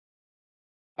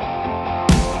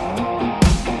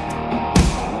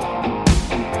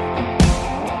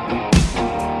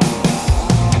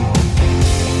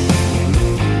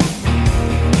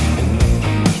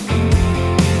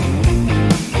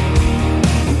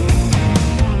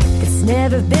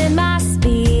never been my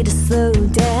speed to slow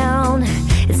down.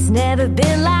 It's never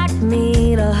been like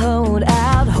me to hold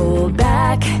out, hold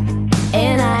back.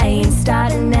 And I ain't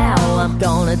starting now. I'm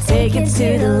gonna take it to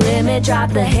the limit,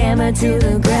 drop the hammer to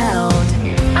the ground.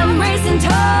 I'm racing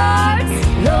towards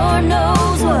Lord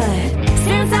knows what.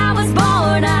 Since I was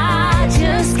born, I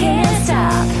just can't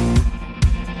stop.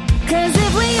 'Cause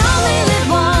if we only live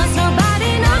once,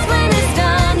 nobody knows when it's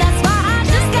done. That's why I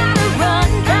just gotta run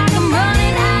like I'm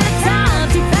running out of time.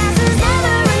 Too fast is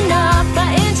never enough. My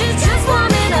engine's just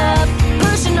warming up,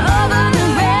 pushing over the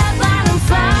red line. I'm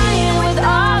flying with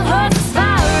all horses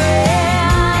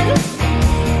firing.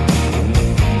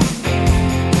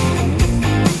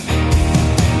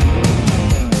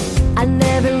 I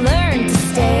never learned to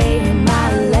stay in my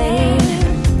lane.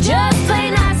 Just play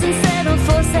nice and settle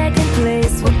for second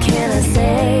place. What can I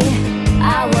say?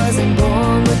 I wasn't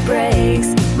born with brakes.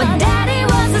 My daddy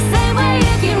was the same way.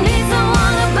 If you need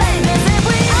someone to blame, 'cause if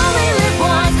we only live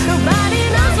once, nobody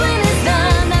knows when it's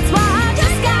done. That's why I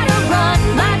just gotta run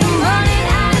like I'm running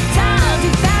out of time.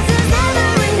 Too fast is never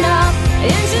enough.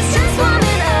 Engine's just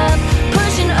warming up,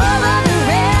 pushing over the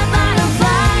red line. I'm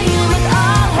flying with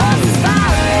all horses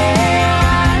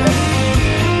firing.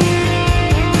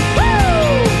 Woo!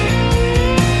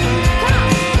 Come on.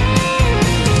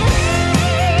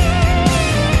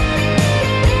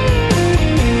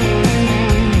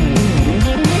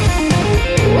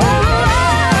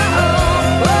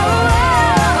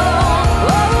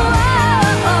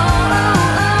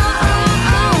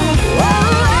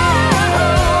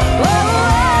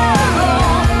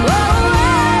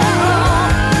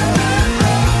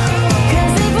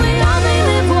 Cause if we only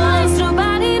live once,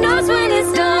 nobody knows when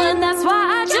it's done. That's why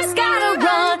I just gotta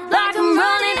run like I'm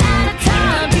running out of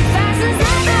time. Too fast is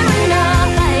never enough.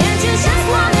 My engine's just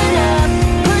warming up,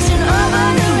 pushing over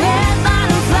the red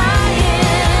line. I'm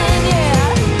flying, yeah.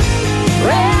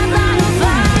 Red line, I'm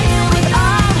flying with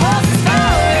all horses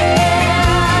firing.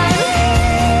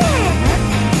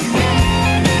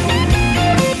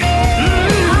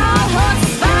 All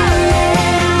horses firing.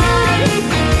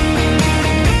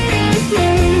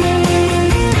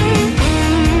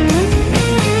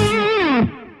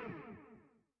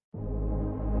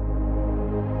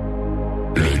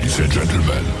 Ladies and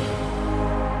gentlemen,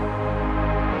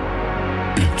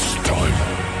 it's time.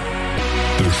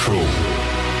 The show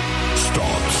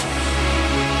starts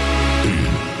in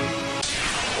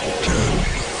 10,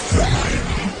 9,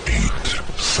 8,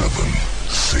 7,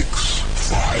 6,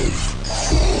 5,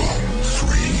 4,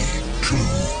 3, 2,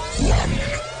 1,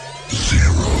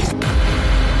 0.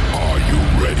 Are you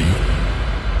ready?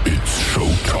 It's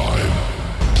showtime.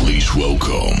 Please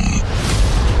welcome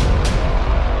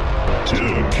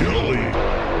Tim Kelly.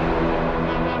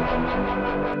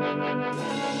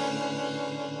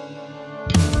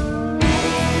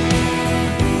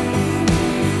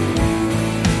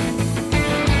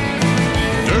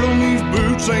 Dirt on these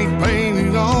boots ain't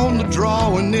painted on the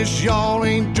drawing. This y'all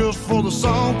ain't just for the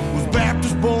song. Was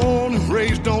Baptist born and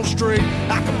raised on straight.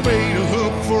 I could bait a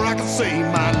hook before I could say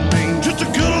my name. Just a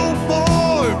good old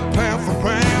boy, pound for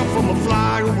pound, from a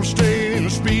flyover state in a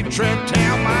speed track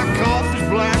town. My coffee's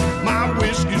black, my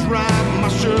whiskey's right, my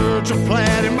shirt's a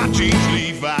plaid and my jeans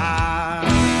Levi.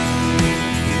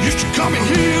 Used to call me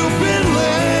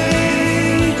Hillbilly.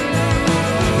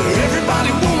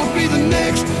 Everybody wanna be the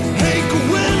next Hank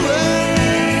Willie.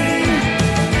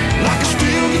 Like a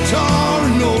steel guitar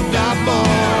and no dive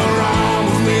bar. I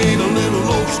was made a little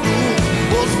old school.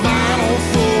 Was vinyl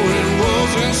for it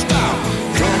wasn't style.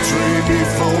 Country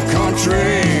before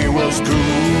country was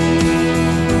cool.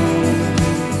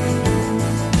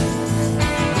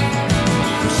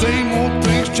 The same old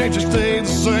things change to stay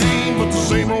the same, but the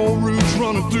same old roots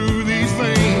running through these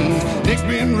veins. Nick's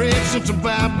been red since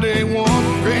about day one.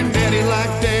 Granddaddy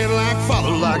like dad, like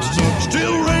father, like son.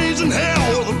 Still raising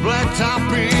hell with the black top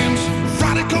ends.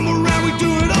 Friday come around, we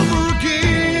do it over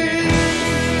again.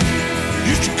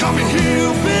 Used to call me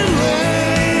Hillbilly.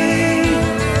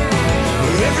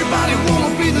 Everybody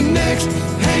wanna be the next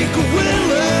Hank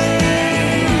Willie.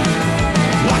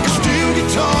 Like a steel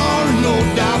guitar and no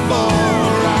dive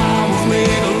bar. I was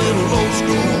made a little old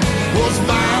school. Was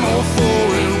vinyl for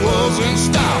it wasn't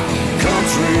style.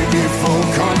 Country before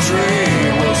country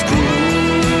was cool.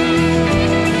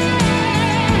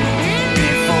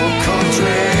 Before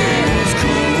country was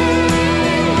cool.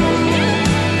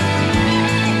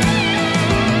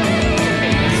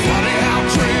 Funny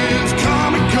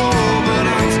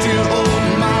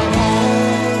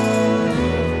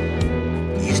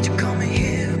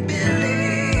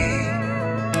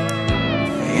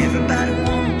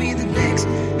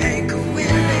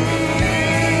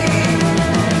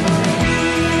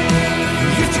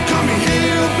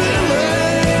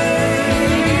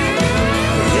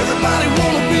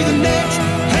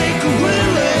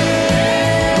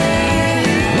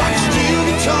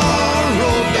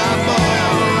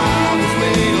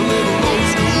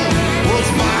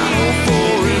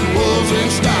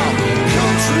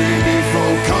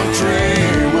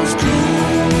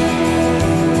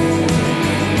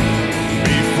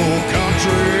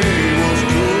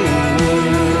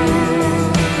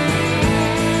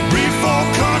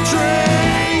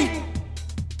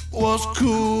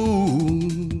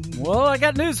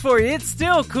got news for you. It's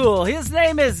still cool. His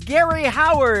name is Gary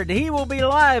Howard. He will be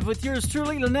live with yours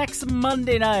truly next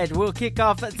Monday night. We'll kick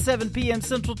off at 7 p.m.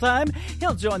 Central Time.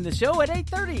 He'll join the show at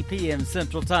 8:30 p.m.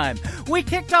 Central Time. We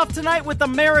kicked off tonight with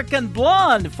American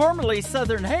Blonde, formerly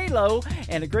Southern Halo,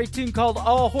 and a great tune called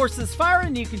All Horses Fire,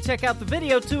 and you can check out the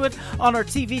video to it on our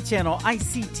TV channel,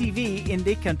 ICTV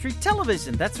Indie Country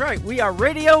Television. That's right, we are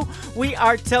radio, we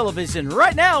are television.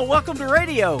 Right now, welcome to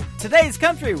radio. Today's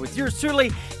Country with yours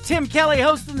truly, Tim Kelly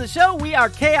hosting the show. We are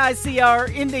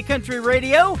KICR Indie Country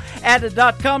Radio. Add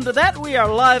a .com to that. We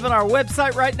are live on our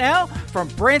website right now from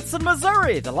Branson,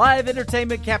 Missouri, the live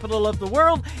entertainment capital of the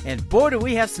world. And boy, do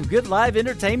we have some good live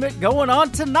entertainment going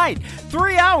on tonight.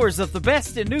 3 hours of the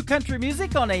best in new country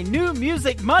music on a New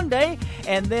Music Monday.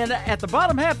 And then at the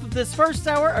bottom half of this first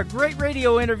hour, a great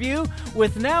radio interview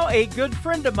with now a good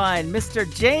friend of mine, Mr.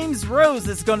 James Rose,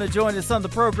 is going to join us on the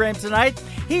program tonight.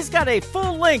 He's got a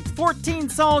full-length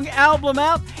 14-song album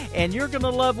out, and you're going to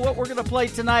love what we're going to play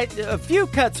tonight. A few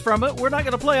cuts from it. We're not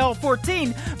going to play all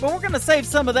 14, but we're going to save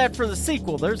some of that for the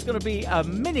sequel. There's going to be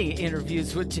many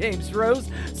interviews with James Rose,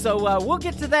 so we'll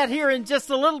get to that here in just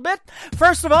a little bit.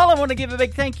 First of all, I want to give a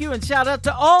big thank you and shout out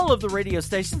to all of the radio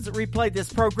stations that replay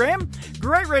this program.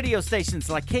 Great radio stations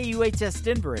like KUHS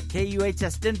Denver at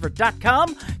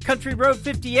KUHSdenver.com, Country Road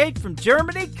 58 from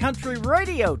Germany,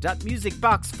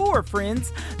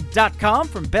 countryradio.musicbox4friends.com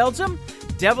from Belgium,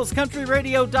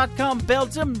 DevilsCountryRadio.com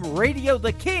Belgium,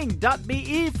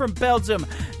 RadioTheKing.be from Belgium,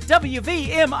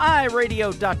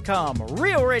 WVMIRadio.com,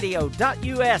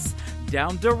 RealRadio.us,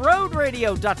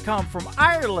 DownTheRoadRadio.com from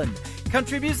Ireland,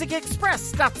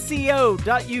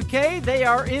 CountryMusicExpress.co.uk. They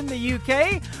are in the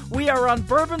UK. We are on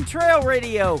Bourbon Trail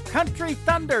Radio,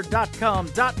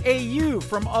 CountryThunder.com.au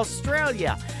from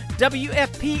Australia,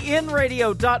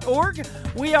 WFPNradio.org.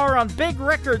 We are on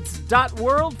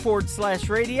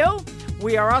BigRecords.world/radio.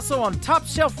 We are also on Top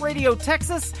Shelf Radio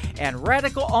Texas and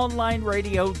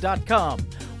RadicalOnlineRadio.com.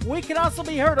 We can also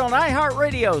be heard on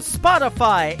iHeartRadio,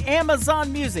 Spotify,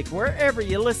 Amazon Music, wherever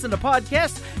you listen to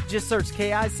podcasts. Just search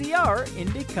KICR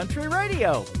Indie Country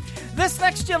Radio. This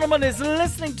next gentleman is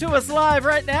listening to us live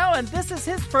right now, and this is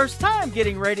his first time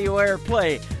getting radio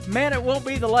airplay. Man, it won't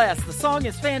be the last. The song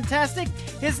is fantastic.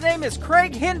 His name is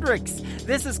Craig Hendricks.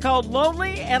 This is called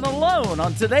Lonely and Alone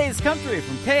on Today's Country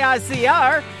from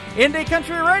KICR Indie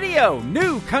Country Radio.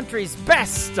 New country's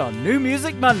best on New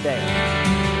Music Monday.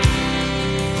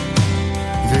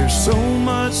 There's so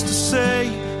much to say,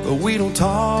 but we don't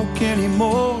talk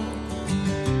anymore.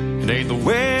 It ain't the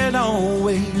way it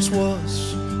always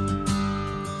was.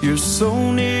 You're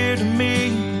so near to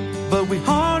me, but we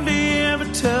hardly ever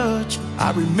touch.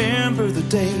 I remember the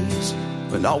days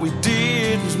when all we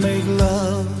did was make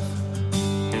love.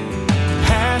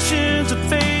 Passions have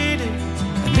faded,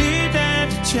 I need that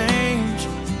to change.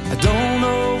 I don't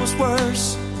know what's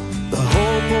worse, the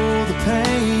hope or the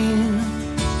pain.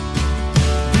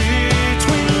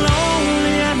 Between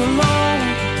lonely and alone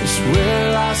is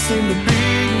where I seem to be,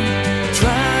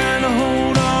 trying to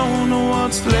hold on to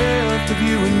what's left of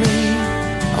you and me.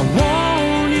 I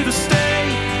want you to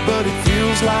stay, but it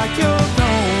feels like you're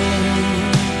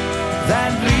gone.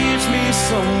 That leaves me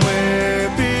somewhere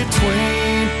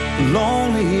between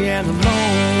lonely and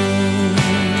alone.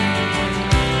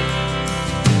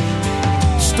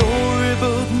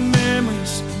 Storybook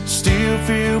memories still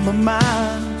fill my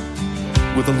mind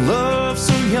with a love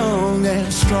so young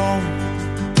and strong.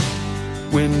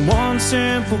 When one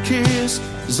simple kiss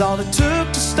is all it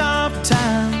took to stop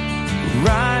time,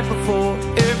 right before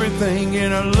everything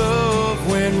in our love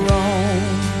went wrong.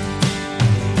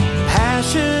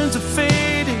 Passions have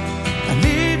faded, I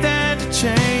need that to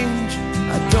change.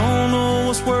 I don't know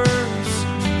what's worse,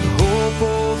 the hope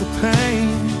or the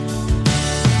pain.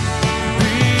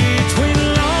 Between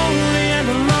lonely and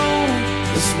alone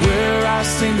is where I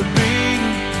seem to be,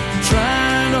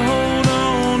 trying to hold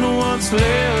on to what's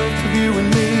left of you and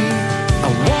me. I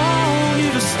want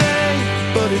you to stay,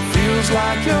 but it feels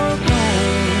like you're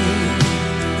gone.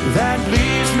 That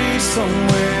leaves me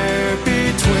somewhere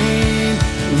between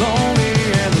lonely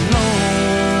and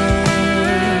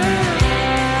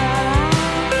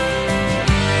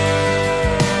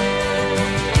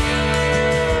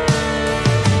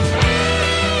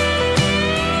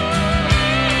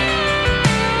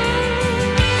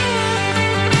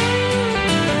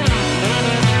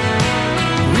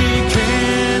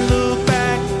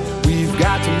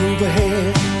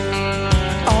ahead.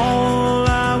 All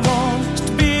I want is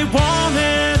to be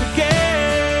wanted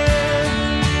again.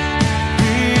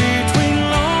 Between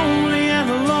lonely and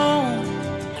alone,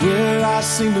 where I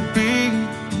seem to be,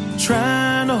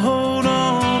 trying to hold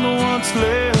on to what's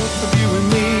left of you and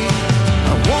me.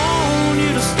 I want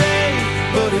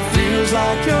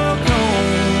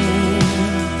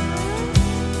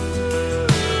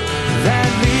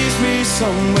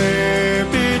somewhere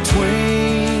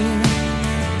between.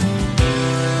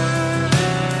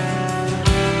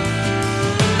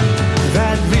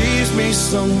 That leaves me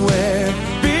somewhere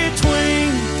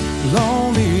between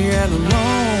lonely and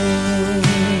alone.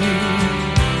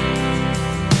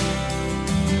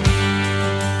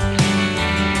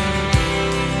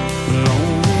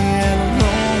 Lonely and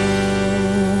alone.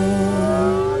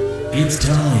 It's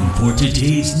time for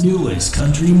today's newest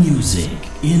country music,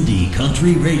 Indie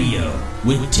Country Radio,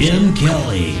 with Tim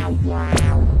Kelly.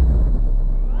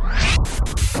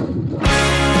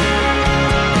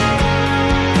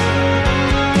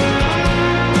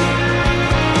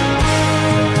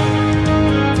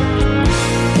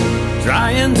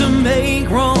 Trying to make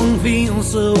wrong feel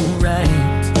so right.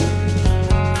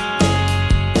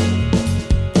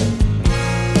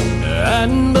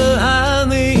 Hiding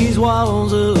behind these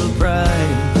walls of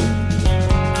pride.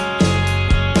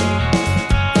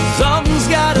 Something's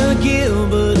gotta give,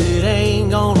 but it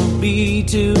ain't gonna be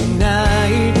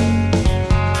tonight.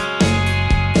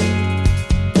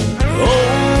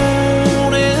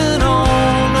 Holding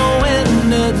on, knowing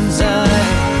nothing's inside.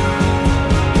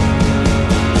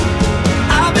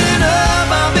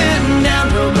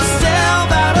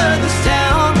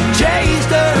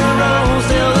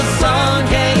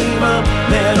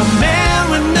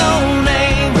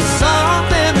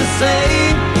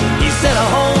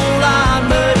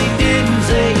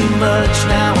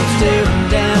 Now I'm staring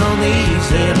down these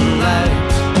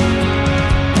headlights,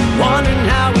 wondering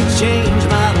how he changed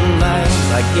my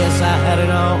life. I guess I had it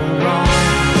all wrong.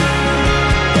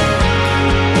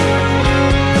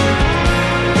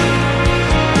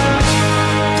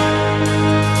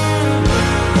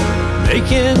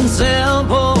 Making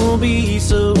simple be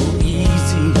so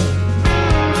easy.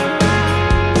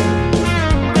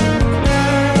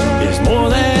 It's more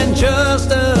than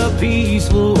just a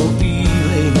peaceful feeling.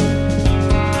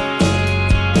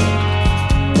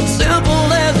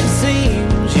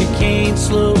 Can't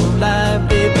slow life,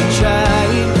 baby, try.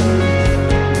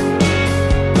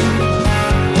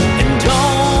 And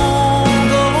don't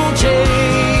go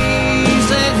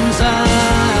chasing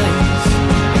signs.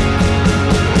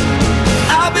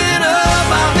 I've been up,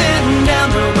 I've been down,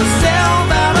 throw myself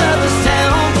out of this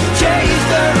town. Chased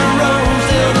dirt roads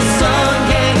till the sun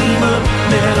came up.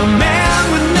 Met a man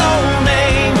with no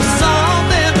name, with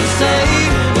something to say.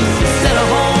 He said a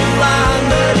whole line,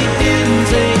 but he didn't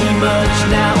say much.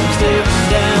 Now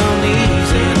down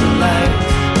these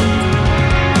headlights,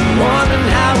 wondering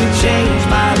how he changed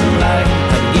my life. I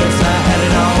guess I had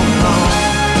it all wrong.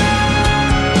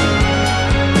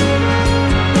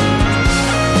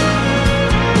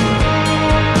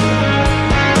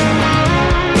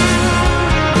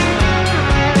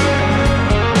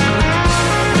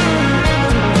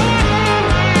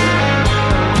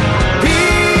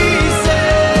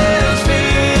 Pieces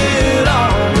fit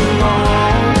all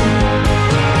along.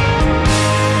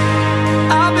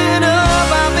 I've been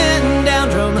up, I've been down,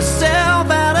 drove myself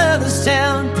out of this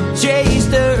town. Chased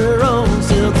the roads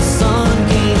till the sun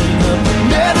came up.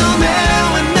 Met a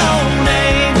man with no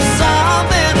name, with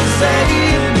something to say.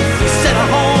 He said a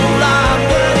whole lot,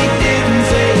 but he didn't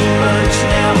say much.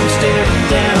 Now I'm staring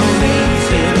down these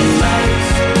headlights.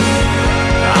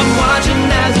 I'm watching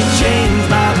as he changed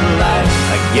my life.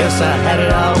 I guess I had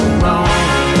it all wrong.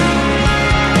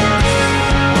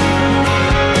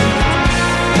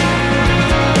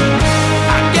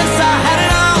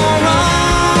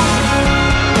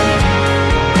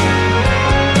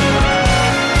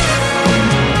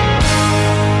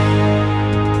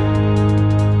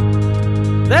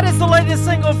 That is the latest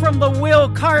single from the Will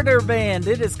Carter Band.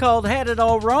 It is called Had It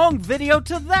All Wrong. Video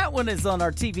to that one is on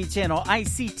our TV channel,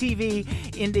 ICTV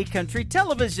Indie Country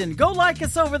Television. Go like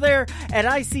us over there at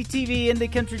ICTV Indie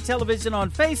Country Television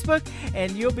on Facebook,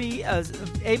 and you'll be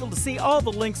able to see all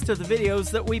the links to the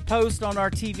videos that we post on our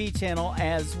TV channel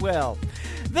as well.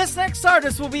 This next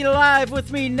artist will be live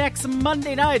with me next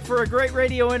Monday night for a great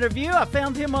radio interview. I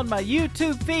found him on my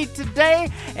YouTube feed today,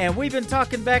 and we've been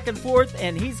talking back and forth,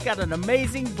 and he's got an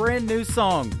amazing brand new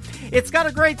song. It's got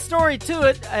a great story to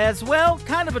it as well,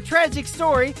 kind of a tragic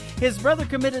story. His brother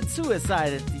committed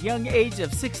suicide at the young age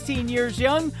of 16 years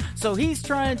young, so he's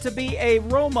trying to be a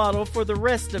role model for the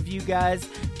rest of you guys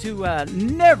to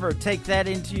never take that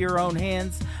into your own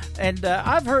hands. And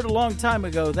I've heard a long time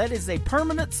ago, that is a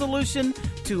permanent solution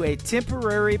to a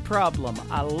temporary problem.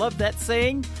 I love that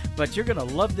saying, but you're going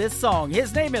to love this song.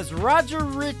 His name is Roger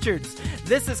Richards.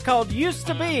 This is called Used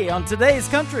to Be on Today's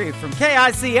Country from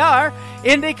KICR,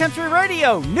 Indie Country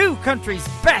Radio, New Country's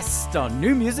Best on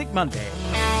New Music Monday.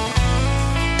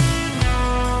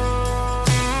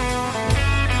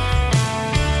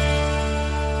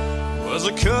 Was was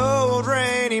a cold,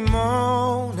 rainy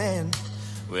morning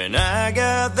when I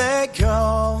got that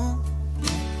call.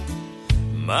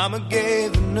 Mama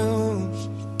gave the news,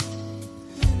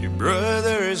 your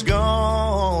brother is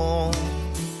gone.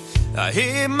 I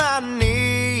hit my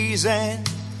knees and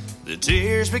the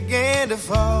tears began to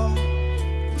fall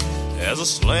as I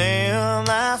slammed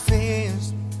my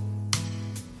fist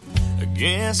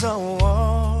against the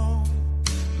wall.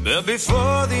 But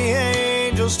before the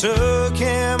angels took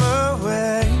him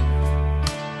away,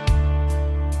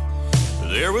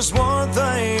 there was one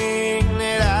thing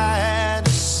that I had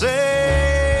to say.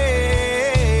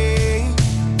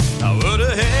 I would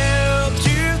have helped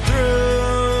you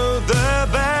through the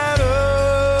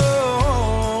battle,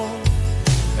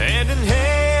 hand in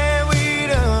hand we'd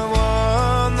have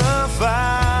won the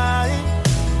fight.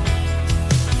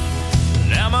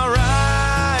 Now my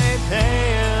right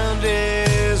hand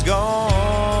is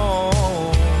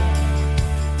gone,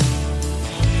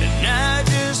 and I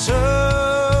just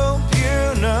hope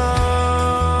you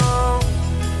know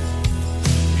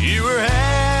you were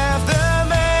half the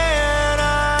man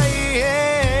I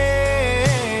am.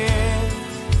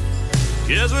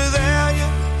 'Cause without you,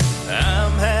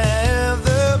 I'm half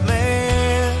the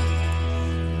man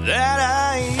that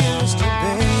I used to be.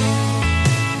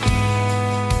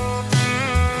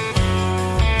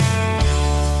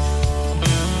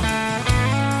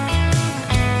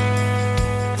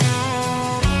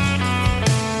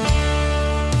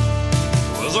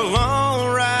 It was a long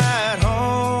ride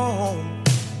home,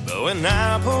 but when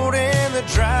I pulled in the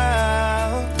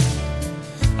drive,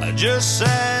 I just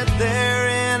sat there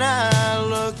and I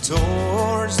looked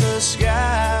towards the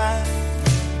sky,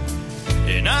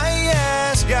 and I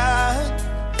asked God,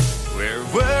 where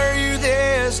were you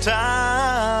this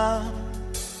time?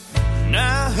 And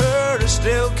I heard a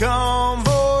still calm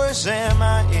voice in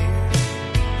my ear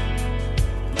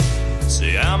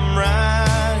say, I'm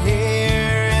right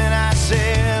here. And I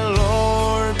said,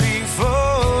 Lord,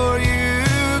 before you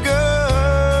go,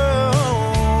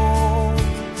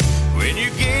 when you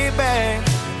get back,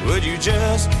 would you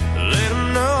just let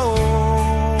him know?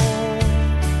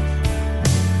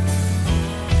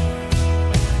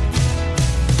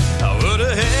 I would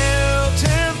have helped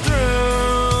him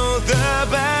through the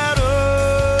battle,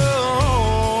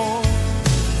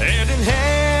 hand in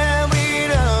hand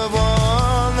we'd have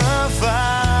won the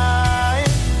fight.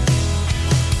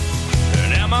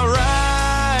 Now my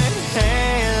right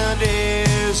hand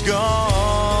is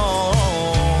gone,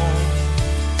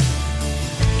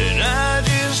 and I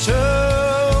just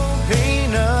hope he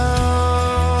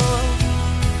knows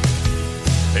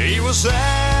he was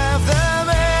half the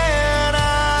man I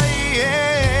am.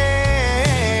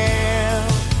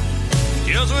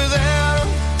 'Cause without him,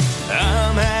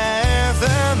 I'm half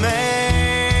the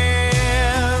man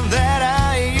that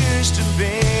I used to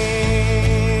be.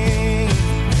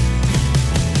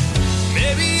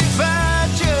 Maybe if I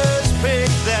just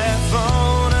picked that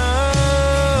phone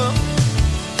up,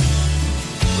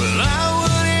 well, I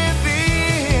wouldn't be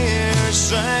here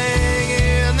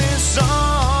singing this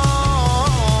song.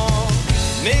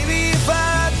 Maybe if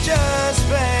I just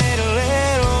paid a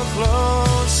little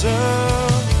closer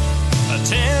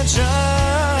attention,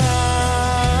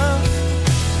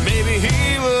 maybe he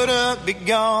wouldn't be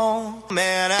gone.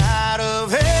 Man, I'd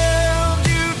have helped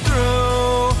you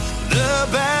through the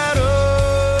battle,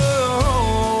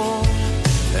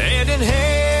 hand in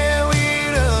hand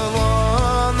we'd have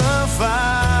won the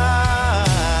fight.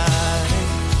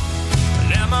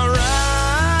 Now my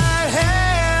right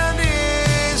hand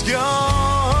is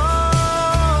gone,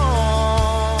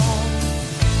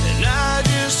 and I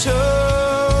just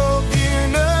hope you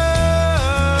know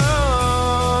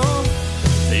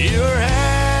you're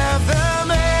half the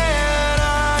man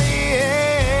I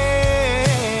am.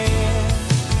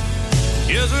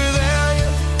 'Cause without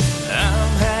you,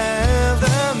 I'm half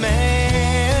the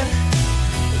man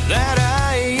that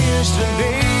I used to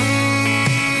be.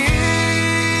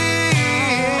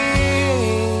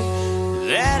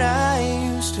 That I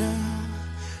used to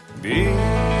be.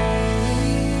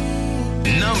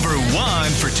 Number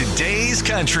one for today's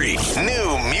country. New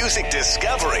music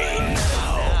discovery.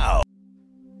 Now.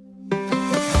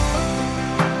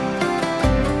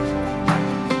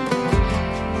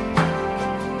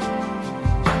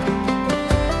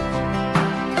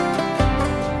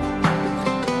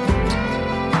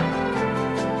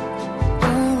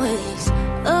 Always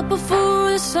up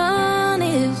before the sun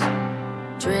is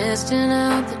dressing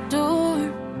out the door.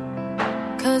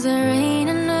 'Cause there ain't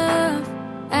enough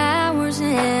hours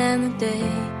in the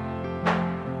day.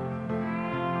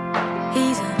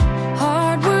 He's a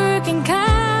hard-working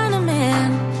kind of man,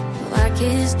 like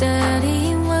his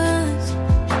daddy was.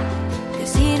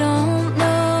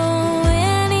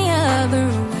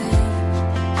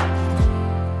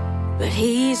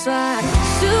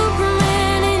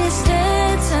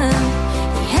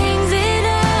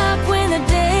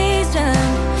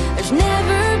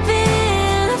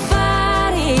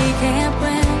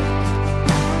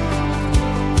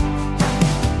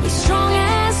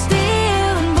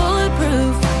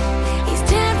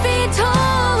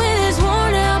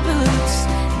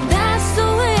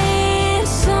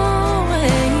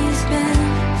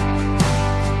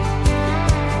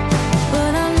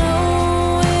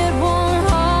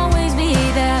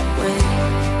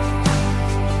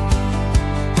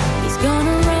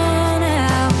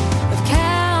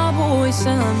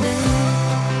 someday.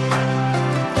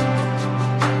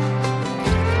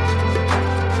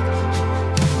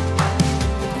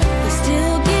 He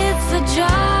still gets the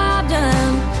job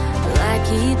done like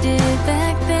he did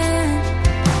back then.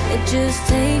 It just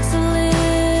takes a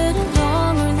little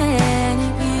longer than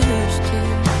it used to.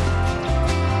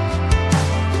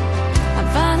 I'm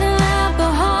finding out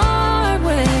the hard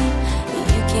way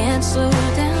you can't slow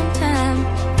down time.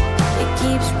 It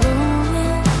keeps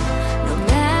rolling no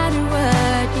matter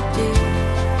what you do.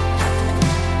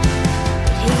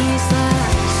 But he's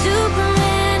like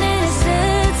Superman in his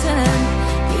Stetson.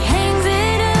 He hangs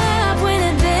it up when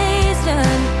the day's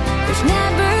done. There's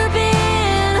never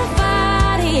been a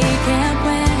fight he can't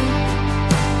win.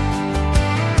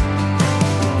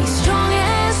 He's strong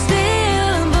as steel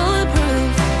and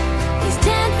bulletproof. He's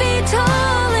 10 feet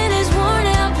tall in his worn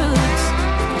out boots.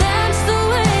 That's the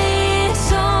way it's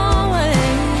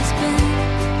always been.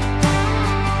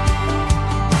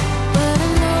 But I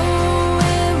know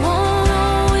it won't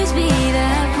always be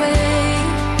that way.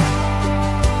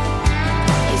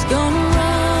 He's gonna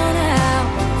run out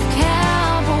of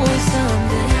cowboys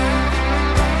someday.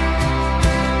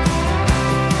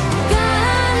 God,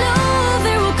 I know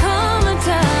there will come a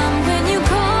time when you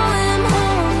call him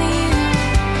home to you.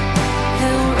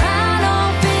 He'll ride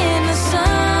off in the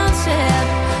sunset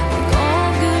like all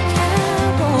good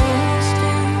cowboys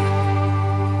do.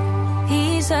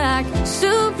 He's like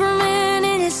Superman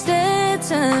in his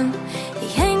Stetson. He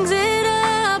hangs it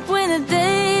up when the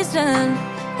day's done.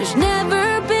 There's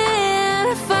never been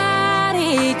a fight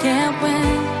he can't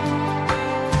win.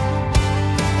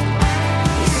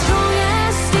 He's strong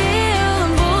as steel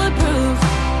and bulletproof.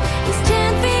 He's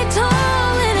 10 feet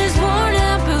tall in his worn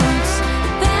out boots.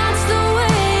 That's the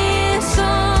way it's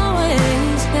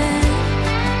always been.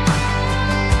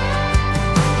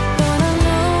 But I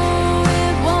know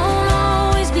it won't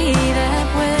always be that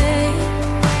way.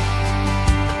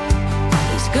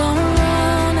 He's gonna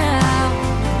run out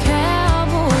of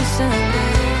cowboys someday.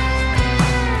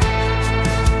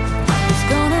 He's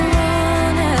gonna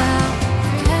run out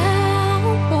of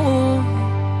cowboys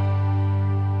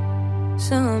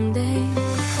someday.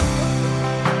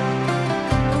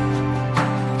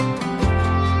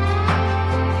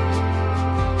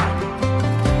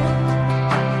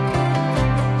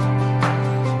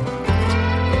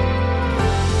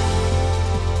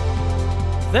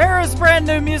 There is brand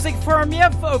new music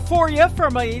for you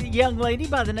from a young lady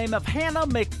by the name of Hannah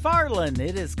McFarlane.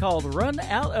 It is called Run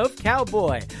Out of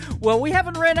Cowboy. Well, we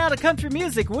haven't ran out of country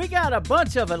music. We got a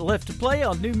bunch of it left to play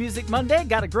on New Music Monday.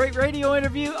 Got a great radio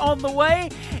interview on the way,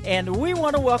 and we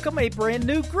want to welcome a brand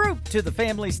new group to the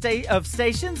family of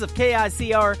stations of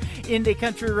KICR Indie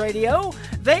Country Radio.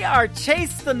 They are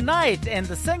Chase the Night, and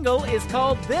the single is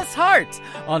called This Heart.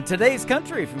 On today's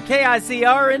country from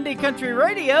KICR Indie Country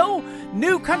Radio,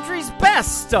 New Country's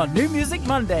Best on New Music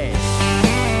Monday.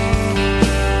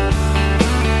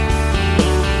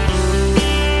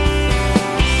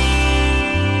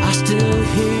 I still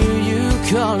hear you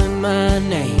calling my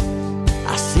name.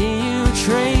 I see you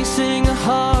tracing a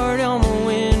heart on my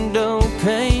window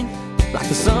pane, like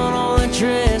the sun on a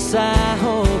dress I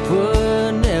hope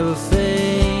would never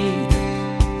fade.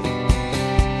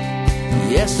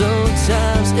 Yeah,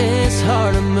 sometimes it's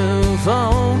hard to move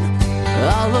on.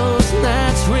 All those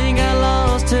nights we got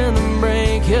lost till the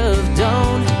break of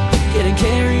dawn, getting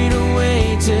carried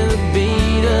away to the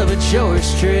beat of a George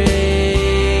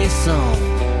Strait song.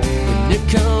 When it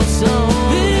comes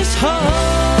on, this heart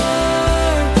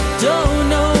don't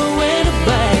know when to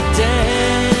back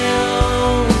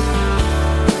down.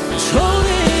 It's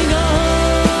holding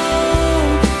on,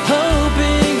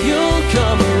 hoping you'll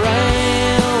come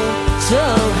around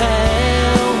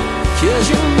somehow. 'Cause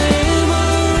your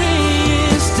memory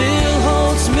still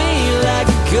haunts me like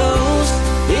a ghost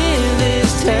in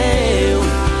this town.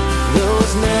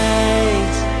 Those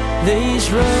nights, these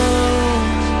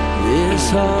roads, this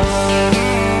heart.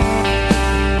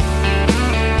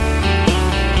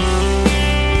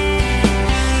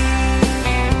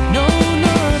 No,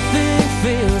 nothing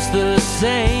feels the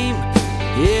same.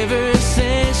 Ever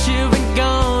since you've been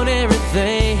gone,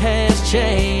 everything has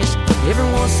changed.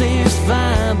 Everyone seems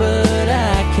fine, but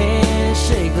I can't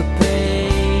shake the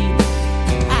pain.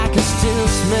 I can still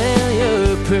smell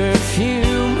your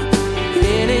perfume,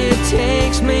 and it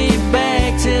takes me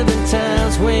back to the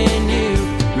times when you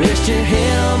rested your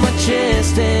head on my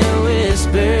chest and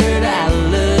whispered I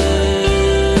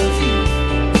love you.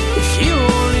 If you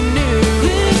only knew,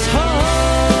 this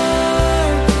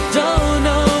heart don't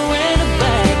know when to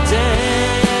back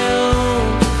down.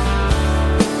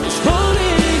 It's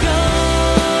holding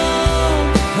on,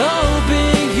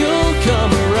 hoping you'll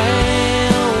come around.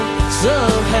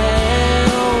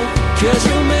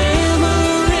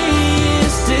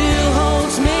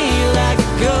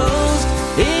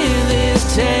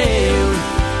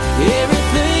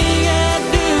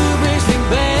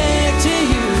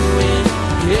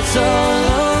 It's all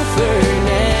over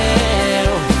now.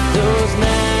 Those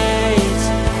nights,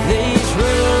 these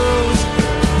roads,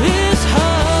 this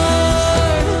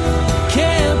heart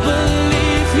can't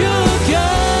believe you're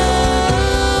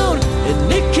gone, and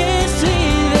it can't see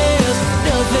there's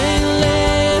nothing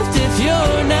left if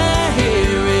you're not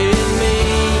here with me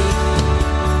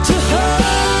to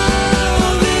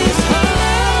hold this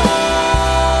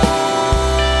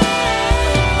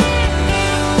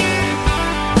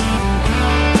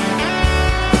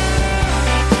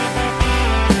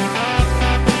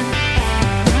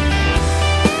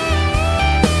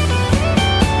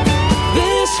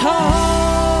This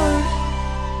heart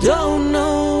don't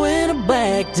know when to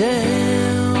back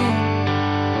down.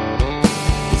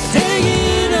 It's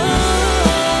hanging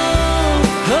on,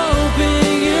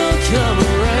 hoping you'll come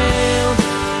around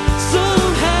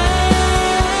somehow.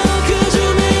 'Cause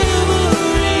your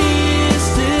memory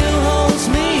still haunts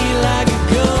me like a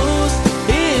ghost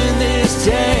in this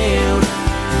town.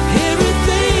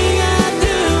 Everything I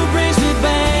do brings me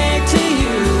back to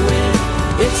you, and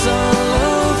it's all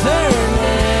over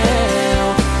now.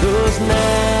 Those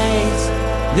nights,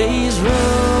 these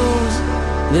roads,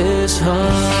 this heart.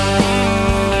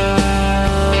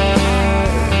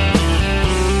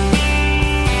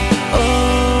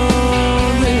 Oh,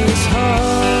 this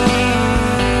heart,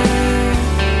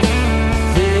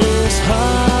 this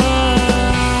heart.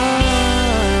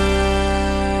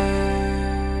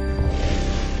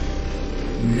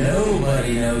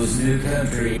 Nobody knows new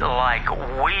country Like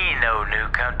we know new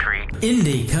country.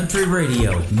 Indie Country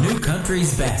Radio, New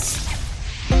Country's best.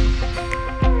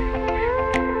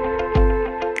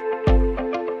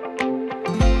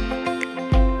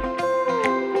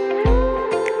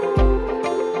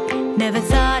 Never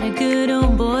thought a good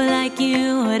old boy like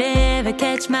you would ever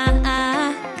catch my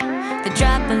eye. The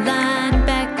drop a line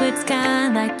backwards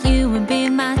kind like you would be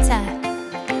my type.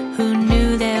 Who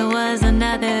knew there was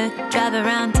another drive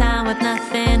around town with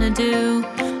nothing to do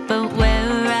but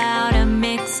wear out a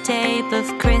mixtape of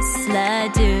Chris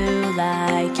LeDoux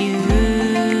like you.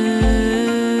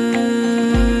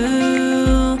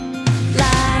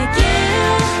 Like you.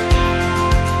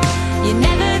 You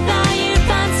never thought you'd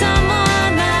find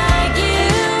someone like you.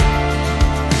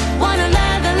 Wanna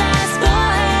love that lasts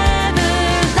forever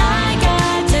like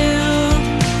I do.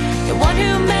 The one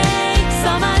who makes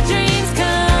all my dreams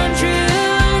come true.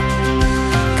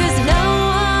 'Cause no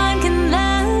one can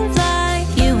love like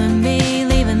you and me,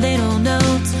 leaving little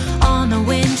notes on the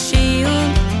windshield.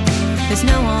 There's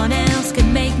no one else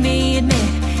could make me admit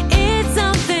it's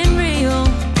something real.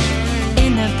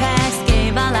 In the past,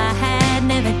 gave all I had,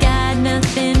 never got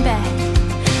nothing back.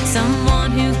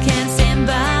 Someone who can stand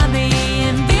by me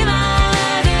and be my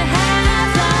other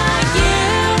half like you.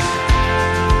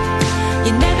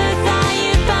 You never thought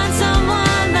you'd find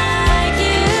someone like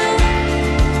you.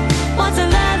 Wants a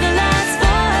love that lasts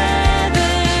forever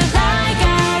like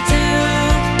I do.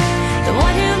 The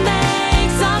one who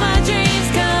makes all my dreams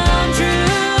come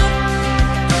true.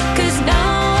 'Cause no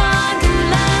one can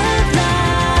love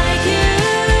like you.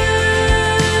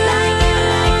 Like you,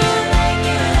 like you, like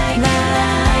you, like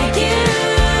you.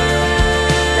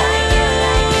 Like you,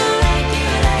 like you, like you,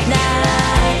 like you,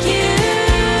 like you.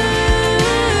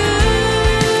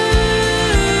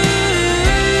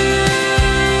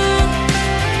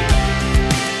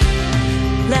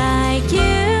 Like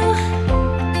you.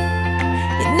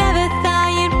 You never thought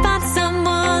you'd find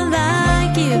someone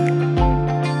like you.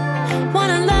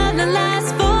 Want a love that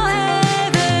lasts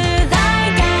forever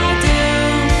like I do.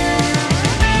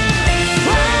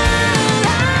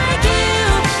 Like you.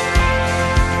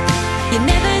 You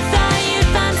never thought you'd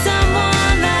find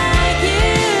someone like you.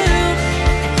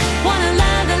 Want a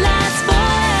love that lasts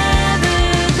forever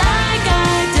like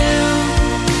I do.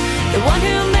 The one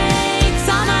who makes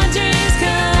all my dreams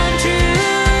come true.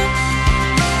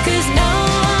 'Cause no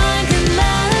one can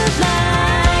love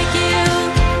like you.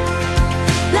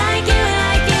 Like you,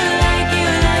 like you, like you,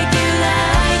 like you,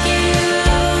 like you.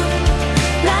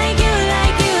 Like you,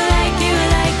 like you, like you,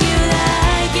 like you,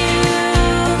 like you.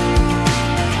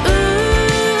 Ooh.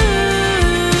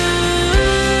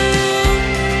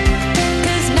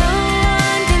 'Cause no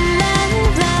one can love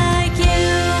like you.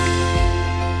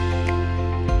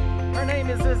 Her name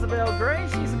is Isabel Gray.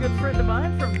 She's a good friend of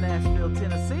mine from Nashville,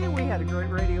 Tennessee. We had a great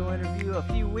radio interview a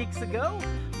few weeks ago.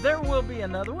 There Will Be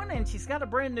Another One, and she's got a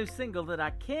brand new single that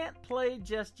I can't play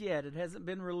just yet. It hasn't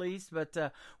been released, but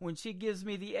when she gives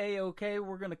me the A-OK,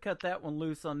 we're going to cut that one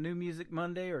loose on New Music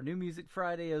Monday or New Music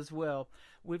Friday as well.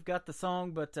 We've got the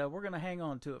song, but we're going to hang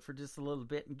on to it for just a little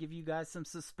bit and give you guys some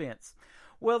suspense.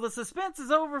 Well, the suspense is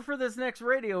over for this next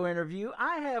radio interview.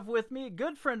 I have with me a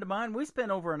good friend of mine. We spent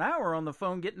over an hour on the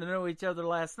phone getting to know each other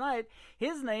last night.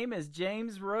 His name is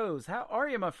James Rose. How are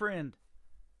you, my friend?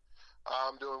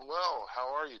 I'm doing well.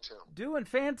 How are you, Tim? Doing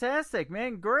fantastic,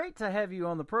 man. Great to have you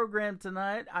on the program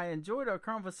tonight. I enjoyed our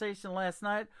conversation last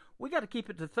night. We got to keep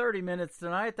it to 30 minutes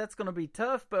tonight. That's going to be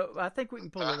tough, but I think we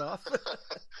can pull it off.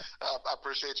 I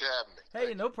appreciate you having me.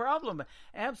 Hey, no problem.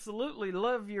 Absolutely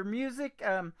love your music.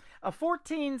 A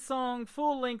 14-song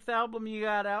full-length album you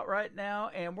got out right now,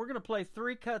 and we're going to play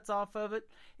 3 cuts off of it.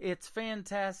 It's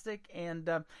fantastic, and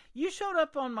you showed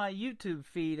up on my YouTube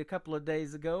feed a couple of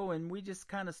days ago, and we just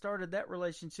kind of started that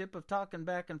relationship of talking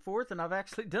back and forth, and I've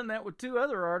actually done that with 2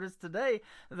 other artists today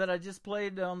that I just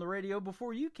played on the radio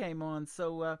before you came on.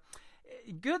 So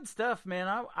good stuff, man.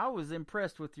 I was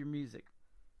impressed with your music.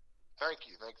 Thank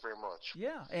you very much.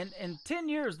 Yeah, and 10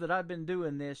 years that I've been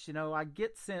doing this, you know, I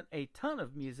get sent a ton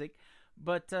of music,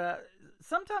 but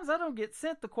sometimes I don't get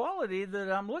sent the quality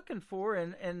that I'm looking for,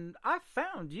 and I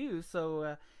found you,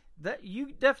 so that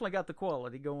you definitely got the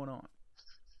quality going on.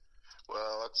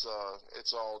 Well, it's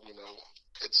all, you know,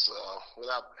 it's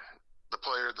without the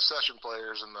session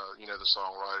players and the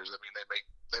songwriters. I mean,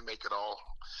 they make it all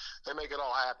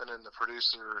happen, and the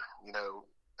producer, you know,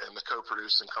 and the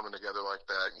co-producing coming together like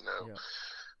that, you know, yeah.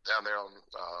 Down there on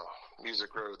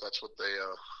Music Road, that's what they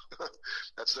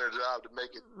that's their job, to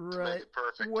make it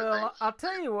perfect. Well, I'll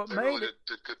tell you what made really it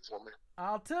did good for me.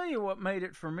 I'll tell you what made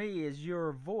it for me is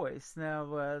your voice.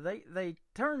 Now they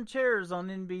turn chairs on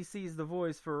NBC's The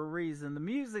Voice for a reason. The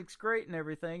music's great and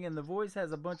everything, and The Voice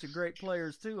has a bunch of great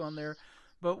players too on there.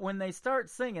 But when they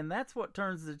start singing, that's what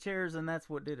turns the chairs, and that's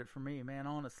what did it for me, man.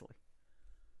 Honestly.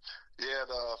 Yeah,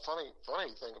 the funny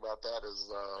thing about that is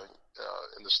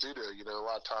in the studio, you know, a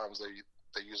lot of times they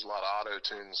use a lot of auto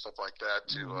tune and stuff like that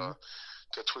to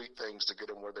tweak things to get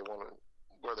them where they want them,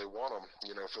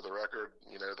 you know, for the record,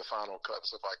 you know, the final cut and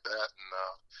stuff like that. And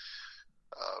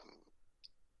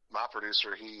my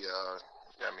producer, he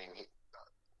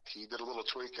did a little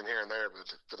tweaking here and there, but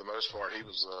for the most part, he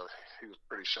was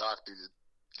pretty shocked.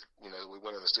 We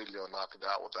went in the studio and knocked it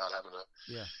out without having to,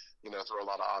 you know, throw a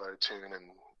lot of auto tune and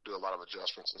do a lot of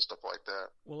adjustments and stuff like that.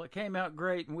 Well, it came out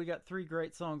great, and we got 3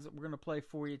 great songs that we're going to play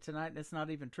for you tonight, and it's not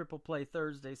even Triple Play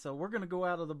Thursday, so we're going to go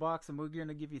out of the box, and we're going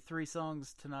to give you 3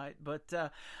 songs tonight. But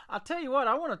I'll tell you what,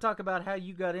 I want to talk about how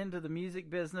you got into the music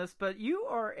business, but you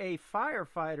are a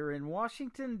firefighter in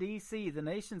Washington, D.C., the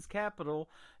nation's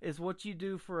capital is what you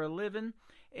do for a living.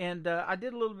 And I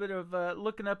did a little bit of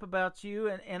looking up about you,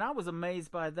 and I was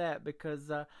amazed by that,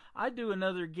 because I do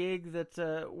another gig that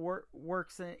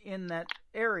works in that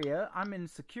area. I'm in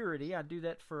security. I do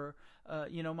that for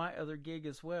my other gig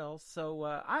as well. So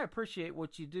I appreciate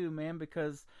what you do, man,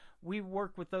 because we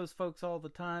work with those folks all the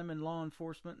time in law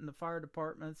enforcement and the fire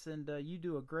departments, and you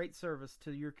do a great service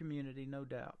to your community, no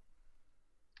doubt.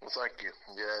 Well, thank you.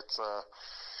 Yeah, it's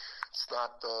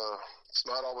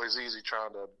not always easy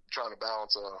trying to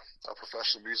balance a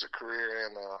professional music career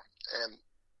and the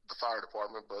fire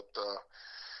department, but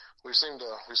we seem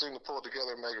to pull it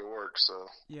together and make it work. So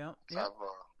yeah.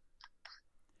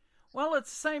 Well, it's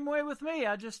the same way with me.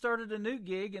 I just started a new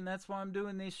gig, and that's why I'm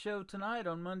doing this show tonight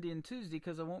on Monday and Tuesday,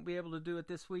 because I won't be able to do it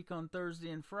this week on Thursday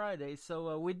and Friday.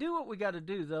 So we do what we got to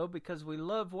do, though, because we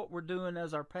love what we're doing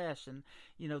as our passion.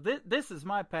 You know, this is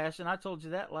my passion. I told you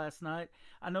that last night.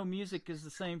 I know music is the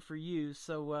same for you,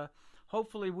 so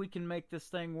hopefully we can make this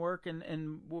thing work,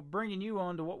 and we're bringing you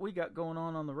on to what we got going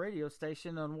on the radio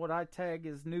station on what I tag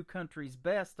as New Country's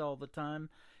Best all the time.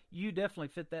 You definitely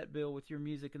fit that bill with your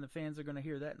music, and the fans are going to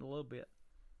hear that in a little bit.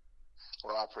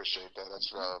 Well, I appreciate that.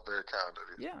 That's very kind of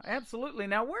you. Yeah, absolutely.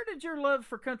 Now, where did your love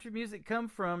for country music come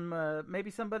from? Maybe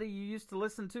somebody you used to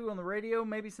listen to on the radio,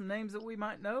 maybe some names that we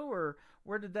might know, or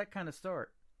where did that kind of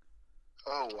start?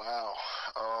 Oh, wow.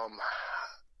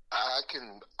 I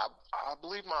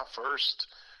believe my first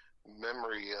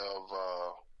memory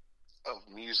of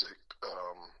music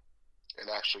and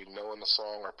actually knowing the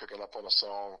song or picking up on a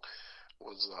song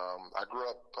was I grew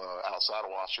up outside of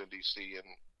Washington, D.C.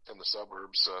 in the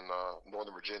suburbs in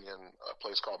Northern Virginia, in a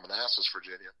place called Manassas,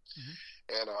 Virginia.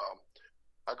 Mm-hmm. And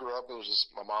I grew up, it was just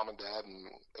my mom and dad, and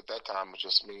at that time it was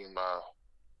just me and my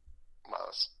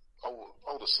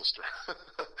oldest sister.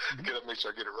 Mm-hmm. Gotta make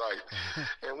sure I get it right.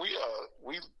 And we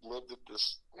lived in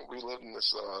this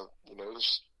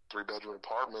this 3-bedroom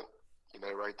apartment,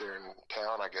 right there in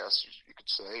town, I guess you could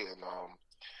say.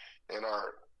 And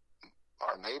our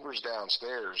neighbors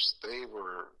downstairs, they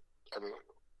were,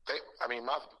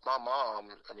 my mom,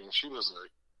 she was a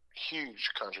huge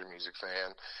country music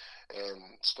fan and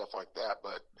stuff like that.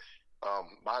 But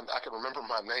I can remember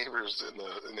my neighbors in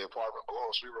the apartment below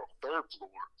us. We were on the third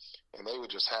floor, and they would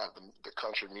just have the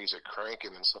country music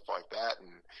cranking and stuff like that.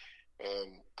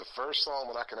 And the first song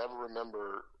that I can ever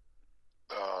remember,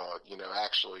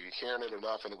 actually hearing it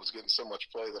enough, and it was getting so much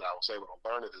play that I was able to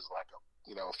learn it as like a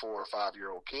 4 or 5 year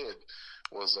old kid,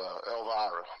 was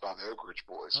Elvira by the Oak Ridge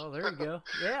Boys. Oh, there you go.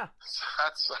 Yeah.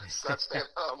 I'd stand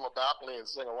on my balcony and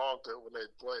sing along to it when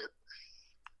they'd play it.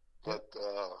 But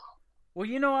well,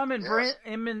 I'm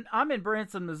in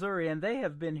Branson, Missouri, and they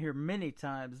have been here many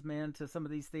times, man, to some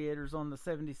of these theaters on the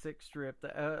 76th Strip.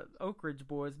 The Oak Ridge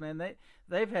Boys, man,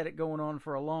 they've had it going on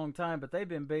for a long time, but they've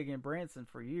been big in Branson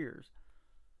for years.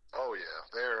 Oh yeah,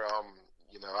 they're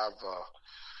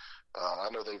I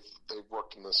know they've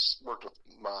worked with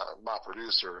my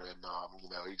producer, and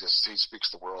he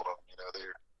speaks the world of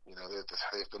them.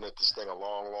 They've been at this thing a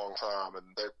long time,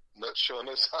 and they're not showing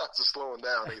no signs of slowing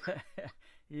down either.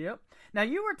 Yep. Now,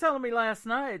 you were telling me last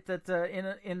night that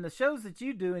in the shows that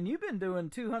you do, and you've been doing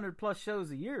 200 plus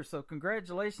shows a year, so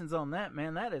congratulations on that,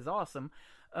 man. That is awesome.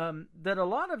 That a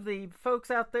lot of the folks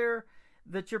out there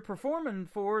that you're performing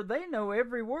for, they know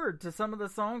every word to some of the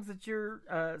songs that you're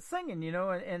singing,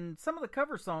 and some of the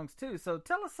cover songs too. So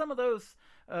tell us some of those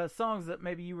songs that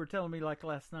maybe you were telling me like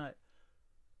last night.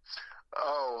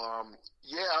 Oh,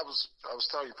 yeah, I was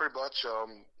telling you pretty much, I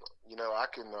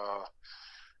can,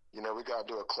 we got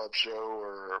to do a club show,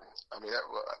 or,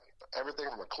 everything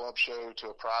from a club show to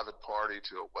a private party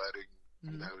to a wedding,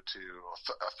 to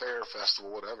a fair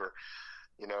festival, whatever.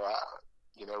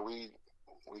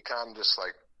 We kind of just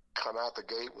like come out the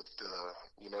gate with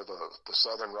the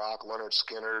Southern rock, Leonard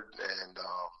Skinner, and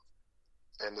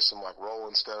to some like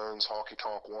Rolling Stones, Honky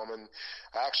Tonk Woman.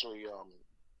 I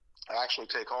actually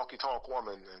take Honky Tonk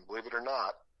Woman, and believe it or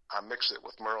not, I mix it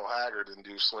with Merle Haggard and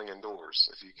do Swinging Doors.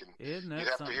 If you can, you'd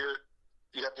have to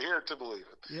hear it to believe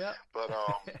it. Yeah. But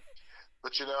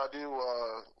I do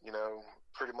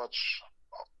pretty much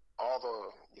all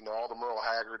the Merle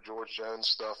Haggard, George Jones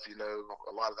stuff.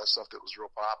 A lot of that stuff that was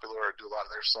real popular. I do a lot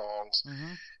of their songs,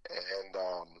 and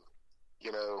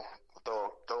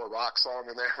throw a rock song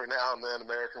in there every now and then.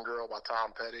 American Girl by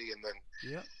Tom Petty, and then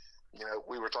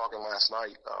we were talking last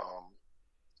night.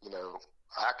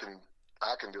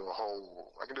 I can do a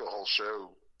whole show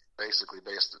basically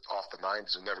based off the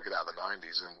 90s and never get out of the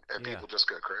 90s, and people just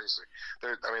go crazy.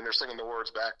 They're singing the words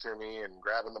back to me and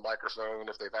grabbing the microphone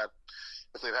if they've had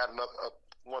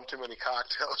one too many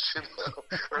cocktails,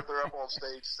 or if they're up on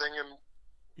stage singing.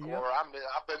 Yep. Or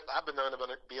I've been known to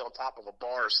be on top of a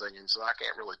bar singing, so I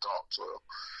can't really talk. So.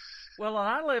 Well, and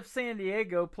I left San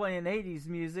Diego playing 80s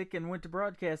music and went to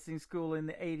broadcasting school in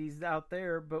the 80s out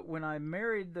there. But when I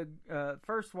married the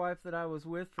first wife that I was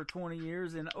with for 20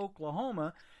 years in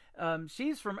Oklahoma,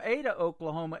 she's from Ada,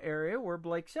 Oklahoma area, where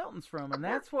Blake Shelton's from, and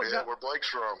that's what where Blake's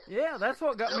from. Yeah, that's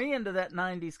what got me into that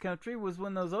 90s country, was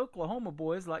when those Oklahoma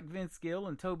boys like Vince Gill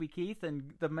and Toby Keith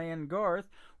and the man Garth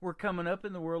were coming up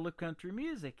in the world of country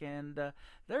music, and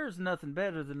there's nothing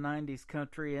better than 90s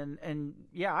country, and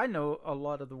yeah, I know a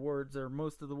lot of the words, or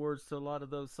most of the words to a lot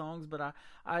of those songs, but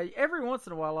I every once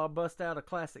in a while I'll bust out a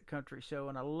classic country show,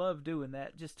 and I love doing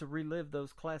that, just to relive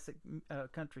those classic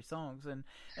country songs, and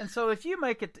so if you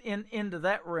make it into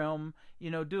that realm,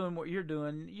 doing what you're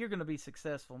doing, you're going to be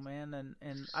successful, man,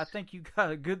 and I think you got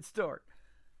a good start.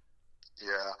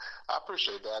 Yeah, I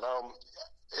appreciate that.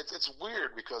 It's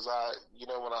weird because when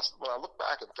I look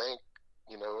back and think,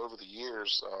 over the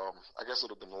years, I guess it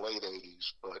would have been the late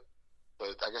 80s, but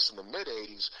I guess in the mid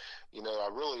 80s, I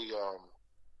really,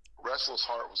 Restless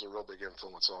Heart was a real big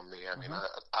influence on me. I mean,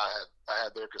 I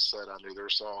had their cassette, I knew their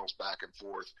songs back and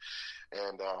forth,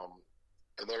 and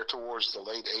there towards the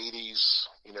late 80s,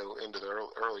 into the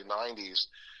early 90s,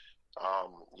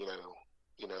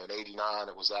 in 89,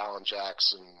 it was Alan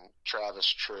Jackson,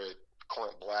 Travis Tritt,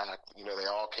 Clint Black, they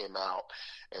all came out,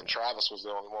 and Travis was the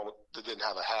only one that didn't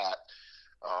have a hat.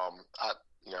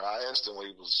 I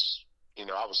instantly was,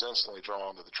 I was instantly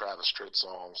drawn to the Travis Tritt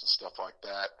songs and stuff like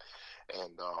that.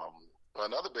 And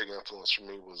another big influence for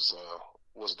me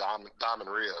was Diamond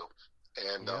Rio,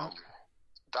 and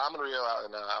Diamond Rio,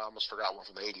 and I almost forgot one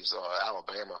from the 80s,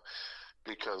 Alabama,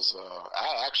 because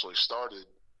I actually started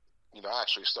in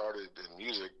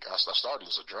music. I started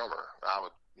as a drummer. I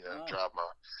would,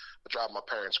 drive my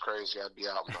parents crazy. I'd be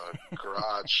out in the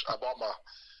garage. I bought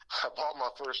my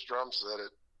first drum set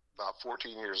at about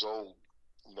 14 years old.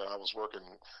 I was working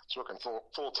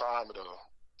full time at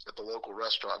at the local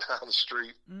restaurant down the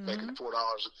street, making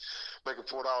 $4.50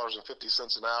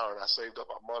 an hour, and I saved up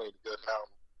my money to go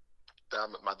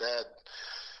down. My dad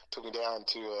took me down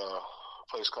to a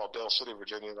place called Dell City,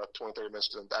 Virginia, about 20-30 minutes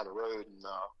down the road, and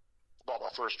bought my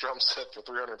first drum set for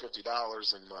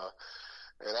 $350. And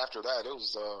after that, it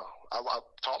was I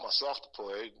taught myself to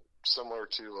play, similar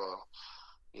to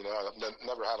I've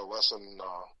never had a lesson.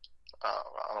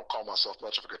 I don't call myself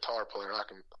much of a guitar player. I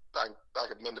can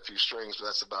mend a few strings, but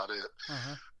that's about it.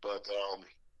 But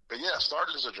yeah, I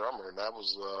started as a drummer, and that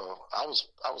was I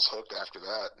was hooked after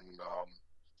that.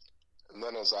 And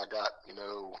then as I got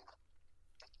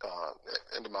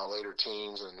into my later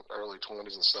teens and early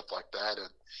 20s and stuff like that,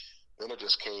 then it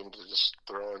just came to just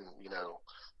throwing.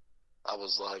 I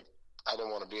was like, I didn't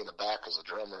want to be in the back as a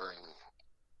drummer, and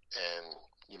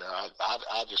I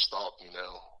just thought,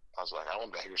 I was like, I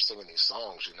want to be here singing these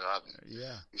songs,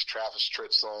 these Travis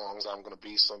Tritt songs, I'm going to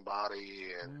be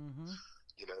somebody, and,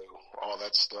 all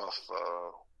that stuff.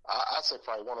 I'd say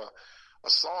probably a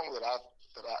song that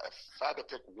if I had to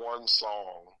pick one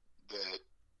song that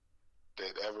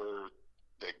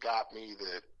got me,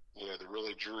 that that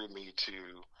really drew me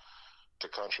to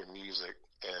country music,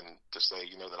 and to say,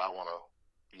 that I want to,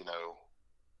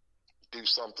 do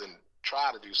something,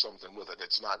 try to do something with it.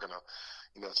 It's not going to,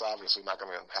 it's obviously not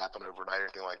going to happen overnight or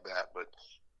anything like that. But,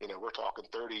 we're talking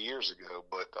 30 years ago,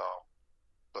 but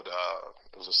it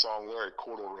was a song Larry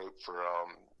Cordell wrote for,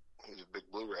 he's a big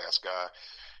bluegrass guy.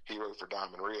 He wrote for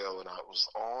Diamond Rio, and it was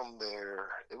on their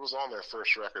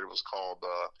first record. It was called,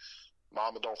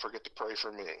 Mama Don't Forget to Pray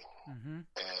for Me. And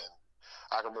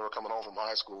I can remember coming home from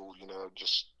high school,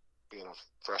 just being a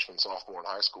freshman, sophomore in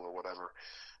high school or whatever,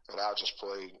 and I'd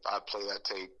play that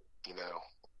tape,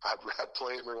 I'd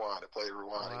play it, rewind it, play it,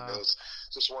 rewind it. Wow. It's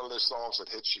just one of those songs that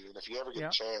hits you, and if you ever get a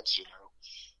chance,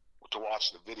 to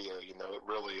watch the video, it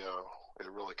really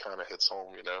kind of hits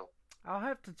home, I'll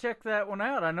have to check that one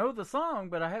out. I know the song,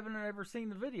 but I haven't ever seen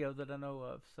the video that I know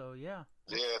of. So yeah.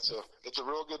 Yeah, it's a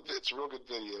real good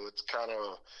video. It's kind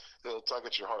of, it'll tug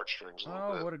at your heartstrings a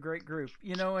little bit. What a great group.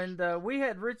 And we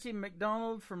had Richie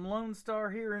McDonald from Lone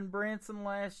Star here in Branson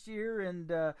last year,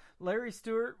 and Larry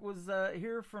Stewart was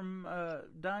here from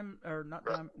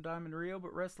Diamond Rio,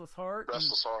 but Restless Heart.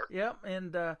 Restless Heart. Yep,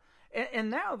 and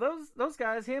now those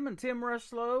guys, him and Tim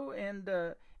Rushlow and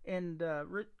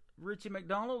Richie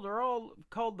McDonald, are all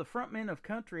called the Frontmen of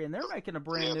Country, and they're making a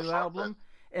brand new album.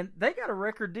 And they got a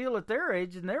record deal at their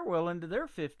age, and they're well into their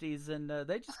 50s, and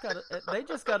they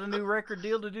just got a new record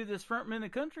deal to do this Frontmen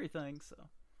of Country thing. So.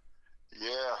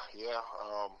 Yeah.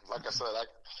 Like I said,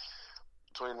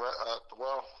 between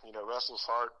Restless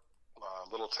Heart,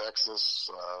 Little Texas,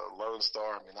 Lone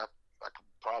Star. I mean, I could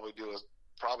probably do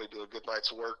a good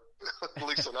night's work, at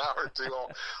least an hour or two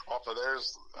off of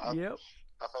theirs. Yep.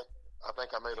 I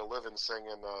think I made a living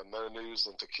singing No News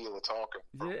and Tequila Talking.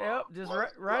 Yep, just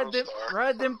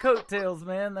ride them coattails,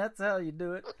 man. That's how you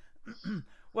do it.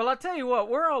 Well, I tell you what,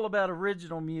 we're all about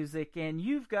original music, and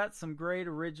you've got some great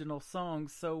original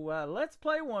songs. So let's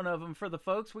play one of them for the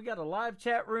folks. We got a live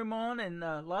chat room on, and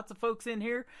lots of folks in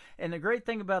here. And the great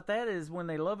thing about that is when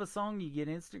they love a song, you get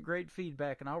instant great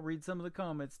feedback. And I'll read some of the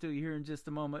comments to you here in just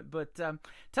a moment. But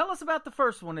tell us about the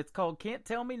first one. It's called Can't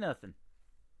Tell Me Nothing.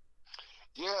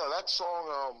 Yeah, that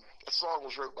song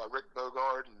was wrote by Rick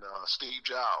Bogard and Steve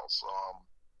Giles,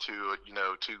 two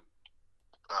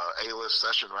A-list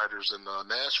session writers in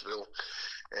Nashville,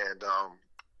 and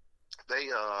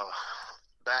they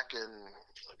back in,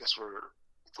 I guess we're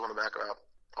going back about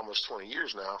almost 20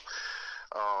 years now.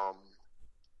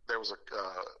 There was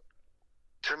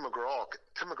Tim McGraw.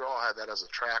 Tim McGraw had that as a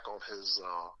track on his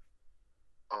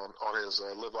on his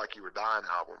Live Like You Were Dying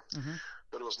album.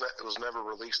 But it was never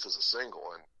released as a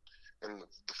single, and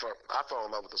I fell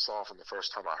in love with the song from the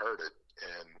first time I heard it,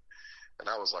 and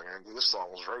I was like, this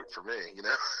song was wrote for me,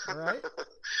 Right.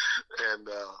 And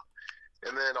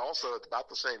then also at about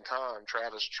the same time,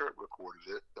 Travis Tritt recorded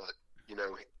it, but he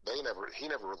never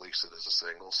released it as a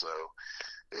single. So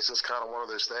it's just kind of one of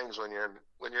those things when you're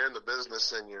in the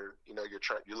business and you're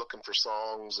looking for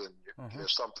songs and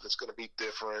something that's going to be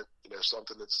different,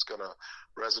 something that's going to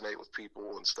resonate with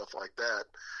people and stuff like that.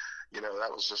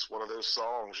 That was just one of those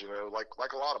songs,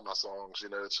 like a lot of my songs,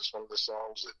 it's just one of those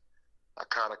songs that I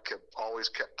kind of always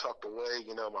kept tucked away,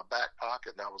 in my back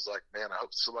pocket. And I was like, man, I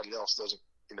hope somebody else doesn't,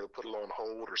 put it on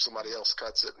hold, or somebody else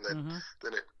cuts it. And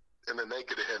then and the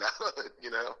naked end out of it,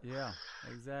 you know? Yeah,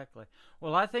 exactly.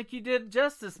 Well, I think you did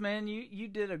justice, man. You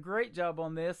did a great job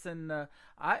on this, and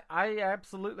I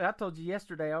absolutely, I told you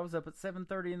yesterday, I was up at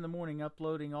 7:30 in the morning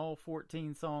uploading all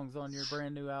 14 songs on your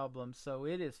brand new album, so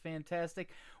it is fantastic.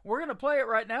 We're going to play it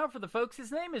right now for the folks.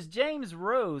 His name is James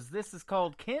Rose. This is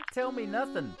called Can't Tell Me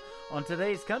Nothing on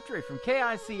Today's Country from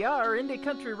KICR, Indie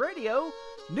Country Radio,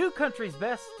 New Country's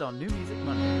Best on New Music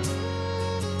Monday.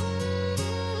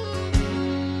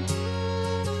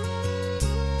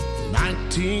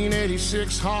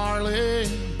 1986 Harley,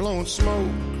 blowing smoke,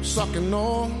 sucking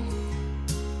on.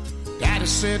 Daddy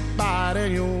said, bye to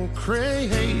your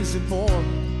crazy boy.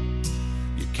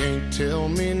 You can't tell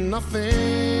me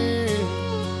nothing.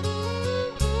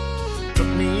 Took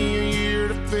me a year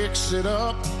to fix it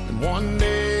up, and one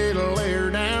day to lay her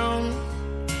down.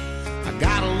 I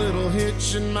got a little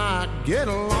hitch and might get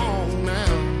along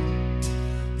now.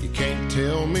 You can't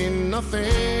tell me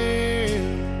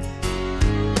nothing.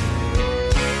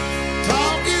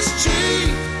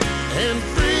 Cheap and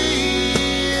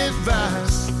free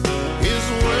advice is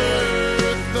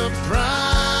worth the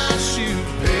price you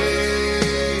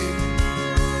pay.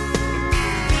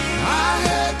 I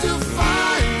had to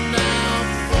find out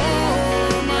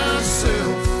for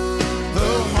myself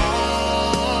the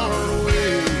hard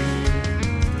way.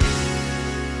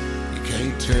 You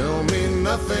can't tell me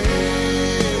nothing.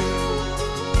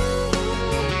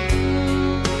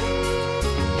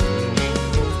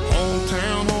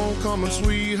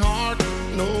 Sweetheart,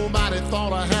 nobody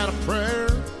thought I had a prayer.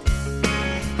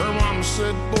 Her mama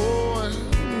said, boy,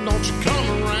 don't you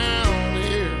come around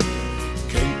here.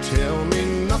 Can't tell me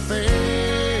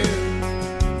nothing.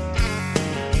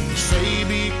 Say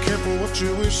be careful what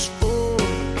you wish for.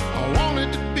 I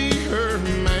wanted to be her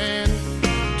man.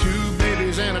 2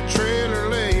 babies and a trailer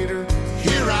later,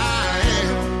 here I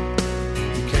am.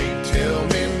 You can't tell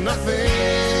me nothing.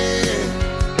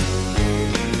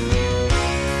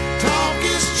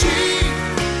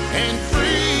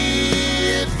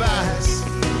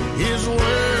 Is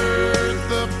worth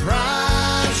the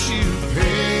price you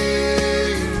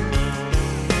pay.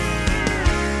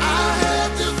 I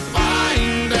had to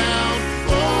find out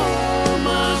for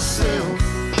myself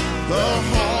the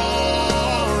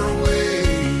hard way.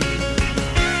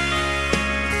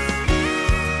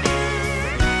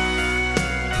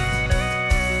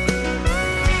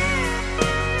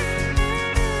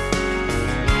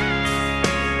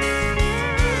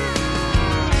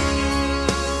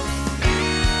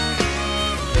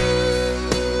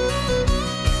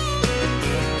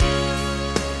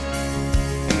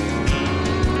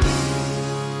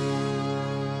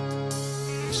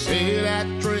 Say that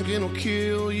drinking will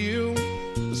kill you.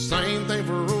 The same thing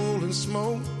for rolling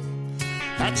smoke.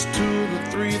 That's 2 of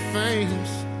the 3 things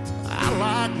I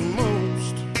like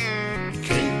most. You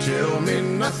can't tell me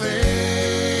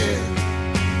nothing.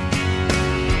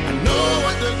 I know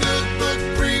what the good book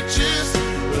preaches,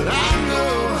 but I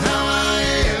know how I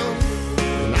am.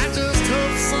 And I just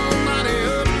hope somebody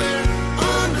up there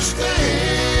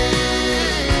understands.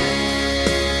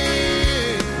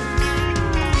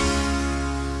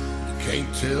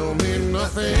 Can't tell me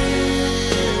nothing.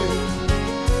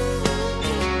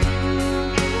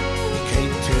 You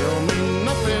can't tell me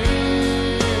nothing.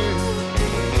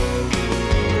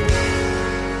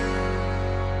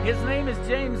 His name is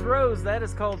James Rose. That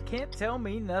is called Can't Tell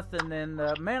Me Nothing. And,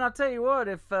 man, I'll tell you what,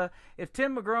 if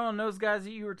Tim McGraw and those guys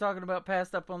that you were talking about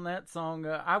passed up on that song,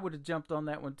 I would have jumped on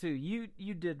that one too. You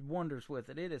did wonders with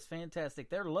it. It is fantastic.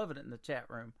 They're loving it in the chat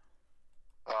room.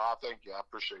 Thank you. I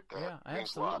appreciate that. Yeah,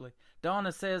 absolutely.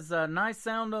 Donna says, nice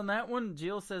sound on that one.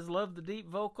 Jill says, love the deep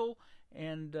vocal.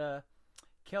 And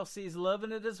Kelsey's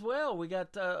loving it as well. We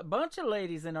got a bunch of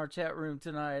ladies in our chat room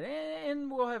tonight.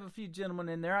 And we'll have a few gentlemen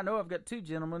in there. I know I've got 2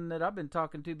 gentlemen that I've been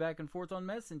talking to back and forth on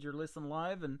Messenger, listen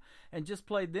live, and just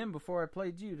played them before I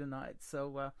played you tonight.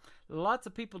 So lots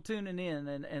of people tuning in,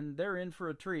 and they're in for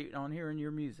a treat on hearing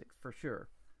your music, for sure.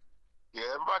 Yeah,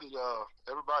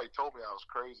 everybody told me I was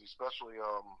crazy, especially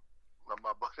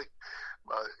my buddy.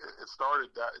 It started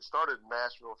in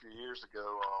Nashville a few years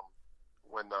ago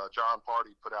when John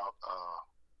Party put out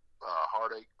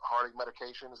heartache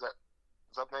medication. Is that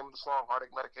the name of the song?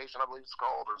 Heartache Medication, I believe it's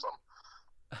called, or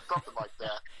something like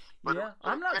that. But yeah,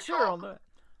 I'm not sure on that.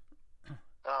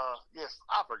 Yes,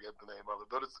 I forget the name of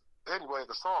it, but anyway,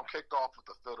 the song kicked off with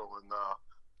the fiddle, and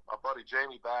my buddy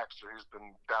Jamie Baxter, who's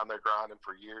been down there grinding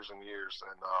for years and years,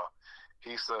 and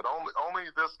he said only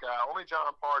this guy, only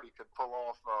John Party could pull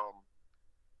off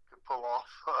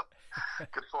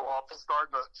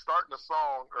starting a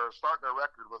song or starting a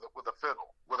record with a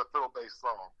fiddle based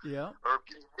song. Yeah. Or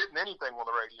getting anything on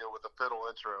the radio with a fiddle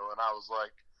intro, and I was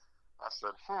like, I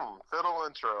said, fiddle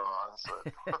intro. I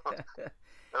said,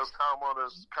 it was kind of one of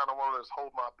those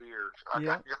hold my beer. I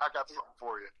got something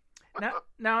for you.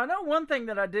 Now, I know one thing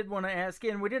that I did want to ask,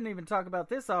 and we didn't even talk about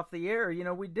this off the air. You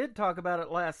know, we did talk about it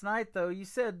last night, though. You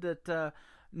said that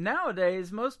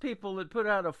nowadays, most people that put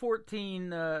out a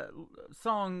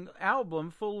 14-song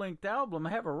album, full-length album,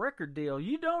 have a record deal.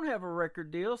 You don't have a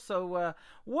record deal, so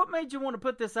what made you want to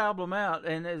put this album out?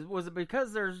 And was it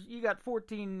because you got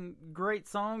 14 great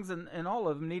songs and all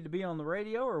of them need to be on the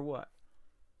radio, or what?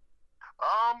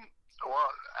 Well,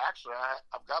 actually,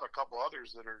 I've got a couple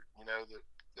others that are,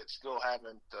 that still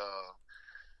haven't,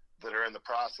 that are in the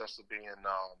process of being,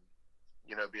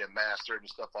 being mastered and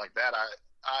stuff like that.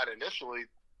 I'd initially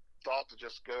thought to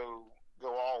just go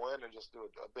all in and just do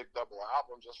a big double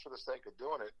album just for the sake of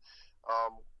doing it.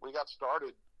 We got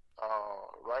started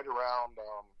right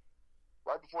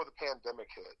before the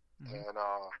pandemic hit, and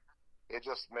it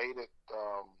just made it.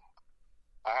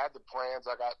 I had the plans.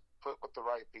 I got put with the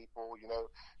right people.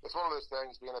 It's one of those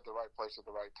things, being at the right place at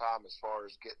the right time as far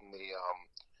as getting the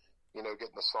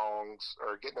getting the songs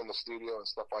or getting in the studio and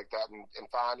stuff like that, and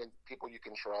finding people you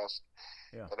can trust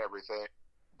and everything.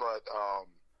 But I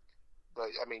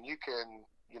mean, you can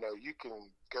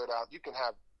go down, you can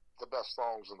have the best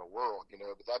songs in the world,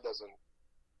 but that doesn't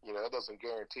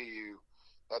guarantee you,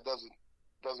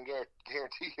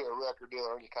 guarantee you a record deal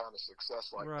or any kind of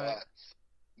success like that.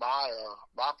 My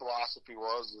philosophy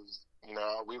was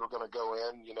we were going to go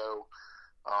in,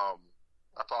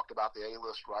 I talked about the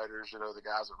A-list writers, the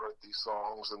guys that wrote these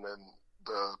songs, and then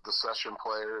the session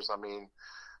players. I mean,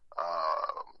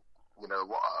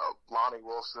 Lonnie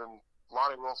Wilson.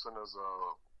 Lonnie Wilson is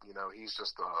he's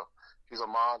a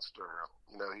monster.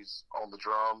 He's on the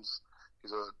drums.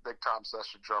 He's a big time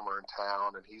session drummer in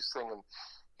town, and he's singing.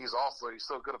 He's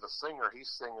so good of a singer. He's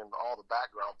singing all the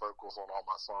background vocals on all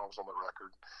my songs on the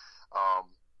record.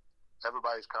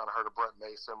 Everybody's kind of heard of Brent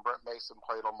Mason. Brent Mason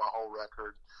played on my whole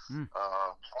record.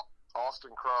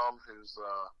 Austin Crum, who's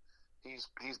he's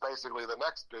basically the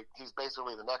next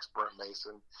Brent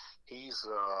Mason. He's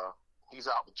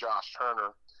out with Josh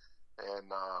Turner, and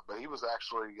but he was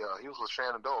actually he was with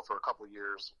Shenandoah for a couple of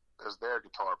years as their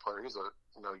guitar player. He's a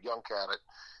young cat.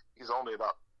 He's only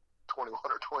about 21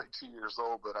 or 22 years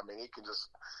old, but I mean he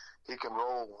can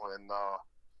roll and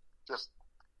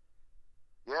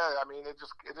I mean, it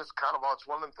just kind of, it's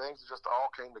one of them things that just all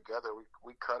came together.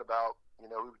 We cut about, we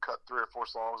would cut 3 or 4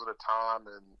 songs at a time,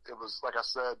 and it was, like I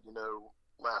said,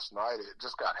 last night, it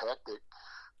just got hectic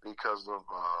because of,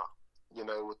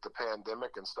 with the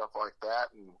pandemic and stuff like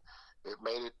that, and it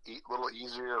made it a little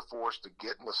easier for us to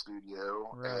get in the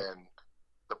studio, and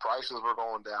the prices were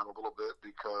going down a little bit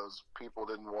because people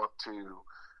didn't want to,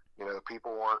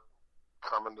 people weren't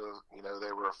coming to,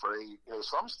 they were afraid.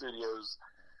 Some studios,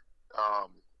 I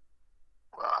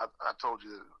told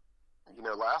you,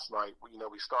 last night,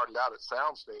 we started out at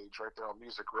Soundstage right there on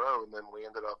Music Row, and then we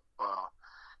ended up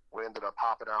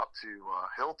hopping out to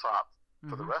Hilltop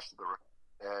for the rest of the road.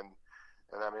 And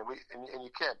I mean, and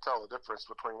you can't tell the difference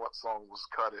between what song was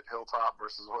cut at Hilltop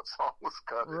versus what song was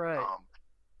cut at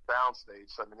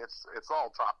Soundstage. I mean, it's all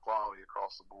top quality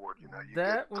across the board.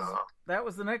 That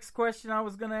was the next question I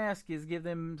was going to ask you, is give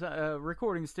them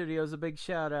recording studios a big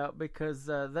shout out, because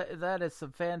that is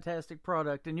some fantastic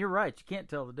product, and you're right, you can't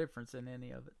tell the difference in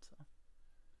any of it. So.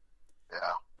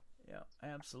 Yeah,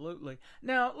 absolutely.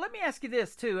 Now let me ask you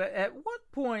this too: at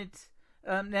what point?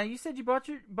 Now you said you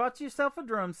bought yourself a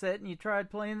drum set and you tried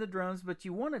playing the drums, but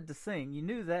you wanted to sing. You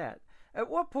knew that. At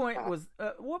what point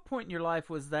in your life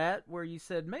was that where you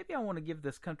said, maybe I want to give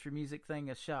this country music thing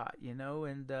a shot,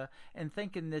 and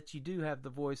thinking that you do have the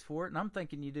voice for it, and I'm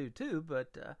thinking you do too,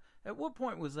 but at what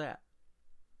point was that?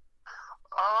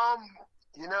 I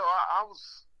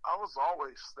was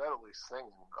always steadily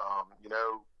singing,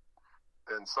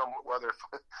 and whether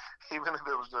even if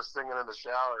it was just singing in the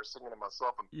shower or singing to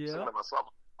myself and singing to myself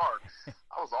in the park,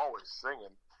 I was always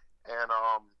singing, and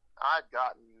I'd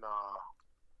gotten.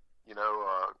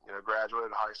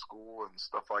 Graduated high school and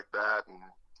stuff like that, and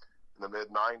in the mid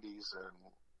 '90s,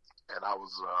 and I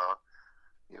was,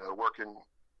 working in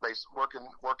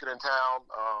town,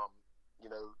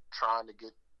 trying to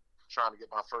get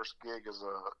my first gig as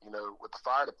with the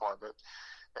fire department,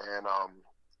 and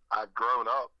I'd grown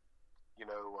up,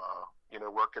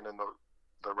 working in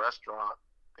the restaurant,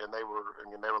 and they were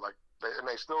like, and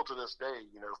they still to this day,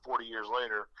 40 years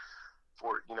later.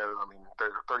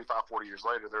 They're 35, 40 years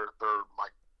later,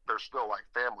 they're still like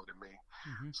family to me.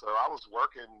 So I was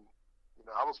working, in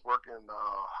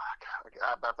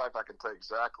fact, I can tell you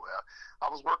exactly. I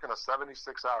was working a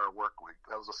 76-hour work week.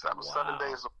 That was 7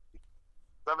 days a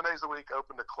week,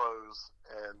 open to close.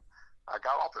 And I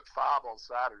got off at 5 on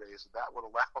Saturdays, and that would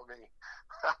allow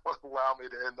me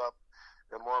to end up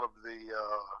in one of the.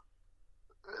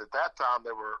 At that time,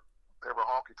 there were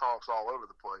honky tonks all over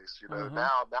the place. You know,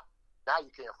 now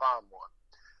you can't find one.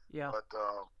 Yeah. But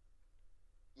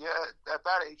yeah, at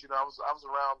that age, you know, I was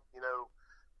around. You know,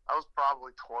 I was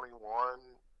probably 21.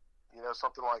 You know,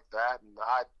 something like that, and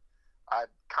I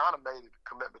kind of made a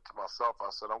commitment to myself.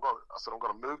 I said I'm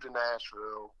going to move to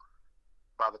Nashville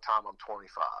by the time I'm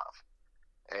 25.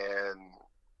 And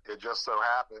it just so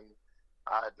happened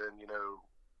I had been, you know,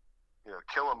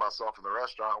 killing myself in the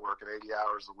restaurant, working 80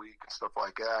 hours a week and stuff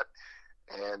like that.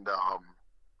 And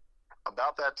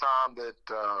about that time that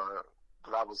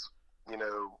I was, you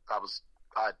know, I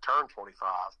had turned 25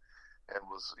 and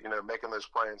was, you know, making those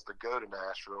plans to go to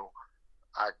Nashville.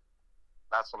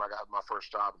 That's when I got my first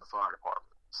job in the fire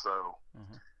department. So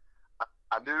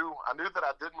I knew that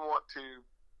I didn't want to.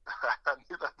 I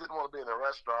knew that I didn't want to be in a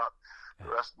restaurant the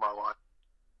rest of my life.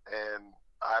 And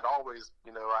I'd always,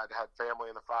 you know, I'd had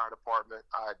family in the fire department.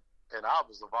 I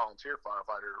was a volunteer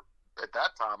firefighter. At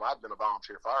that time, I'd been a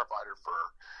volunteer firefighter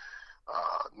for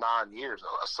 9 years,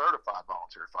 a certified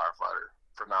volunteer firefighter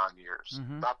for 9 years.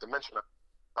 Not to mention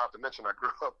I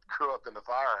grew up in the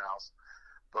firehouse.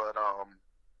 But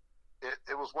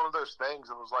it was one of those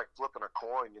things. It was like flipping a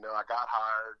coin. You know, I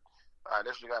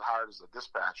initially got hired as a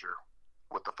dispatcher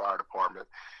with the fire department.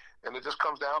 And it just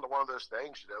comes down to one of those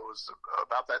things, you know. It was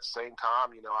about that same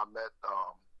time, you know, I met a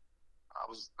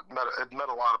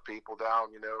lot of people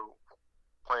down, you know,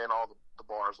 playing all the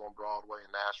bars on Broadway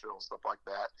in Nashville and stuff like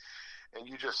that. And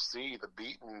you just see the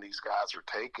beating these guys are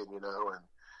taking, you know, and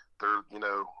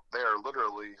they're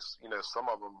literally, you know, some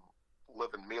of them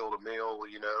living meal to meal,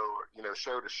 you know,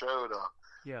 show to show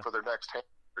for their next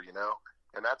hamburger, you know.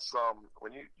 And that's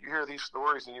when you hear these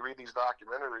stories and you read these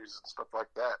documentaries and stuff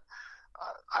like that,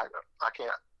 I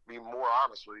can't be more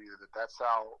honest with you that that's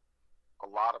how a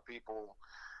lot of people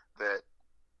that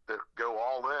go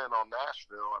all in on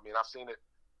Nashville. I mean, I've seen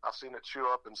it chew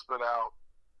up and spit out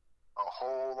a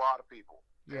whole lot of people.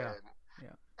 Yeah.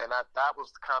 And that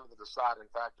was kind of the deciding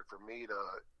factor for me to,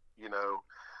 you know,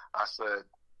 I said,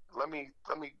 let me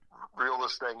reel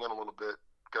this thing in a little bit,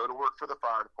 go to work for the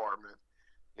fire department.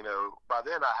 You know, by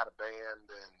then I had a band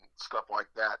and stuff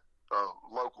like that, a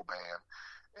local band.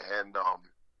 And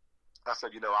I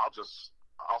said, you know,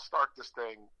 I'll start this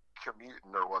thing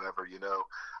commuting or whatever, you know.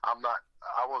 I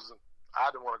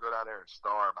didn't want to go down there and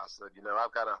starve. I said, you know,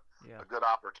 I've got a good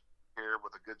opportunity here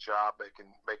with a good job,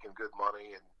 making good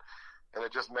money, and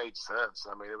it just made sense.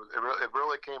 I mean, it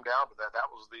really came down to that.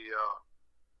 That was the,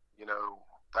 you know,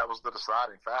 that was the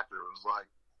deciding factor. It was like,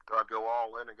 do I go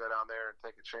all in and go down there and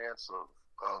take a chance of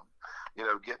you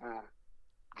know, getting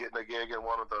a gig in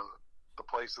one of the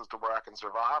places to where I can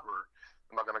survive, or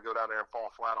am I going to go down there and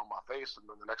fall flat on my face, and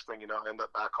then the next thing you know, I end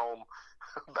up back home,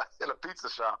 back in a pizza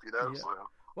shop, you know? Yeah. So.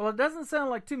 Well, it doesn't sound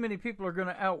like too many people are going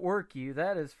to outwork you.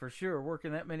 That is for sure.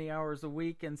 Working that many hours a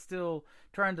week and still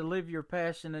trying to live your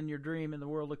passion and your dream in the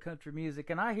world of country music.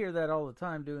 And I hear that all the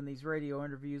time doing these radio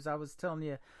interviews. I was telling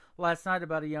you last night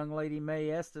about a young lady,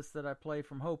 Mae Estes, that I play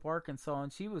from Hope, Arkansas,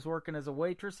 and she was working as a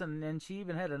waitress, and then she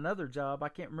even had another job. I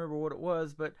can't remember what it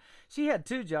was, but she had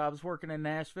 2 jobs working in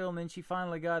Nashville, and then she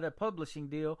finally got a publishing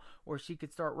deal where she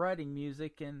could start writing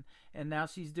music, and now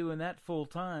she's doing that full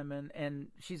time, and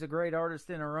she's a great artist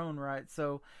in her own right.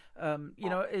 So, you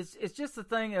know, it's just a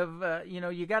thing of, you know,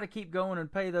 you got to keep going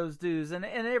and pay those dues, and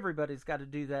everybody's got to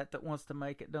do that wants to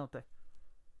make it, don't they?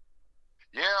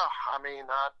 Yeah, I mean,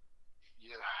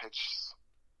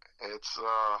 it's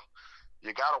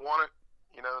you got to want it.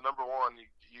 You know, number one,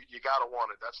 you got to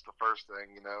want it. That's the first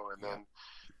thing, you know, and then,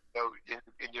 you know,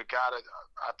 and you got to,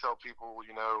 I tell people,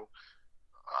 you know,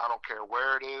 I don't care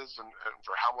where it is and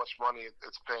for how much money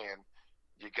it's paying,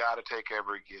 you got to take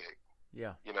every gig.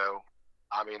 Yeah. You know,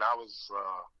 I mean, I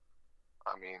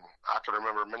can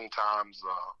remember many times,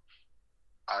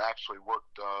 I actually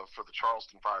worked for the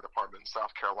Charleston Fire Department in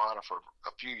South Carolina for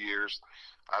a few years.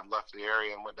 I'd left the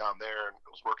area and went down there and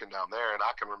was working down there. And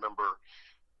I can remember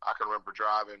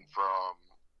driving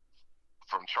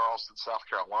from Charleston, South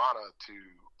Carolina to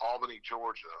Albany,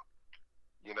 Georgia,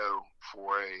 you know,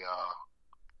 for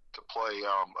to play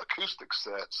acoustic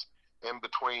sets in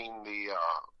between the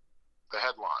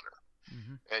headliner.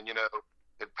 Mm-hmm. And, you know,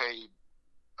 it paid,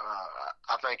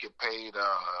 I think it paid,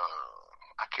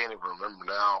 I can't even remember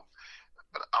now,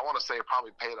 but I want to say it probably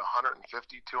paid $150,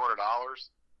 $200.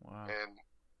 Wow.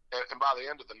 And by the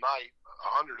end of the night,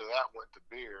 100 of that went to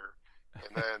beer.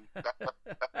 And then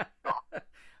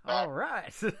all right.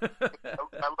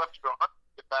 I left you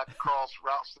 100 back across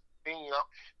Route 16. You know,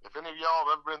 if any of y'all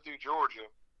have ever been through Georgia,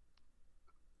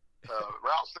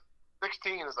 Route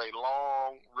 16 is a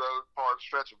long road part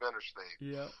stretch of interstate.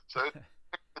 Yeah. So it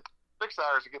took 6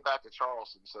 hours to get back to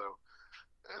Charleston. So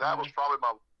that was probably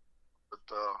my. But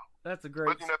that's a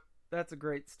great. But, that's a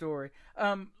great story.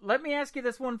 Let me ask you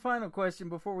this one final question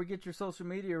before we get your social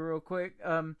media real quick.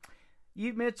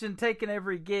 You mentioned taking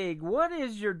every gig. What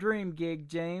is your dream gig,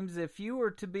 James? If you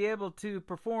were to be able to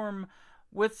perform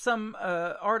with some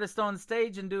artist on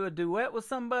stage and do a duet with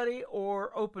somebody,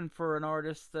 or open for an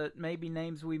artist that maybe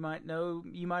names we might know,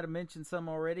 you might have mentioned some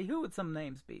already. Who would some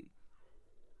names be?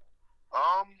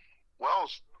 Well,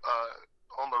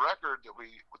 on the record that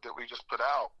we just put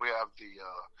out, we have the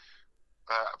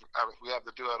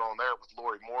duet on there with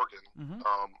Lori Morgan,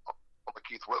 on the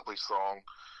Keith Whitley song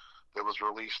that was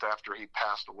released after he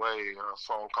passed away, a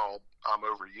song called "I'm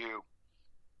Over You."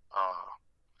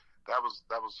 That was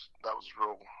a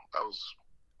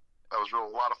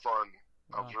lot of fun.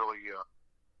 Wow. That was really a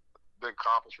big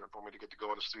accomplishment for me to get to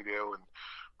go in the studio and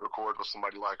record with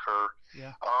somebody like her.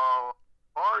 Yeah. As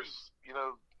far as,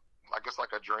 I guess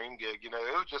like a dream gig, it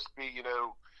would just be,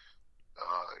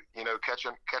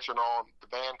 catching on, the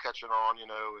band catching on,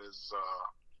 is,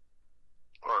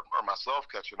 or myself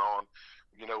catching on,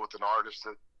 with an artist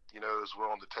that, is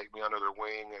willing to take me under their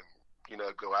wing and,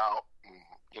 go out and,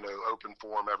 open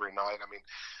for them every night. I mean,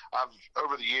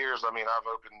 over the years, I've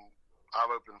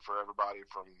opened for everybody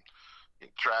from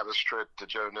Travis Tritt to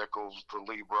Joe Nichols to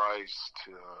Lee Brice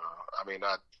to, I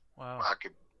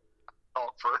could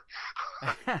talk for.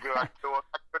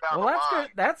 Well, that's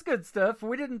good. That's good stuff.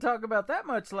 We didn't talk about that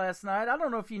much last night. I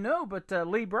don't know if you know, but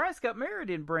Lee Brice got married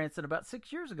in Branson about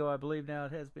 6 years ago, I believe. Now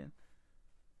it has been.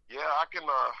 Yeah, I can.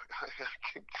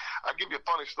 I'll give you a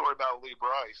funny story about Lee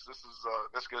Brice. This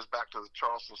goes back to the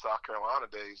Charleston, South Carolina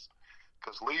days,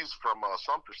 because Lee's from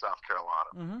Sumter, South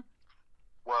Carolina. Mm-hmm.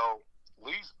 Well,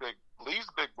 Lee's big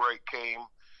break came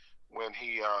when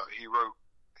he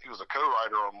was a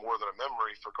co-writer on More Than a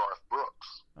Memory for Garth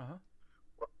Brooks. Uh-huh.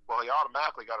 Well, he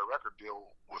automatically got a record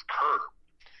deal with Curb,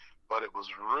 but it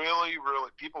was really,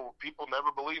 really, people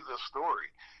never believe this story,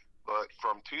 but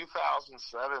from 2007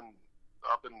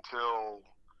 up until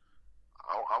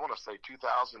I want to say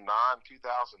 2009,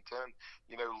 2010,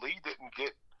 Lee didn't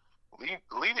get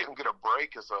a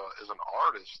break as an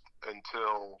artist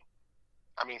until,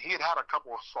 he had a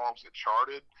couple of songs that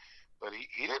charted, but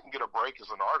he didn't get a break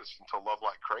as an artist until Love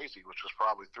Like Crazy, which was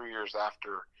probably 3 years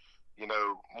after,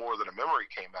 More Than a Memory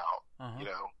came out.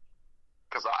 Uh-huh.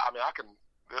 Because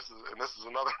this is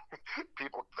another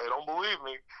people, they don't believe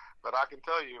me, but I can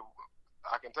tell you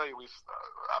I've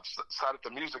sat at the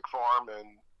Music Farm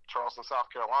in Charleston, South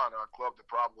Carolina, a club that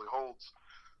probably holds,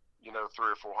 300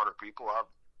 or 400 people. I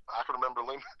can remember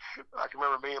me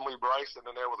and Lee Brice sitting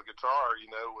in there with a guitar,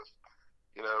 with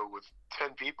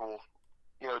 10 people,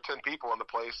 10 people in the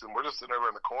place, and we're just sitting over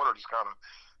in the corner, just kind of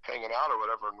hanging out or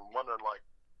whatever, and wondering like,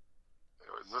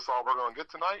 is this all we're going to get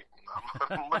tonight?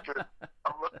 I'm looking at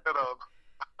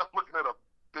a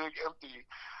big empty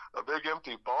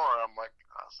bar.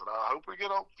 I said, I hope we get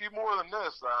a few more than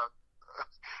this.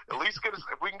 At least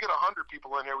if we can get 100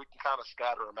 people in here, we can kind of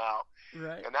scatter them out.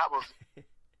 Right. And that was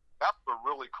a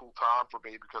really cool time for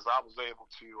me, because I was able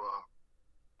to,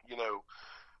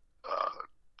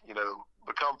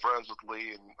 become friends with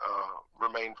Lee and we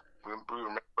remain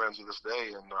friends to this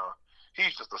day. And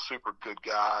he's just a super good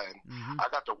guy, and mm-hmm. I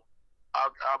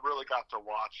really got to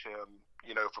watch him,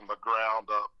 from the ground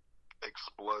up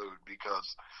explode,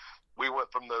 because we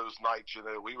went from those nights,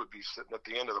 we would be sitting at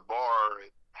the end of the bar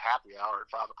at happy hour at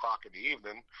 5 o'clock in the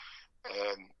evening,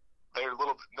 and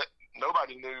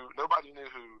nobody knew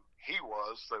who he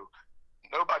was, so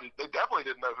they definitely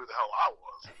didn't know who the hell I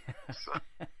was. So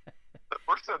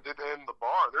we're sitting at the end of the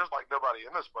bar. There's like nobody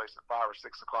in this place at 5 or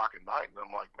 6 o'clock at night, and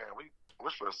I'm like, man,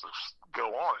 we're supposed to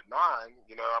go on at 9.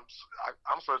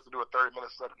 I'm supposed to do a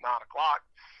 30-minute set at 9 o'clock,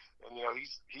 and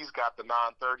he's got the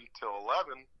 9:30 till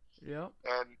 11. Yeah.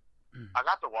 And I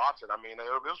got to watch it.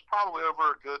 It was probably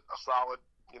over a solid,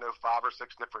 5 or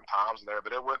 6 different times there,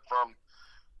 but it went from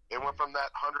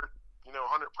that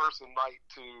 100 person night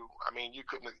to, you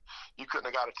couldn't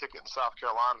have got a ticket in South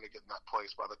Carolina to get in that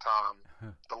place by the time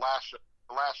the last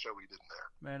show we did there.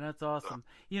 Man, that's awesome.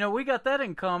 So, we got that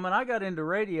in common. I got into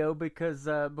radio because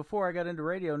before I got into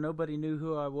radio, nobody knew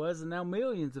who I was, and now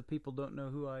millions of people don't know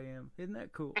who I am. Isn't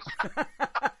that cool?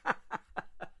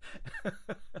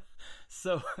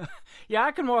 So, yeah,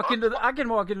 I can walk into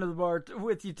the bar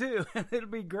with you too, and it'll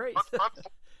be great.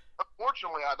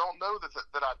 Unfortunately, I don't know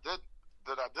that I did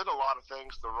a lot of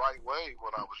things the right way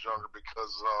when I was younger,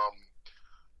 because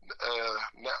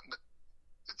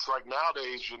it's like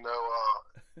nowadays,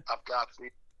 I've got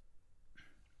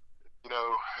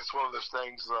it's one of those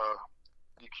things.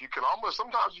 You can almost,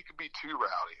 sometimes you can be too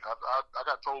rowdy. I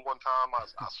got told one time I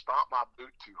stomped my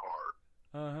boot too hard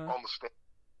on the stage,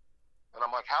 and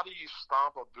I'm like, how do you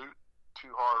stomp a boot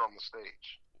too hard on the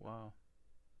stage? Wow.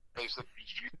 They said,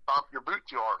 you stomp your boot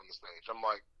too hard on the stage. I'm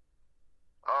like,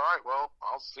 all right, well,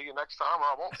 I'll see you next time,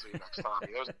 or I won't see you next time.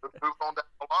 Move on down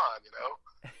the line,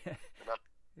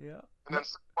 Yeah. And then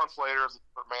 6 months later, as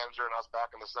a manager, and I was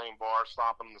back in the same bar,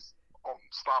 stomping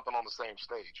on the same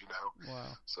stage.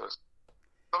 Wow. So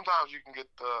sometimes you can get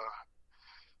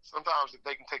sometimes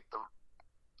they can take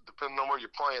depending on where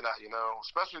you're playing at,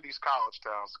 especially these college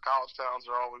towns. The college towns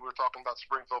are we were talking about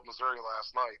Springfield, Missouri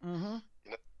last night.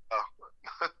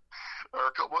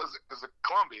 Or what is it? Is it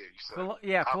Columbia? You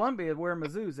said? Columbia, where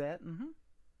Mizzou's at.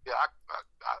 Yeah,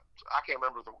 I can't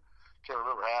remember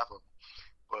half of them,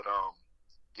 but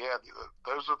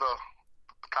those are the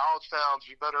college towns.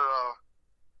 You better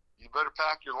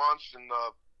pack your lunch and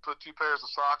put 2 pairs of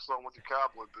socks on with your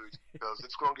cowboy boots, because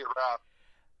it's going to get rowdy.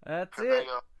 That's it.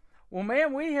 Well,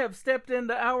 man, we have stepped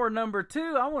into hour number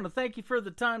 2. I want to thank you for the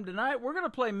time tonight. We're going to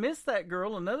play Miss That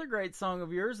Girl, another great song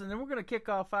of yours, and then we're going to kick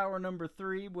off hour number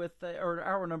 2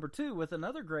 with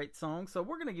another great song. So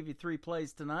we're going to give you 3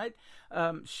 plays tonight.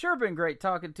 Sure been great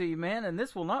talking to you, man, and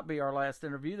this will not be our last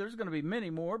interview. There's going to be many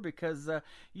more, because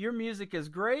your music is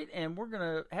great, and we're going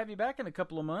to have you back in a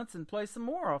couple of months and play some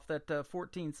more off that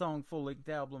 14-song full-length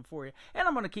album for you. And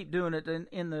I'm going to keep doing it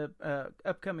in the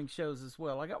upcoming shows as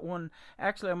well. I got one,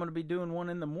 actually I'm going to be doing one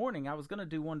in the morning. I was going to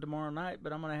do one tomorrow night,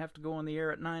 but I'm going to have to go on the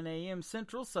air at 9 a.m.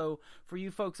 Central. So for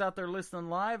you folks out there listening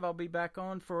live, I'll be back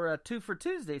on for 2 for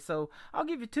Tuesday. So I'll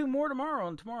give you 2 more tomorrow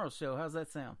on tomorrow's show. How's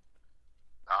that sound?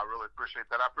 I really appreciate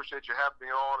that. I appreciate you having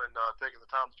me on and taking the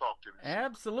time to talk to me.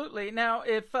 Absolutely. Now,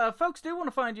 if folks do want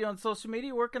to find you on social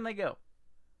media, where can they go?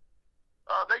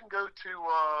 They can go to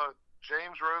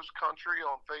James Rose Country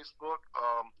on Facebook.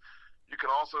 You can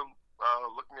also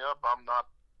look me up. I'm not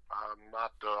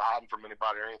hiding from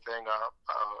anybody or anything. I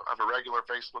have a regular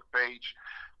Facebook page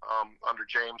under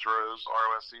James Rose,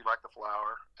 ROSE, like the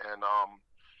flower, and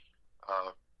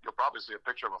you'll probably see a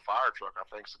picture of a fire truck, I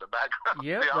think, in the background.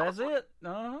 Yep, that's it.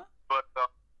 But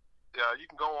you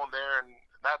can go on there, and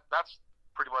that's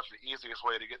pretty much the easiest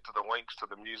way to get to the links to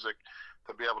the music,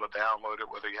 to be able to download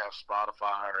it, whether you have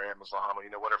Spotify or Amazon or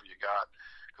whatever you got.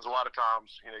 Because a lot of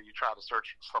times, you try to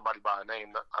search somebody by a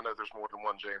name. I know there's more than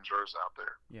one James Rose out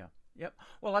there. Yeah. Yep.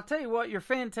 Well, I'll tell you what, you're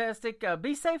fantastic.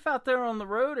 Be safe out there on the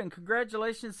road, and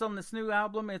congratulations on this new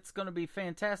album. It's going to be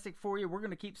fantastic for you. We're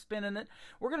going to keep spinning it.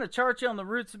 We're going to chart you on the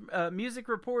Roots Music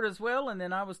Report as well, and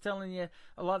then I was telling you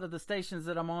a lot of the stations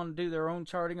that I'm on do their own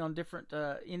charting on different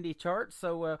indie charts,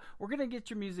 so we're going to get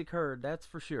your music heard, that's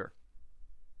for sure.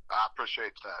 I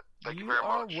appreciate that. Thank you very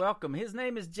much. You are welcome. His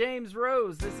name is James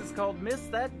Rose. This is called Miss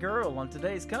That Girl on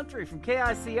Today's Country from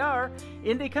KICR,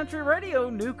 Indie Country Radio,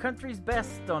 New Country's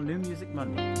Best on New Music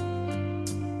Monday.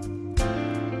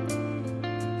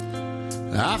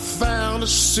 I found a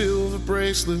silver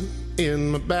bracelet in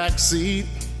my backseat.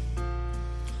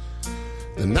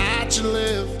 The night you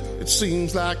left, it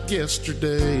seems like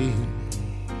yesterday.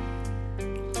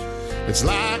 It's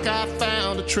like I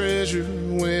found a treasure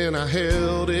when I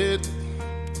held it.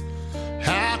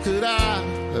 How could I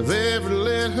have ever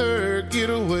let her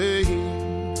get away?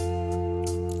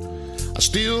 I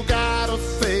still got a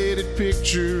faded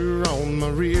picture on my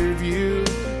rear view.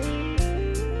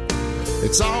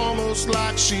 It's almost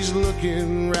like she's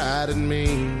looking right at me.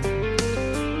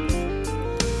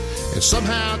 And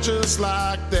somehow just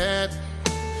like that,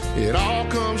 it all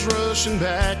comes rushing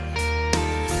back.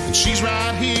 And she's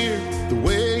right here, the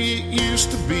way it used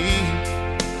to be.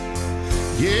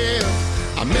 Yeah,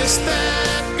 I miss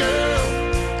that girl,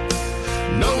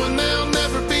 knowing there'll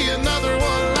never be another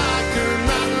one like her,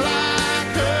 not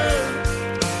like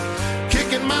her.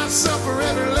 Kicking myself for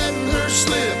ever letting her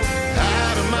slip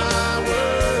out of my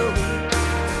world.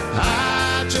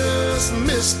 I just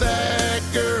miss that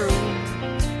girl.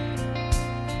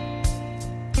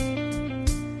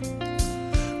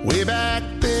 Way back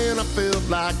then I felt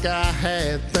like I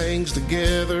had things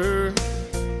together.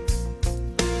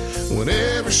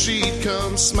 Whenever she'd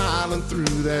come smiling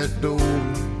through that door.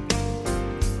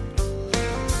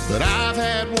 But I've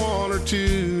had one or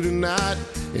two tonight,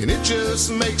 and it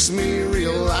just makes me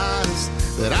realize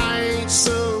that I ain't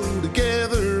so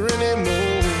together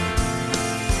anymore.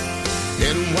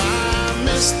 And why I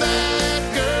miss that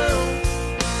girl,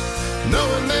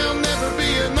 knowing there'll never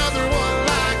be another one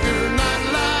like her, not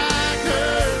like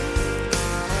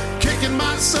her. Kicking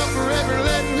myself forever,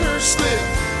 letting her slip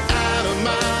out of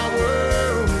my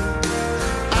world.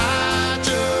 I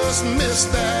just miss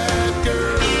that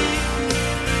girl.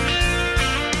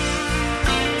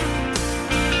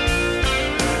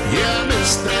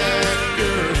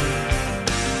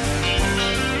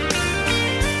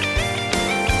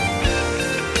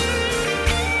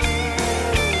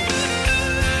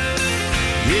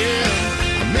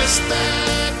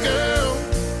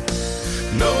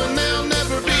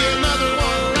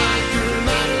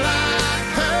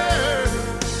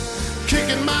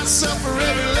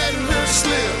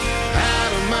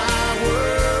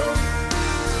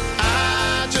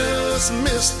 just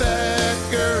miss that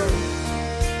girl.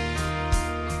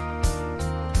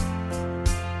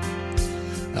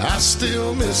 I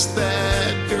still miss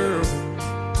that girl.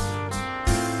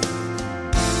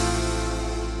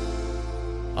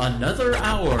 Another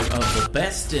hour of the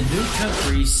best in new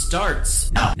country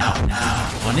starts now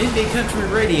on Indie Country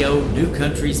Radio, New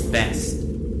Country's Best.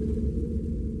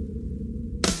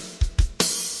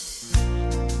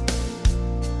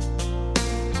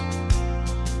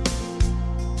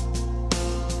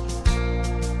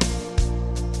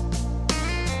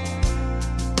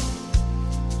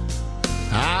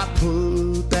 I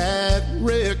put that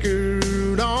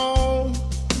record on,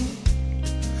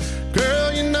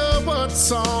 girl, you know what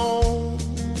song,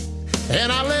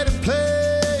 and I let it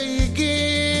play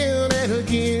again and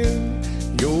again.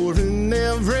 You're in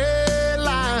every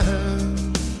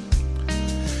line,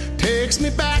 takes me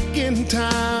back in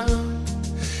time.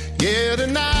 Yeah,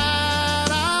 tonight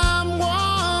I'm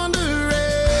wondering,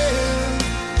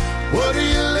 what are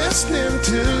you listening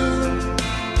to?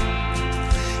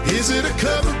 Is it a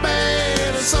cover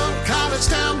band in some college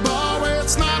town bar where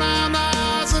it's not on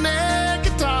eyes and air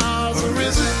guitars? Or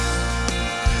is it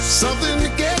something to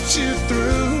get you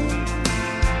through?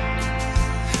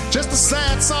 Just a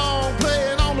sad song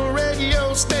playing on the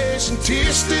radio station,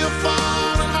 tears still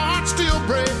falling, heart still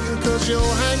breaking, 'cause you're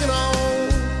hanging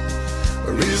on.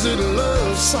 Or is it a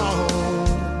love song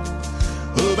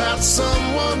about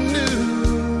someone new?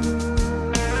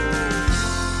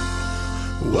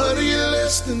 What are you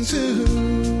listening to?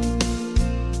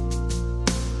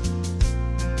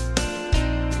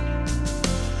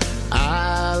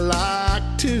 I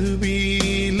like to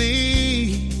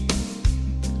believe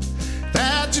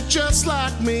that you're just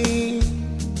like me,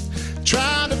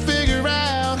 trying to figure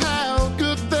out how a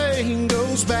good thing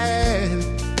goes bad.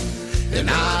 And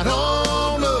I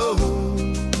don't know,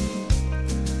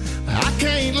 I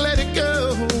can't let it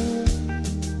go,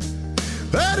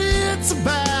 but it's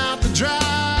about to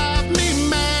drive me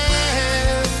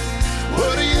mad.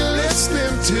 What are you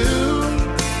listening to?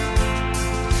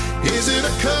 Is it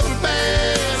a cover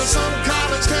band or some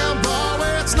college town bar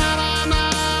where it's not on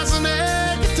eyes and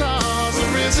air guitars?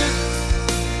 Or is it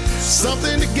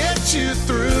something to get you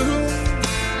through?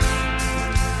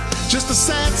 Just a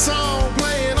sad song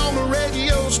playing on the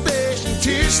radio station,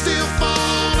 tears still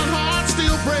falling, heart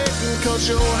still breaking, 'cause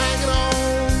you're hanging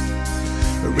on.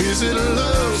 Or is it a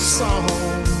love song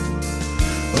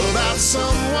about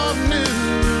someone new?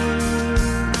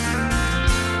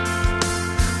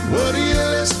 What are you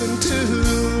listening to?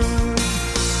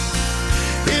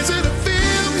 Is it a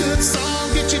feel-good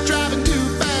song, get you driving too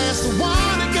fast, the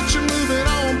one that gets you moving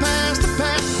on past the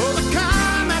past, or the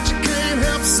kind that you can't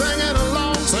help singing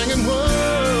along, singing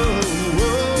whoa,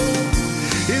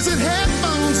 whoa? Is it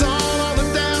headphones on the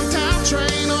downtown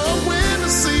train, or a window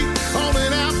seat on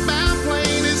an outbound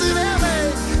plane? Is it LA,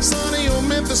 sunny or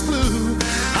Memphis blue?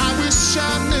 I wish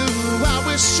I knew, I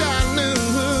wish I knew.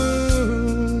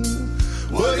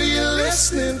 What are you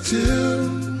listening to?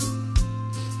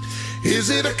 Is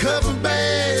it a cover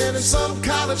band in some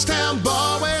college town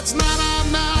bar where it's not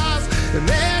on knives and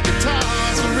their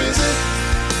guitars? Or is it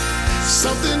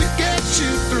something to get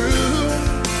you through?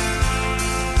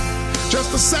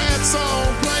 Just a sad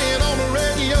song playing on the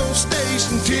radio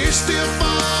station, tears still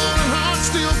falling, heart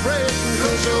still breaking,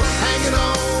 'cause you're hanging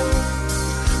on.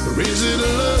 Or is it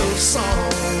a love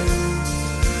song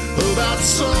about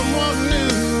someone new?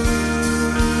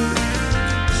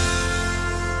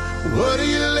 What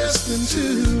are you listening to?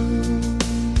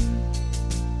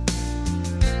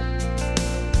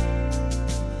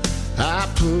 I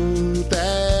put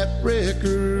that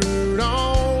record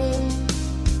on,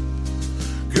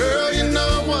 girl, you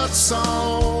know what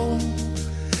song,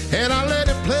 and I let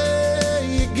it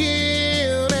play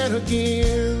again and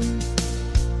again.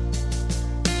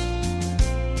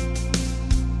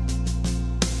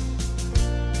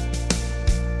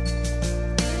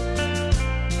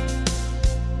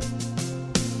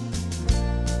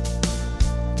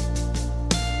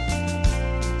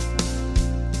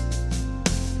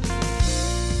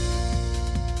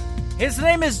 His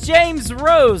name is James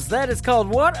Rose. That is called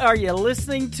What Are You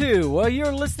Listening To? Well,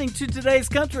 you're listening to Today's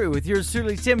Country with yours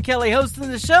truly, Tim Kelly, hosting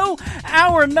the show.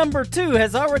 Hour number 2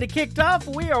 has already kicked off.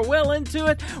 We are well into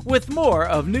it with more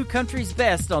of New Country's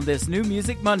Best on this New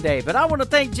Music Monday. But I want to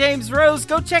thank James Rose.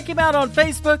 Go check him out on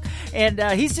Facebook. And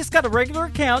he's just got a regular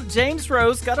account. James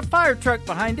Rose got a fire truck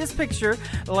behind his picture,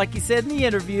 like he said in the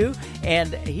interview.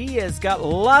 And he has got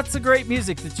lots of great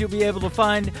music that you'll be able to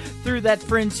find through that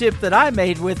friendship that I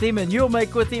made with him. And you'll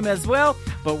make with him as well.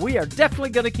 But we are definitely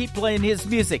going to keep playing his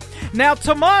music. Now,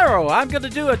 tomorrow, I'm going to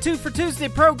do a 2 for Tuesday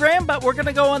program, but we're going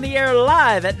to go on the air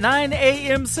live at 9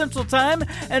 a.m. Central Time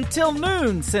until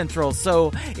noon Central.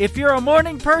 So if you're a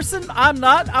morning person, I'm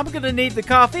not. I'm going to need the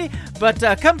coffee. But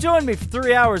come join me for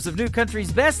 3 hours of New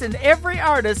Country's Best, and every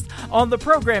artist on the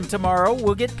program tomorrow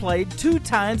will get played 2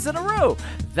 times in a row.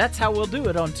 That's how we'll do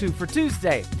it on 2 for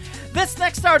Tuesday. This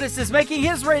next artist is making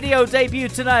his radio debut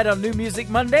tonight on New Music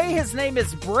Monday. His name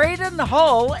is Braden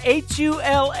Hull,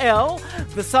 Hull.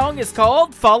 The song is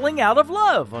called Falling Out of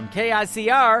Love on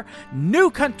KICR, New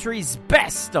Country's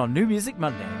Best on New Music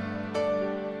Monday.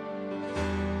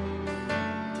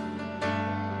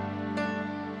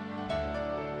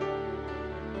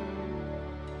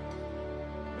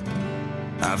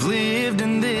 I've lived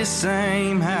in this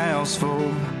same house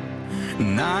for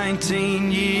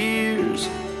 19 years.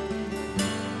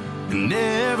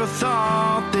 Never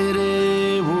thought that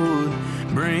it would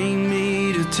bring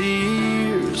me to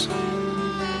tears,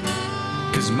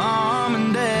 'cause Mom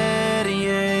and Daddy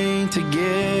ain't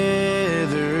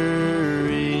together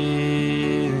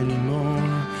anymore,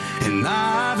 and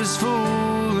life is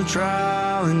full of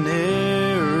trial and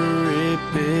error,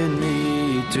 ripping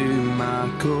me to my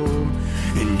core.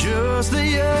 And just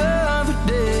the other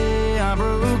day I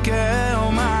broke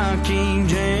out my King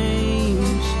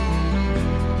James.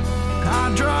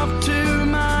 I dropped to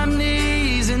my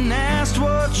knees and asked,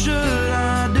 what should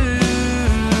I do?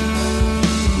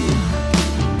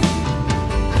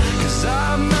 'Cause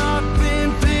I've not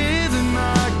been feeling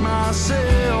like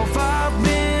myself. I've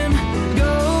been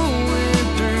going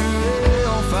through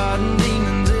hell, fighting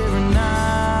demons every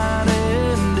night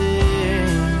and day.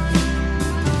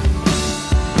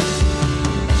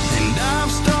 And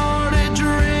I've started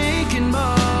drinking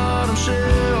bottom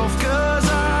shelf, 'cause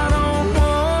I don't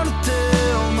want to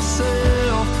tell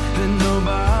myself that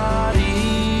nobody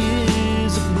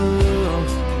is above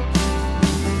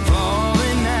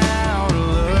falling out of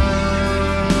love.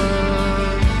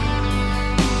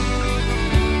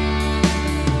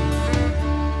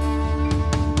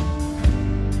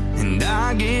 And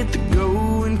I get the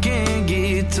going can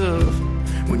get tough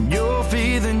when you're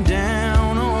feeling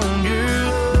down on your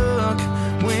luck,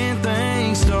 when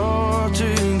things start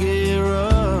to get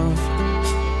rough.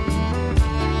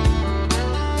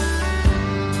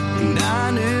 And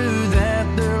I knew that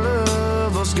their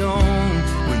love was gone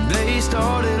when they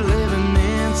started living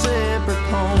in separate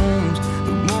homes,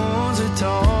 the ones that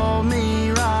taught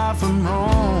me right from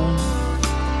wrong,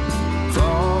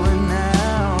 falling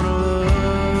out of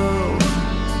love.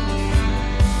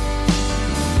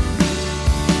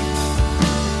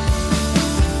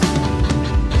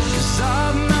 'Cause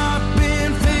I've not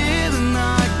been feeling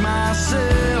like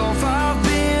myself. I've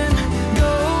been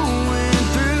going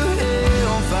through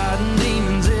hell, fighting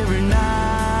demons every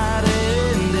night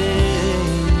and day.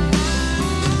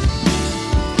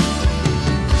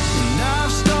 And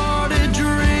I've started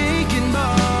drinking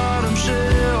bottom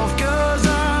shelf, 'cause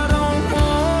I don't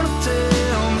want to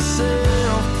tell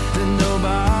myself that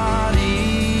nobody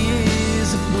is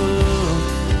above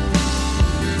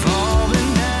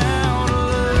falling out of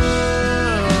love.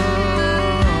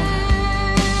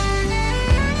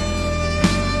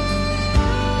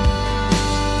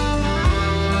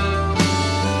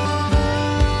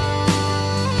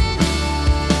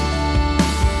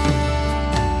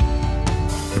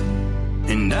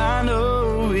 And I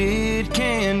know it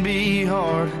can be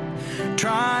hard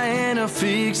trying to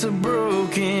fix a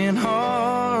broken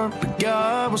heart, but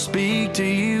God will speak to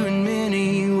you in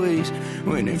many ways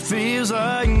when it feels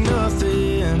like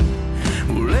nothing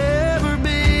will ever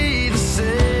be the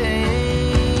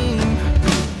same.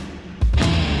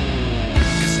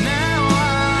 'Cause now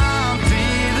I'm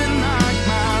feeling like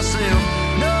myself,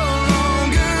 no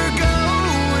longer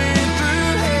going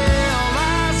through hell.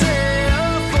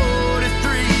 Isaiah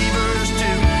 43 verse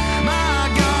 2, my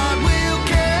God will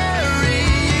carry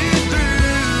you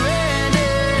through. And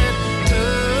it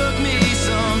took me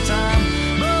some time,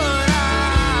 but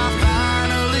I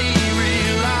finally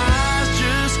realized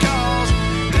just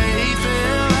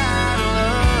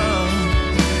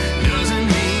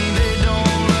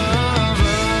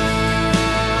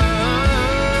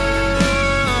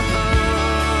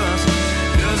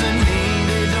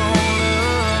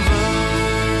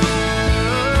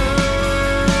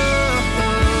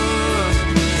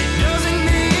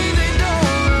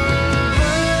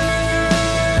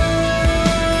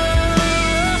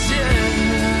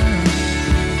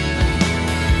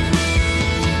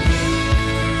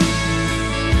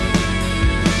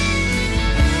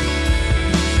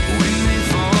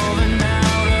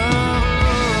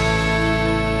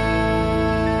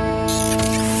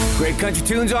country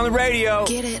tunes on the radio.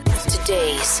 Get it?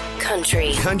 Today's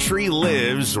country. Country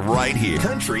lives right here.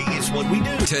 Country is what we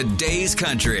do. Today's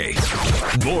Country.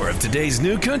 More of today's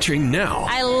new country now.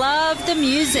 I love the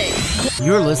music.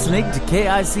 You're listening to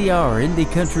KICR Indie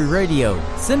Country Radio,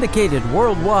 syndicated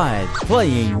worldwide,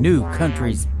 playing new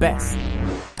country's best.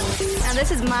 Now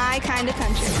this is my kind of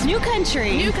country. New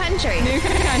country. New country. New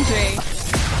country.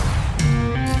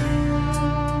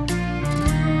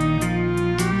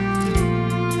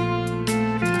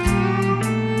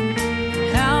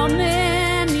 How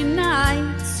many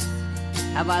nights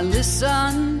have I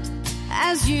listened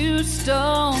as you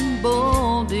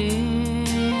stumbled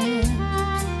in?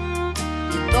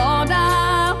 Thought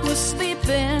I was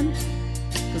sleeping,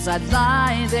 'cause I'd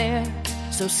lie there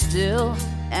so still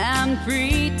and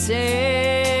pretend.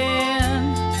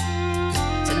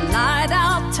 Tonight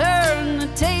I'll turn the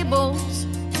tables.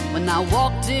 When I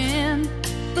walked in,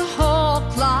 the whole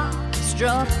clock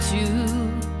struck 2.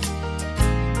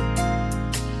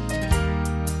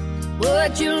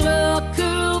 Would you look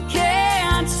who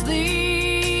can't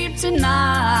sleep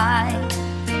tonight?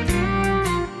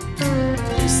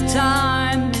 This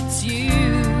time it's you.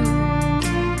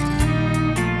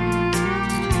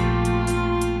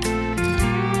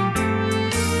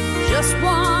 Just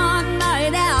one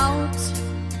night out,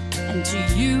 and to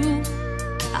you,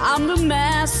 I'm the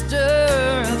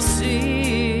master of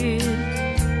sin.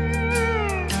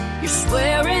 You're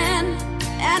swearing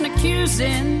and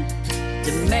accusing,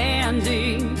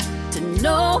 demanding to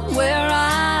know where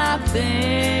I've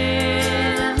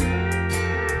been.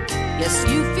 Yes,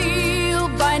 you feel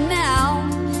by now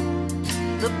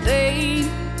the pain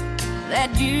that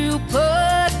you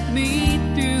put me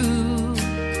through.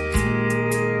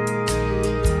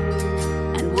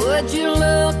 And would you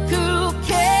look who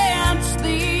can't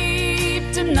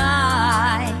sleep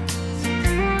tonight?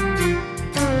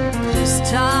 This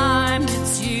time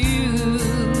it's you.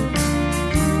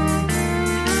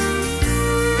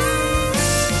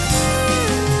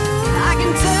 I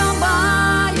can tell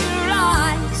by your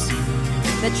eyes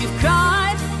that you've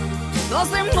cried, 'cause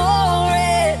they're more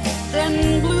red than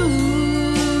blue.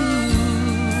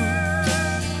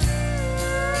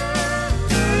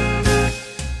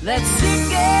 That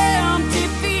sick, empty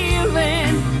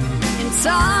feeling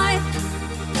inside,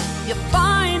 you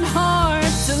find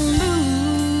hard to lose.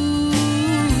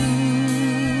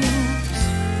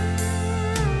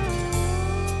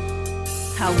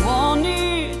 I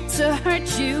wanted to hurt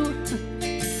you,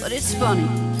 but it's funny,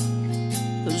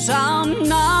 'cause I'm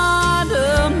not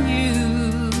amused.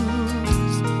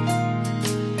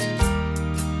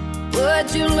 Would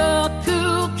you look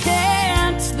who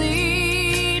can't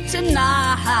sleep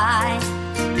tonight?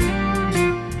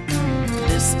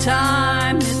 This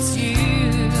time it's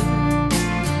you.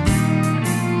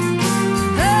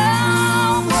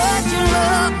 Oh, would you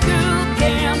look who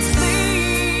can't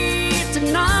sleep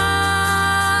tonight?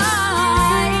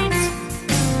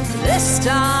 This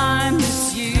time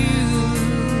it's you.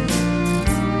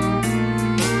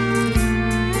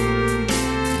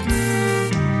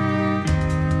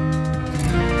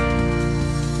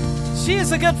 She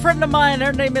is a good friend of mine.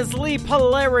 Her name is Lee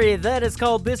Polari. That is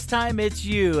called This Time It's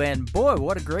You. And boy,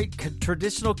 what a great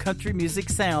traditional country music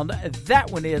sound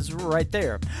that one is right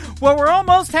there. Well, we're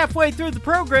almost halfway through the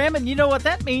program, and you know what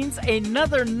that means.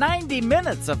 Another 90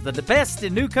 minutes of the best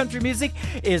in new country music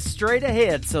is straight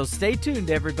ahead. So stay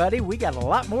tuned, everybody. We got a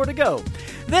lot more to go.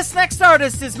 This next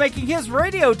artist is making his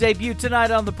radio debut tonight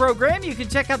on the program. You can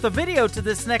check out the video to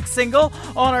this next single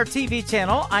on our TV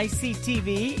channel,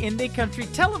 ICTV Indie Country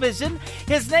Television.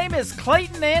 His name is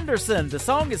Clayton Anderson. The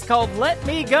song is called Let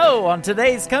Me Go on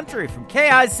Today's Country from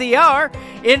KICR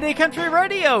Indie Country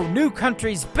Radio. New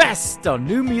country's best on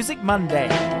New Music Monday.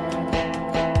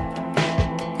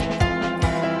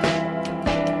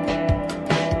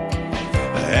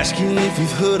 Asking if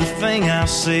you've heard a thing I've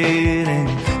said, and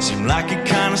it seemed like it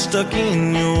kinda stuck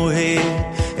in your head,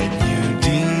 and you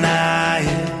deny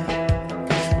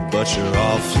it, but you're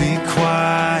awfully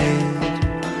quiet.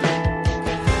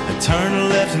 Turn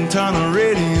left and turn the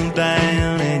radio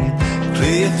down, and you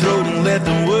clear your throat and let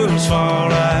the words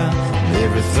fall out.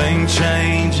 Everything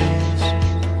changes,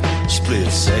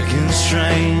 split-second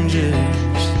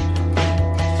strangers.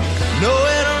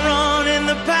 Nowhere to run in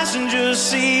the passenger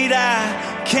seat. I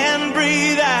can't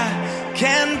breathe, I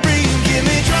can't breathe. Get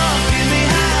me drunk, get me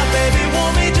high, baby,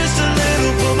 want me just a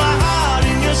little. Put my heart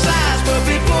in your size, but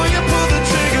before you pull the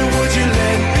trigger, would you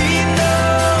let me know?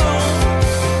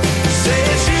 Say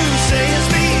it's you, say it's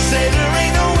me, say there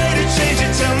ain't no way to change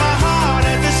it. Tell my heart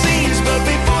at the seams, but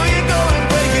before you go and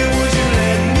break it, would you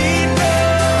let me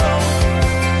know?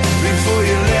 Before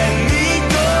you let me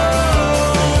go.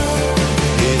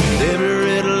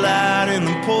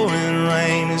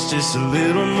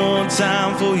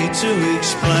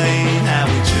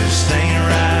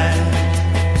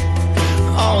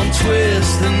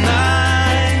 the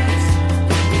knife.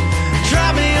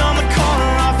 Drop me on the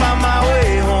corner, I'll find my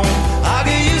way home. I'll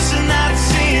get used to not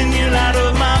seeing you light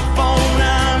up my phone.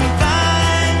 I'm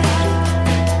fine,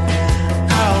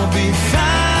 I'll be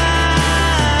fine.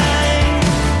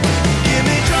 Get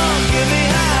me drunk, get me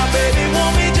high, baby,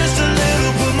 want me just a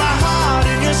little. Put my heart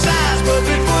in your size, but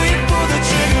before you pull the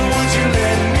trigger, won't you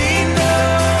let me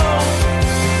know?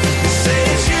 Say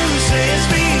it's you, say it's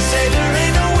me, say there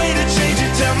ain't no way to change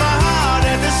it. Tell my heart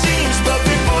at the seams, but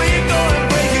before you go and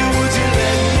break it, would you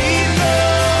let me know?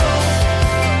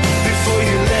 Before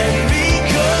you let me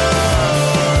go.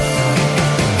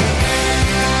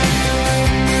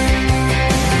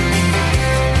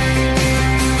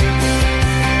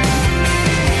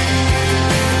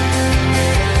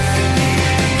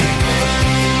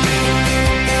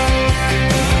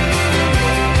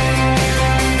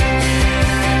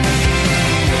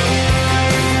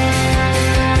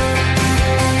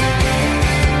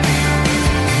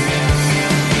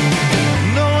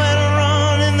 Nowhere to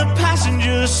run in the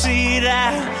passenger seat.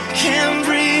 I can't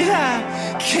breathe,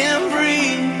 I can't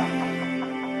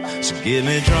breathe. So get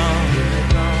me drunk,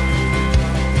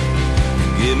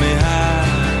 get me high,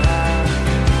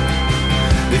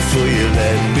 before you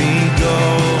let me go.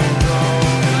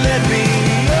 Let me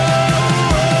go.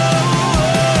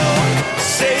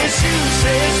 Say it's you,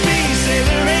 say it's me, say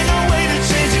there ain't no way to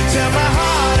change it. Tell my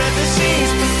heart at the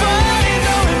seams, before you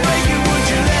go and break it, would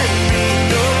you let me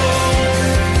know?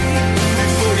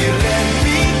 Before you let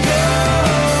me go.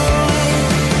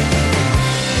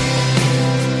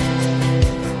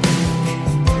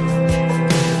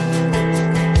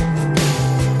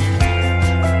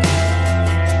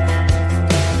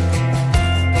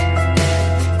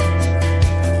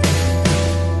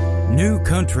 New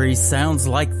country sounds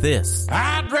like this.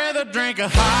 I'd rather drink a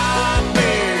hot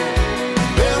beer,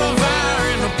 build a fire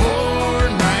in the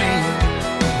pouring rain,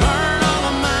 burn all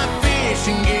of my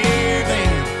fishing gear,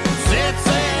 then set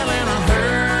sail in a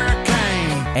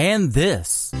hurricane. And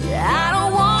this. I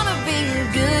don't wanna be a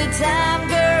good time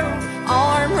girl,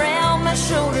 arm around my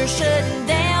shoulder, shutting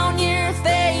down your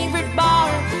favorite bar.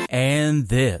 And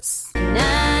this.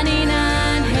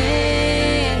 99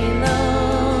 Halo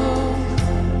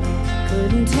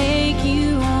couldn't take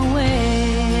you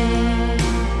away.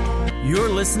 You're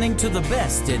listening to the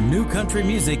best in new country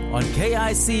music on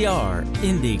KICR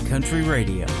Indie Country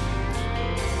Radio.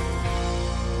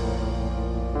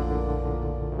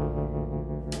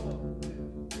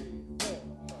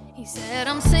 He said,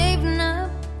 I'm saving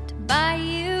up to buy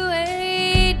you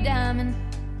a diamond.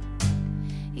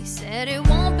 He said, it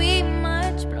won't be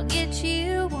much, but I'll get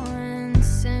you one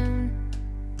soon.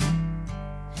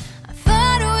 I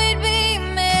thought we'd be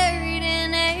married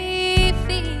in a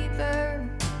fever.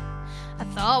 I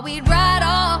thought we'd ride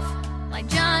off like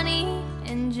Johnny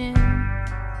and June.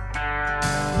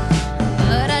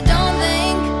 But I don't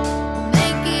think we'll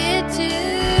make it to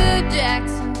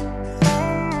Jackson.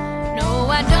 No,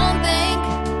 I don't think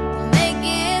we'll make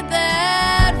it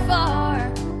that far.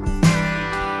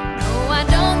 No, I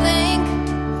don't think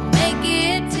we'll make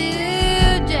it to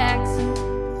Jackson.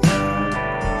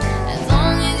 As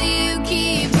long as you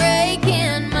keep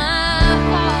breaking my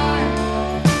heart.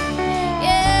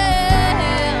 Yeah.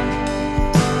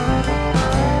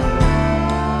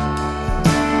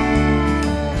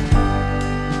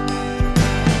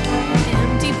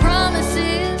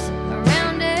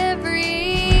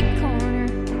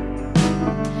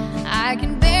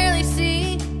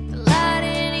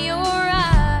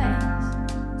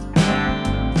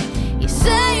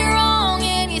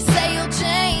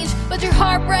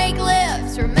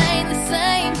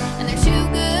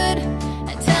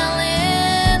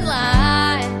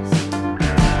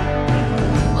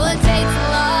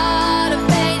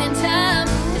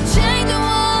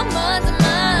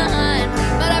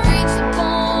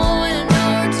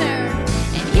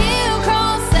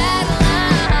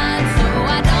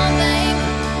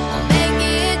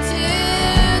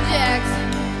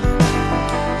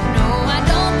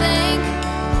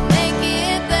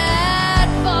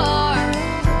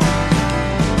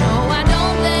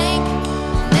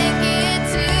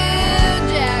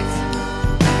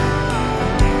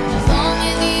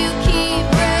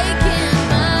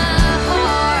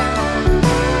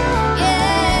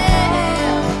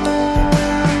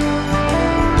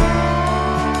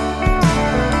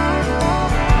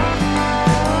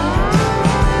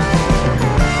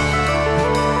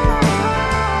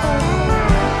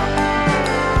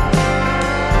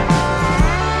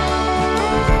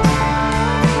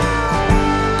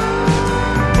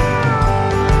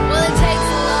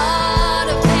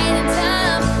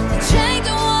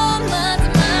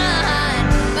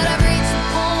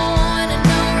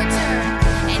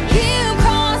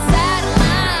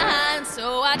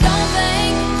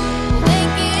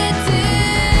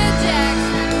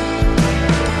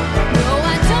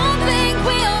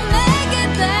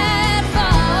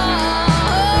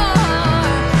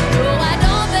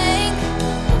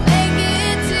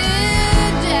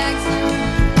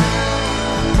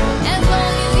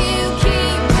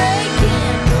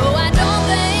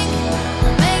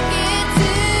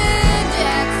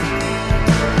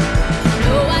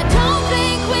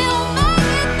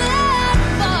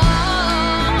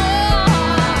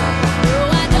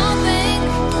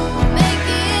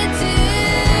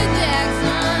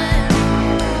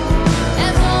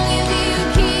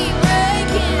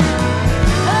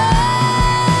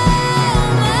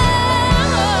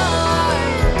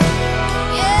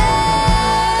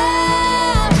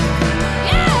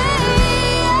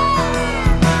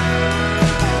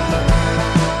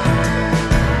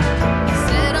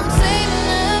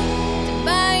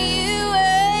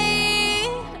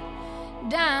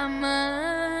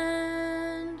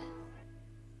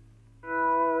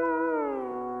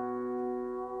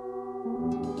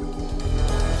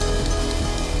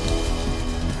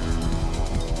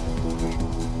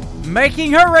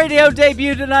 Making her radio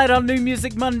debut tonight on New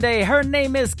Music Monday, her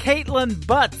name is Caitlin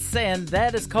Butts, and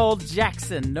that is called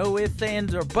Jackson. No ifs,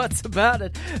 ands, or buts about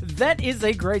it. That is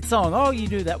a great song. Oh, you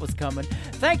knew that was coming.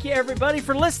 Thank you, everybody,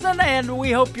 for listening, and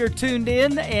we hope you're tuned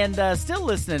in and still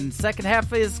listening. Second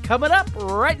half is coming up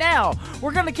right now.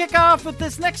 We're going to kick off with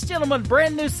this next gentleman,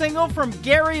 brand new single from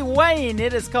Gary Wayne.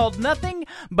 It is called Nothing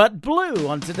But Blue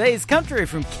on Today's Country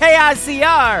from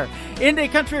KICR, Indie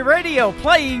Country Radio,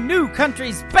 playing new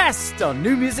country's best on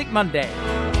New Music Monday.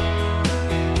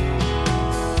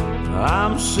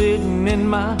 I'm sitting in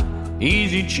my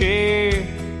easy chair,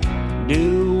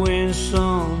 doing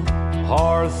some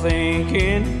hard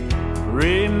thinking,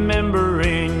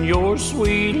 remembering your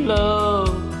sweet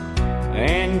love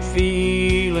and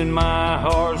feeling my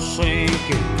heart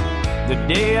sinking. The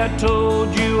day I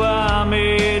told you I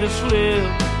made a slip,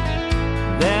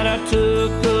 that I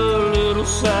took a little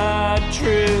side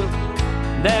trip.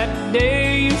 That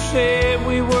day you said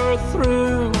we were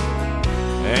through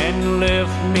and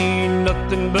left me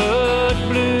nothing but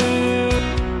blue.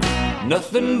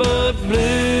 Nothing but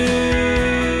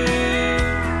blue.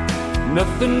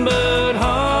 Nothing but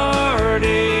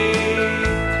heartache.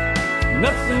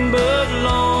 Nothing but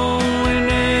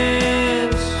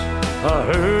loneliness. A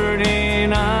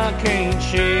hurting I can't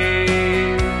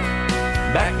share.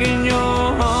 Back in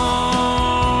your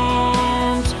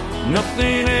arms,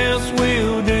 nothing else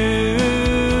will do.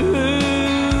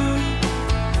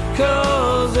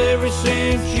 'Cause ever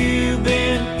since you've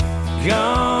been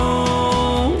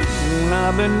gone,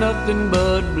 I've been nothing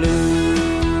but blue.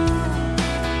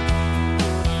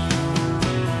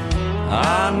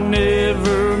 I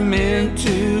never meant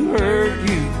to hurt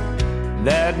you,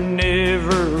 that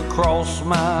never crossed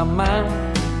my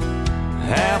mind.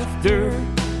 After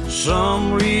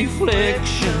some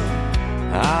reflection,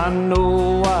 I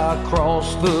know I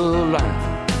crossed the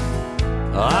line.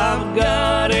 I've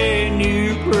got a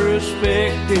new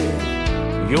perspective,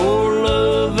 your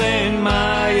love and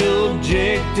my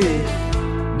objective.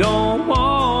 Don't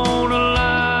want a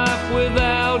life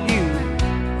without you,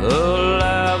 a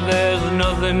life that's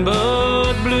nothing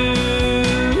but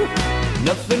blue.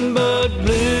 Nothing but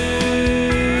blue.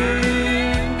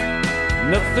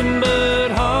 Nothing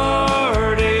but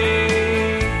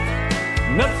heartache.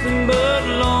 Nothing but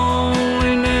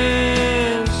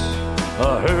loneliness. A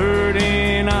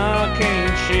hurting I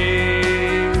can't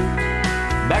share.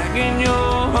 Back in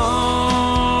your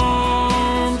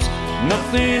arms,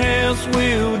 nothing else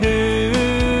will do.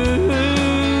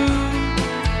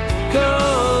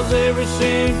 'Cause ever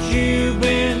since you've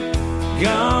been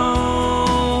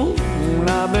gone,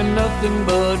 I've been nothing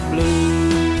but blue.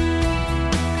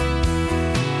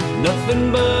 Nothing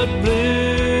but blue.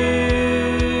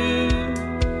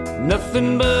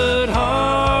 Nothing but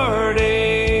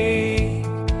heartache.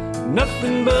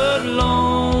 Nothing but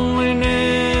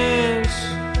loneliness.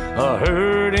 A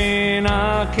hurting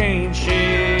I can't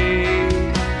share.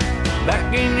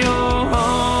 Back in your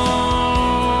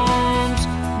arms,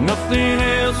 nothing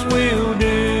else will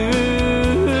do.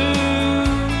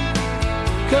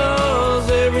 'Cause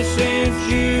ever since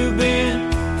you've been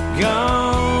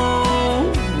gone,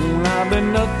 I've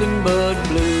been nothing but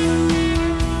blue.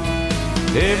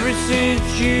 Ever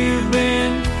since you've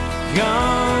been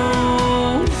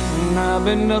gone, I've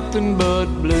been nothing but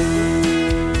blue.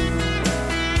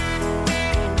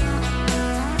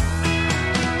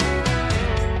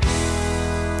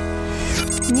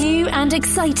 New and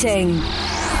exciting.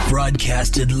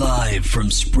 Broadcasted live from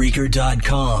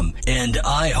Spreaker.com and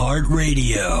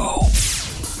iHeartRadio.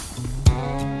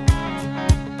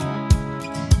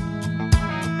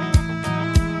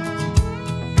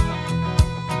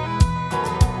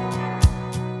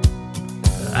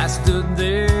 I stood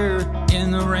there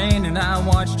in the rain and I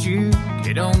watched you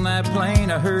get on that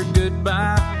plane. I heard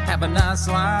goodbye, have a nice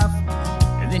life,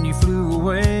 and then you flew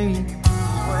away.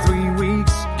 3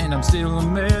 weeks and I'm still a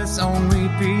mess on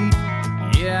repeat.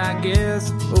 Yeah, I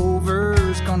guess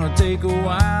over's gonna take a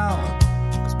while,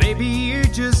 'cause baby you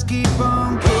just keep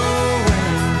on going,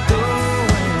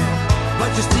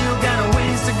 but you still got a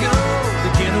ways to go to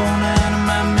get on out of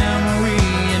my memory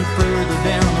and further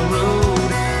down the road.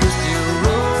 We're still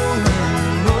rolling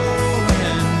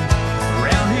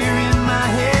around here in my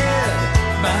head.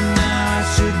 By now I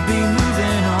should be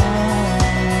moving on,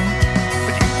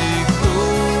 but you keep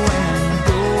going,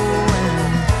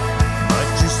 but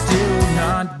you're still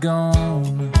not gone.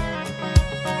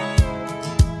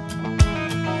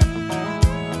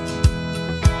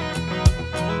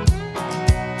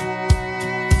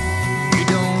 You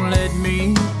don't let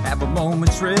me have a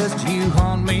moment's rest. You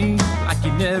haunt me like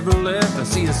you never left. I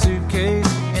see a suitcase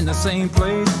in the same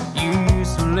place you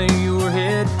used to lay your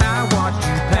head. I watched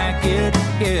you pack it,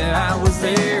 yeah, I was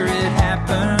there, it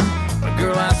happened. But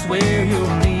girl, I swear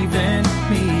you're leaving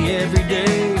me every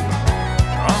day.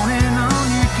 On and on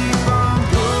you keep on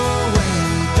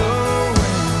going,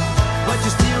 but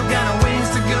you still got a ways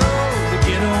to go to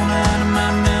get on out of my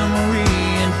memory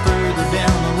and further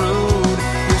down the road.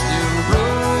 You're still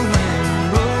rolling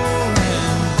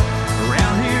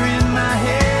around here in my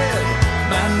head.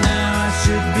 By now I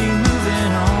should be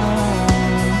moving on,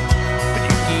 but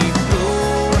you keep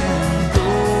going,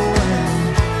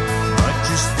 but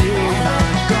you're still not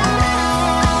gone.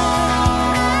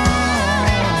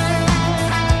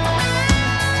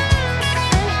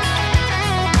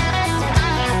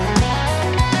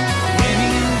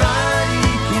 Anybody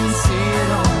can see it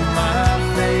on my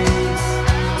face.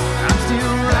 I'm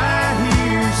still right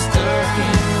here, stuck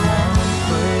in one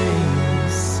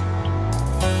place.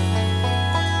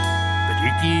 But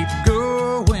you keep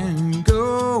going,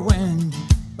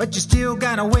 but you still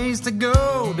got a ways to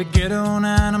go to get on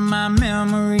out of my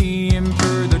memory and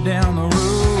further down the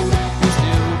road. You're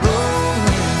still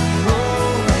rolling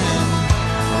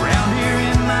around here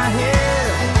in my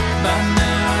head. By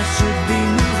now I should be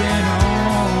moving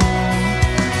on,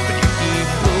 but you keep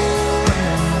going,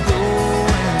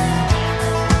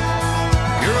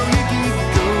 girl, you keep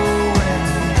going,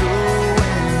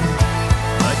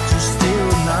 but you're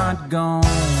still not gone.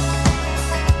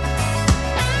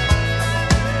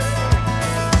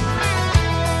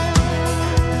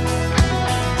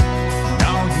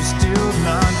 No, you're still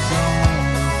not gone.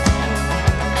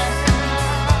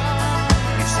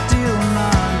 You're still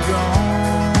not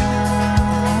gone.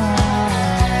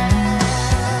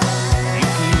 You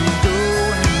keep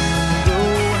going.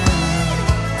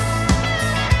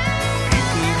 You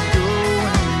keep going.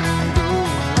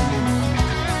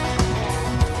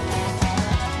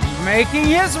 Making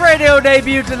his radio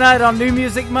debut tonight on New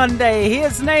Music Monday.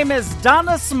 His name is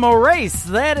Donis Moraes.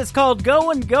 That is called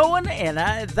Going, and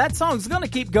that song's going to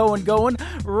keep going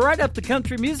right up the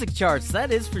country music charts.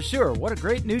 That is for sure. What a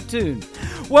great new tune.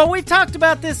 Well, we talked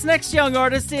about this next young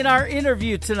artist in our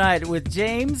interview tonight with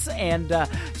James, and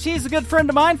she's a good friend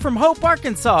of mine from Hope,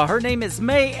 Arkansas. Her name is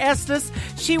Mae Estes.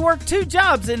 She worked 2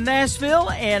 jobs in Nashville,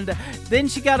 and then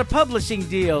she got a publishing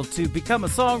deal to become a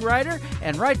songwriter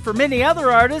and write for many other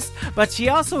artists, but she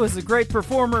also is a great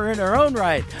performer in her own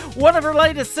right. One of her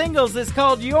latest singles is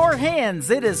called Your Hands.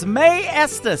 It is Mae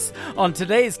Estes on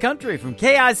Today's Country from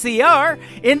KICR,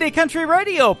 Indie Country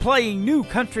Radio, playing new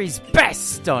country's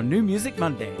best on New Music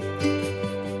Monday.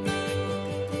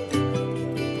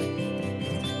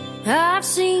 I've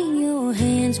seen your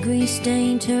hands grease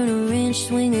stained, turn a wrench,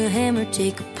 swing a hammer,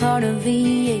 take apart a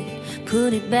V8,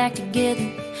 put it back together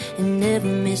and never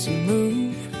miss a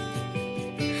move.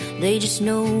 They just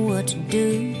know what to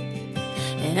do.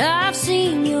 And I've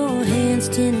seen your hands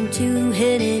 10 and 2,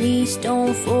 headed east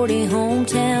on 40,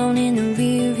 hometown in the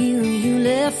rear view. You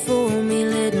left for me,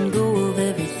 letting go of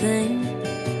everything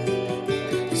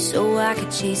so I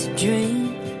could chase a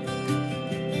dream.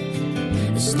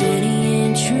 Steady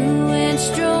and true and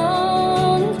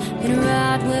strong, and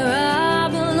right where I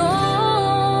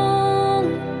belong.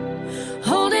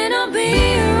 Holding a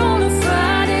beer on a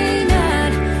Friday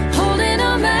night, holding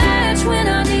a match when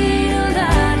I need a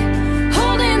light,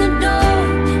 holding the door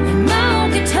and my own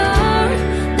guitar,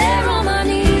 there on my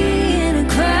knee in a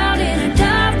crowd in a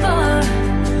dive bar,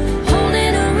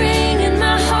 holding a ring in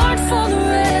my heart for the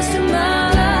rest of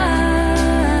my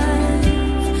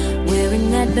life, wearing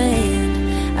that band.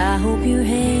 I hope your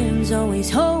hand's always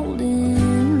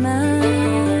holding mine.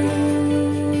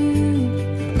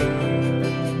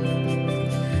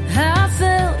 I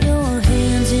felt your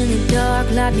hands in the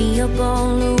dark, light me up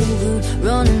all over,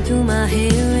 running through my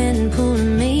hair and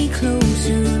pulling me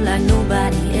closer like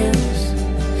nobody else.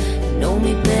 You know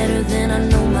me better than I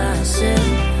know myself.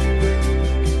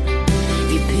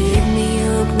 You pick me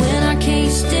up when I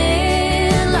can't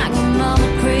stand, like my mama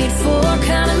prayed for,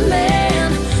 kind of man.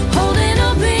 Holding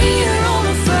a beer on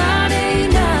a Friday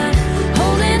night,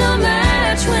 holding a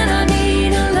match when I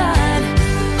need a light,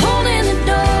 holding the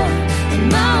door and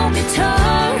my own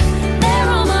guitar, there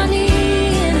on my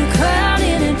knee in a crowd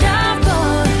in a dive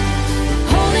bar,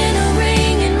 holding a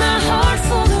ring in my heart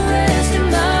for the rest of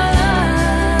my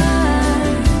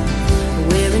life,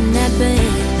 wearing that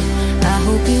band. I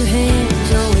hope your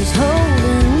hand's always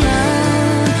holding mine.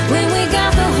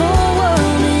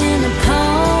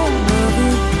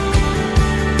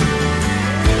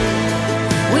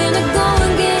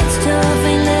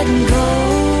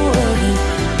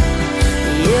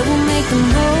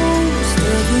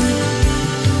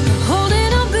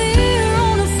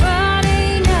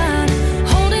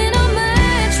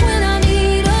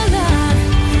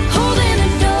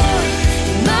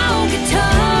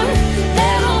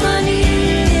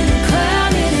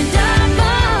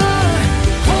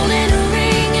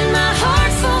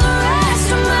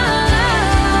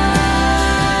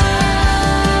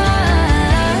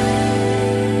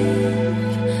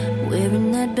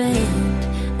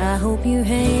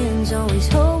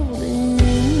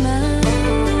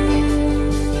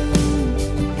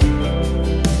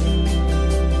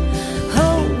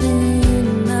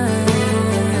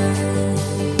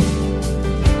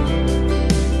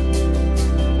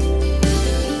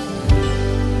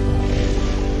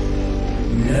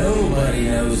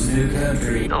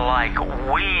 country like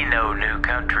we know new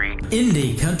country.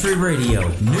 Indie Country Radio,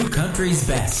 New Country's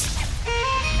best.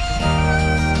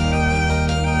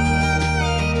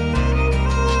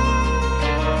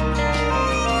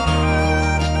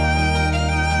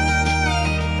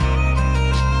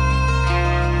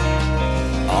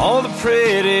 All the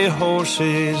pretty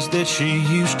horses that she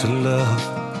used to love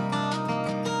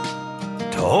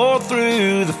tore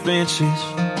through the fences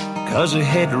 'cause they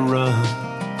had to run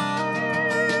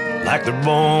like they're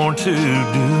born to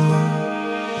do.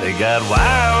 They got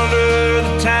wilder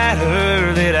the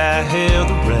tighter that I held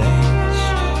the reins,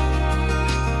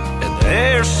 and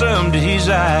there's some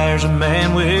desires a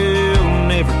man will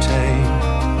never tame.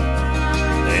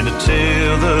 And to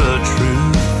tell the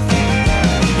truth,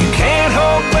 can't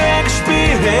hold back a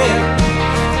spirit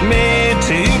meant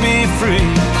to be free,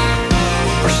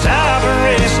 or stop a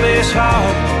restless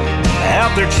heart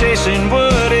out there chasing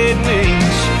what it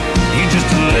means. You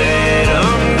just let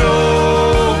them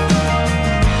go,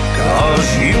 'cause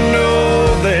you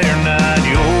know they're not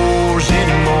yours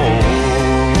anymore,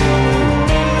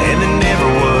 and they never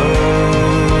were.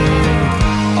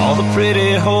 All the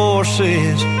pretty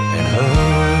horses and her.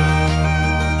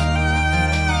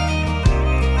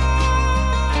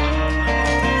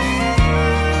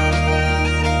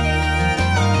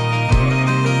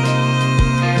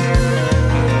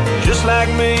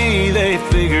 Like me, they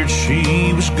figured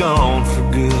she was gone for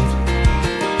good,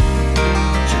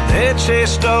 so they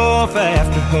chased off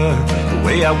after her the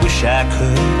way I wish I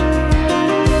could.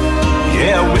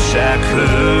 Yeah, I wish I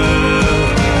could.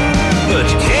 But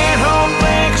you can't hold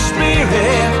back a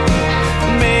spirit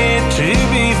meant to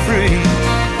be free,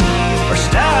 or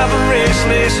stop a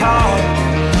restless heart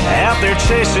out there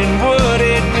chasing what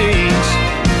it means.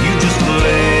 You just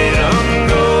let them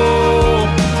go,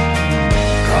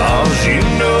 'cause you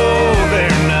know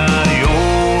they're not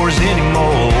yours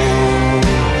anymore,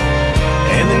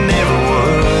 and they never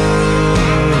were.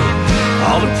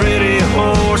 All the pretty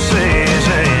horses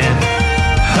and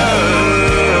her.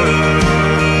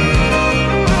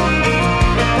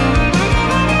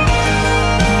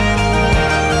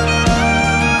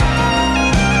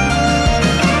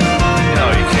 No,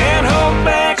 you can't hold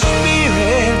back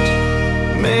spirit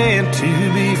meant to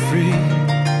be free,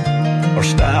 or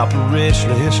stop a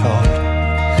restless heart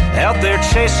out there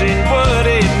chasing what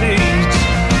it needs.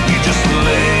 You just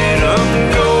let them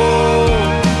go,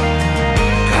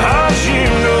 'cause you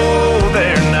know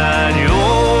they're not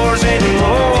yours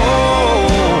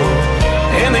anymore,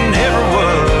 and they never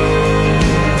were.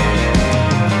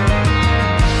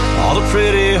 All the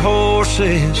pretty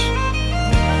horses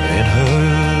and her.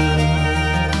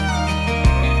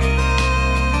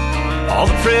 All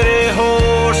the pretty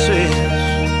horses.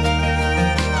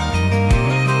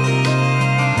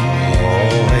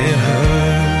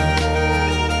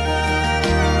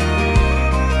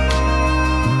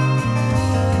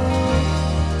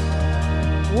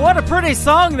 What a pretty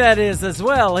song that is as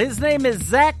well. His name is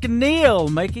Zach Neal,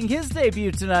 making his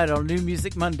debut tonight on New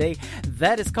Music Monday.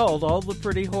 That is called All the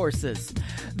Pretty Horses.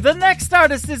 The next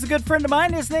artist is a good friend of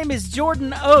mine. His name is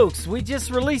Jordan Oakes. We just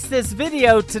released this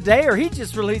video today, or he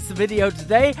just released the video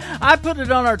today. I put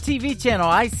it on our TV channel,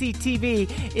 ICTV,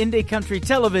 Indie Country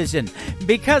Television,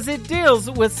 because it deals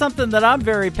with something that I'm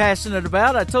very passionate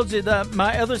about. I told you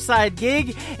my other side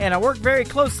gig, and I work very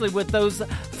closely with those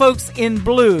folks in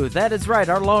blue. That is right,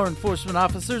 our law enforcement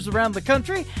officers around the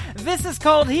country. This is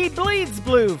called He Bleeds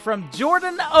Blue from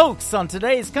Jordan Oakes on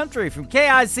Today's Country from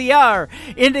KICR,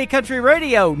 Indie Country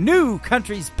Radio, New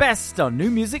Country's Best on New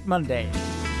Music Monday.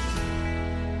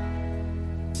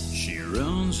 She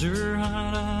runs her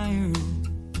hot iron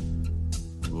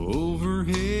over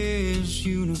his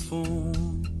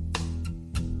uniform.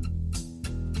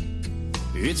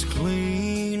 It's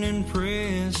clean and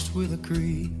pressed with a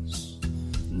crease,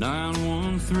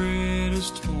 9-1 thread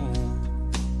is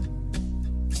torn.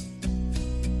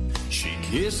 She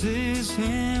kisses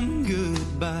him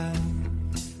goodbye,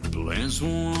 plants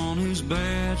one on his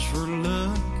badge for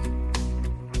luck.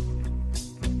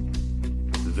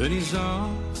 Then he's off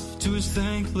to his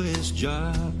thankless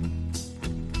job,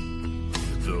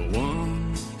 the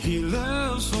one he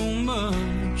loves so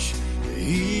much.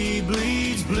 He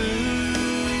bleeds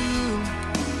blue,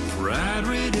 pride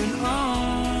written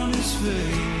on his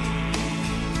face.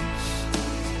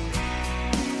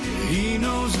 He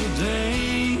knows the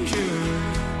danger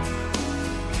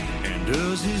and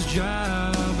does his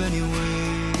job anyway.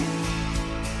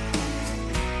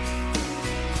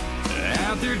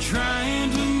 Out there trying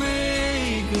to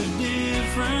make a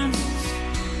difference,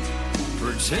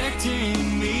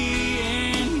 protecting me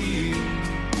and you,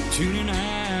 tuning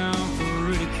out for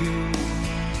ridicule.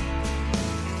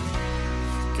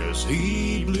 'cause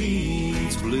he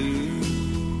bleeds blue.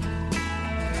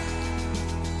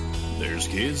 There's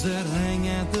kids that hang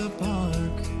at the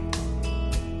park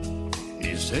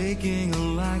he's taking a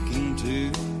liking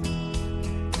to.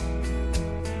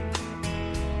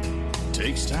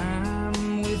 Takes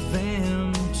time with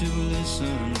them to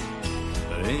listen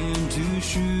and to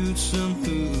shoot some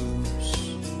hoops.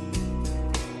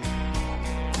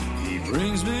 He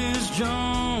brings Miss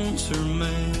Jones her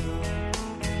mail.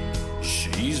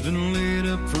 She's been laid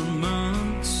up for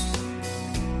months.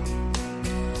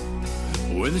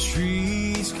 When the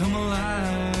streets come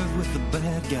alive with the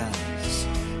bad guys,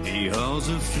 he hauls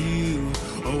a few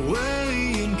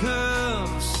away in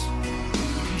cuffs.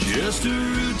 Just a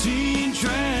routine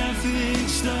traffic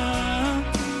stop,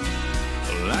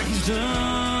 like he's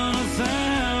done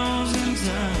 1,000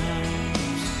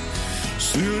 times.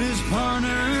 Soon his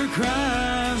partner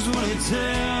cries when he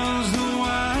tells the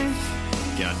wife,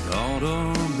 got caught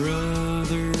on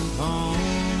brother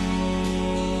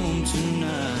home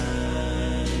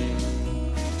tonight.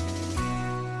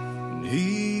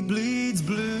 He bleeds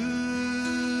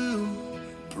blue,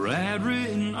 pride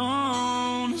written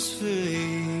on his face,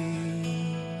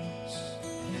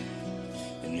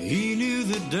 and he knew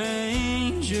the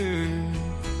danger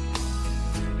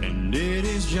and did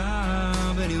his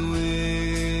job anyway.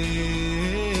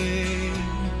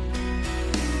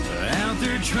 Out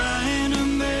there trying to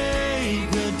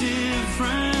make a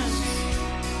difference,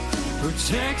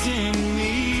 protecting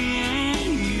me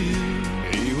and you.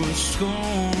 He was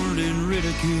scorned and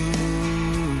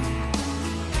ridiculed,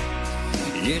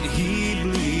 yet he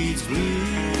bleeds blue.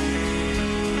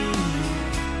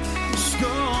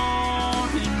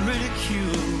 Scorned and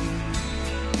ridiculed,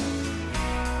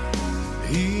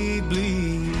 he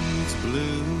bleeds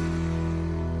blue.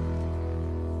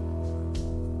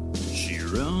 She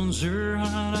runs her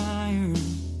hot iron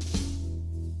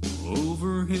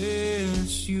over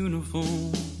his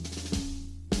uniform.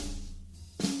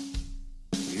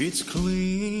 It's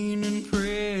clean and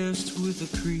pressed with a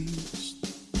crease,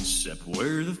 except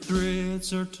where the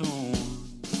threads are torn.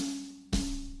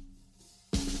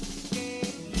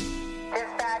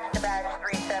 Dispatch to badge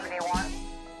 371.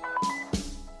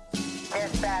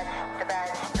 Dispatch to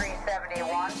badge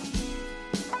 371.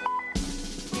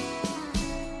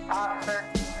 Officer,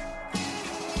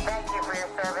 thank you for your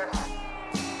service.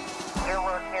 Your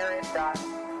work here is done.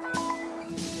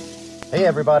 Hey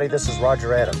everybody, this is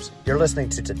Roger Adams. You're listening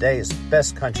to Today's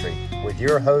Best Country with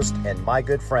your host and my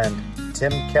good friend,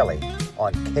 Tim Kelly,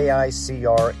 on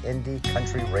KICR Indie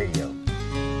Country Radio.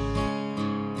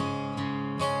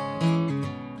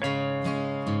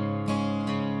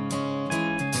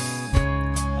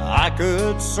 I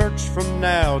could search from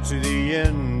now to the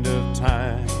end of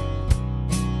time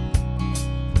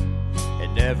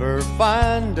and never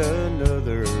find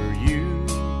another you.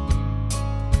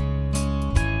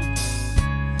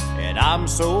 And I'm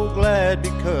so glad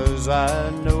because I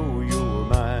know you're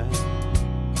mine.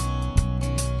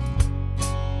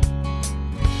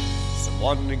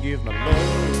 Someone to give my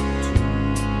love to.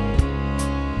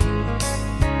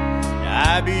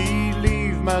 I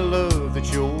believe, my love, that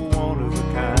you're one of a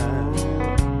kind.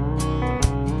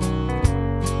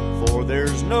 For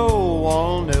there's no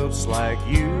one else like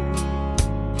you.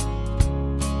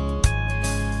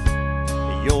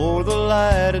 You're the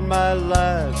light in my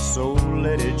life, so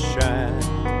let it shine.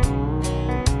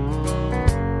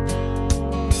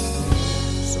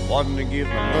 Someone to give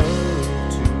my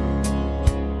love to.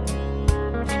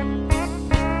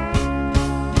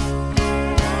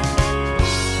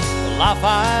 Well, I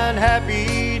find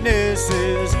happiness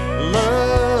is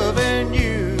loving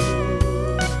you,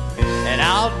 and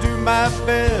I'll do my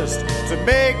best to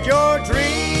make your dreams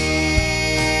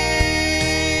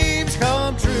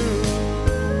come true.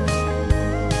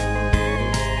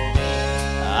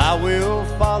 I will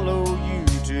follow you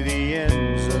to the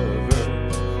ends of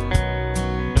earth,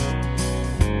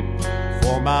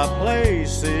 for my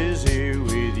place is here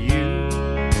with you.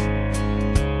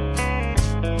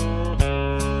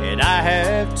 And I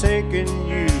have taken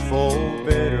you for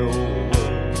better or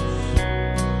worse.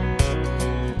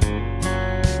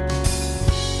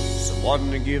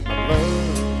 Someone to give my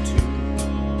love to.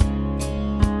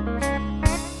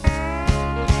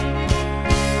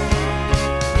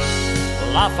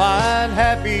 I find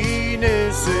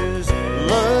happiness is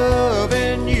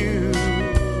loving you,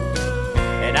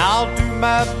 and I'll do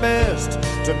my best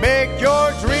to make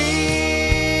your dreams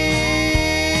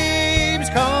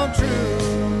come true.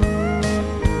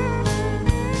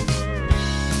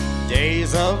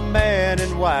 Days of man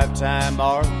and wife time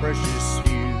are precious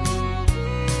few,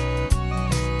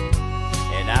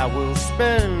 and I will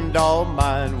spend all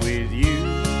mine with you.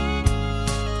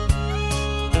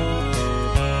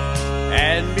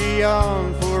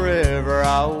 beyond forever,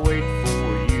 I'll wait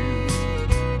for you.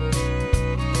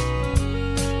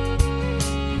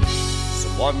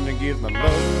 Someone to give my love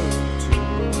to.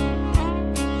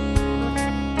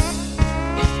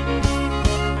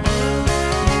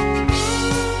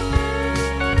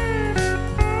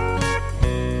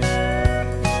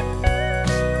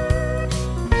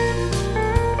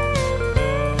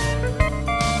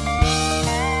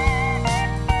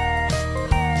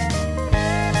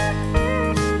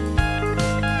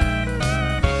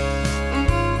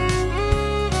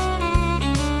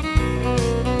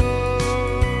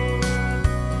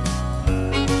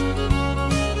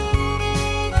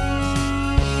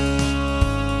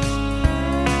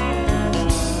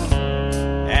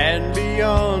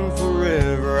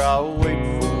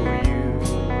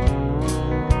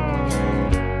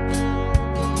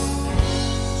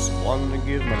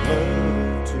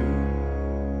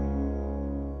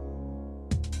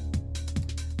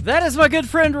 That is my good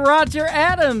friend Roger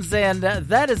Adams, and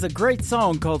that is a great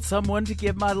song called Someone to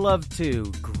Give My Love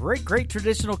To. Great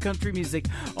traditional country music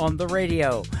on the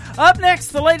radio. Up next,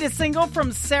 the latest single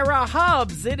from Sarah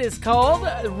Hobbs. It is called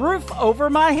Roof Over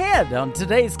My Head on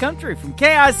Today's Country from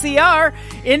KICR,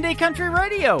 Indie Country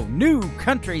Radio, New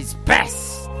Country's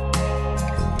Best.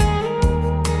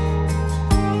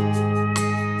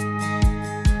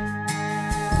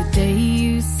 The day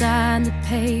you signed the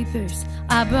papers,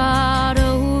 I brought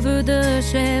over the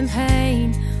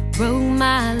champagne, wrote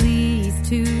my lease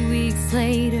 2 weeks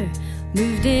later,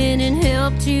 moved in and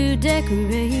helped you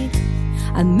decorate.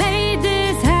 I made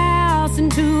this house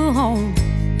into a home,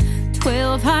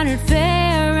 1,200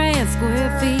 fair and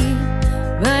square feet,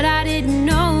 but I didn't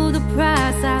know the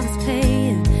price I was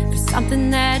paying for something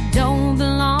that don't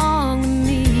belong to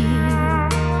me.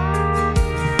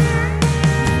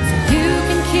 So you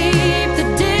can keep the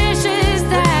dishes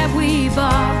that we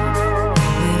bought,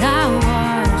 that I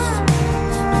washed,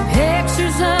 the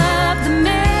pictures of the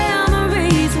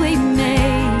memories we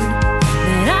made,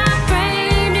 that I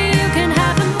framed. You can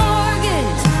have the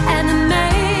mortgage and the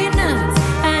maintenance,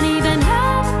 and even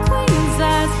have a queen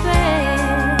size bed.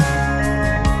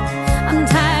 I'm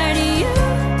tired of you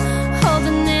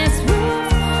holding this roof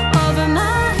over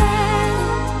my head.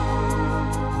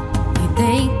 You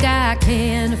think I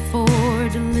can't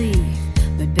afford to leave,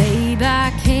 but babe,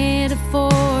 I can't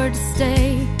afford to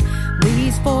stay.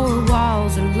 These four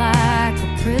walls are like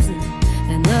a prison,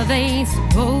 and love ain't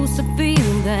supposed to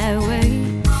feel that way.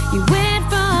 You went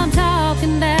from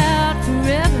talking about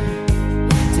forever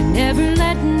to never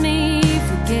letting me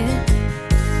forget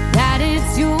that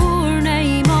it's your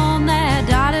name on that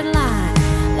dotted line,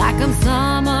 like I'm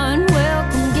some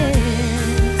unwelcome guest.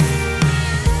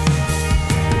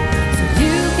 So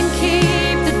you can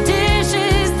keep the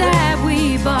dishes that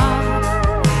we bought,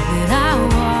 that I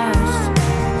washed,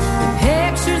 the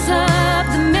pictures of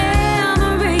the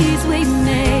memories we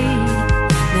made,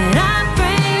 that I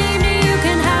framed. You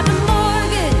can have the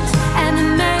mortgage and the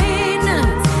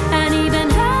maintenance, and even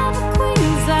have a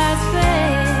queen size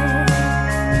bed.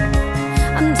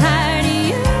 I'm tired of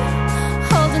you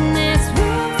holding this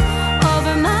roof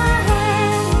over my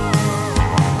head.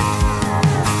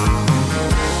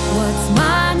 What's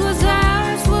mine was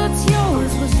ours, what's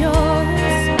yours was yours.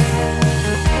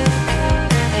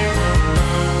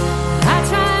 I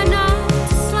try not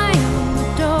to slam the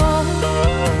door,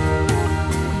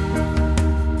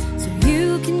 so you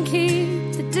can keep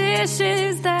the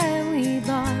dishes that we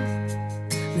bought,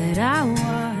 that I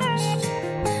washed,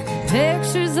 the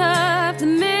pictures of the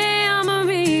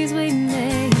memories we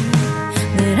made,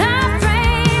 that I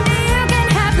framed. You can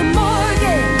have the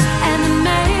mortgage and the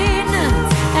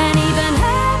maintenance, and even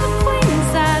have a queen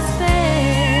size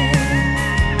bed.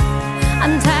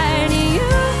 I'm tired of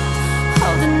you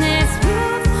holding this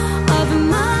roof over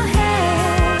my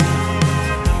head.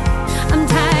 I'm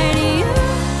tired of you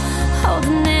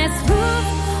holding this roof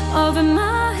over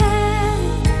my head.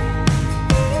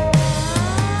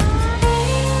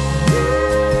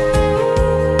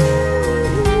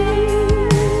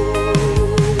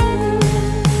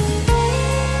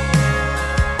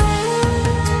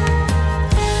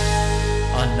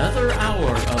 Another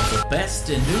hour of the best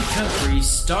in new country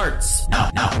starts now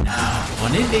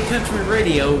on Indie Country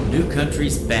Radio, New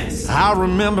Country's Best. I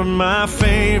remember my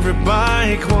favorite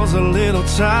bike was a little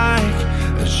tyke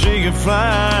that she could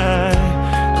fly.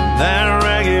 And that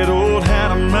ragged old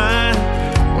hat of mine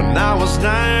when I was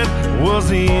 9 was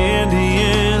the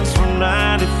Indians from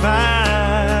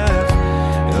 95.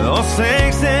 Those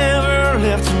things never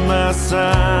left my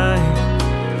side.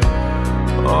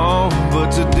 Oh, but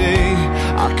today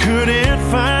I couldn't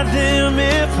find them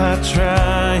if I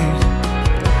tried.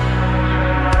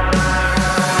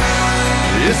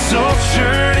 old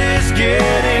shirt is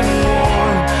getting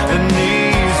worn. The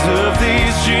knees of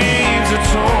these jeans are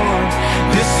torn.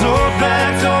 This old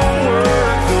back don't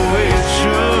work the way it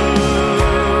should.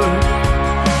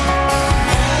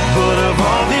 But of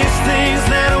all these things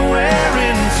that I wear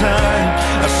in time,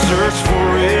 I search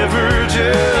forever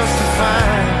just to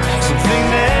find something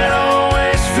that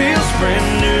always feels brand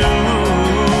new.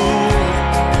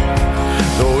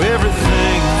 Though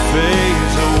everything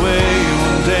fades away,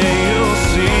 one day you'll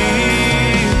see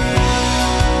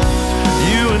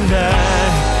you and I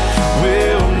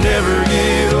will never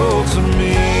get old to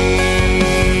me.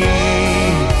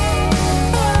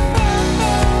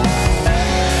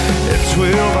 At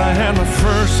 12 I had my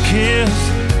first kiss,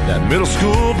 that middle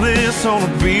school bliss on the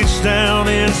beach down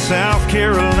in South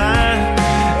Carolina.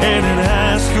 And in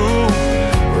high school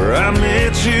where I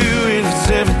met you in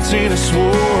 17, I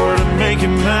swore to make it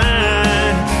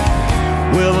mine.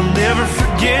 Well, I'll never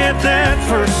forget that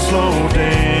first slow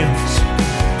dance,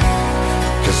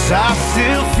 'cause I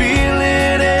still feel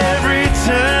it every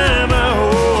time I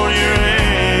hold your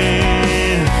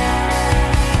hand.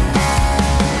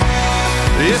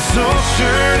 This old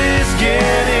shirt is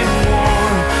getting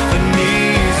worn. The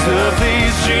knees of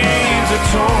these jeans are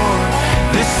torn.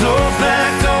 This old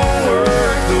back don't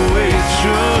work the way it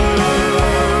should.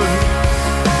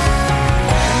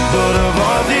 But of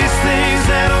all these things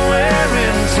that I wear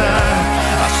in time,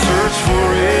 I search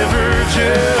forever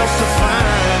just to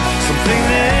find something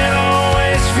that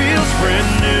always feels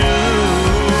brand new.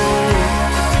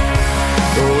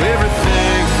 Though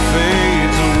everything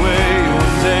fades away,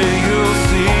 one day you'll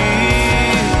see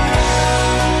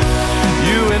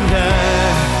you and I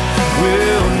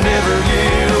will never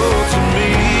get old to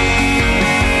me.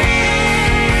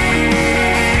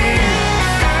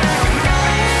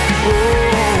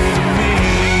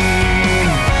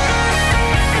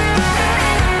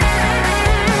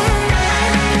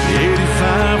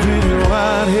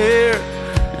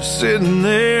 Sitting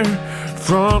there,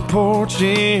 front porch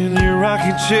in your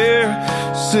rocking chair,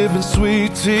 sipping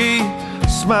sweet tea,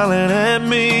 smiling at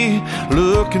me,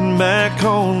 looking back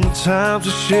on the times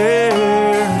we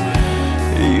shared.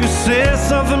 You said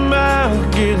something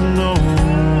about getting old,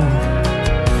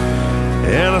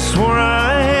 and I swore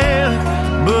I had,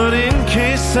 but in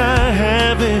case I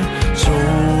haven't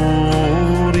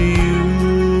told you,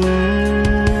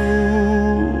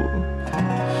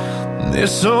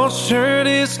 this old shirt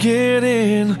is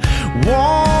getting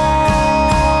warm.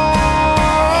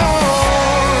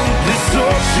 This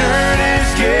old shirt is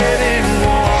getting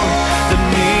warm. The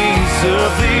knees of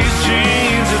these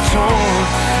jeans are torn.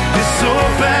 This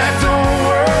old back don't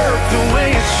work the way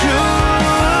it should.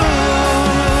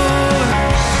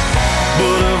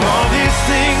 But of all these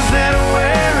things that I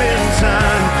wear in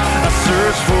time, I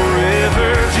search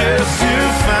forever just to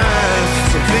find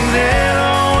something that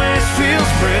always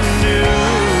feels brand new.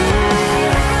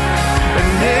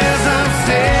 And as I'm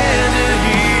standing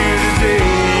here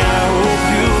today, I hope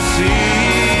you'll see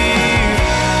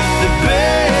that,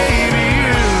 baby,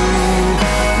 you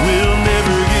will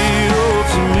never get old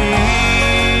to me.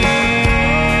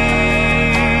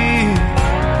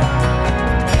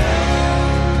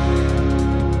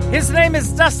 His name is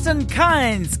Dustin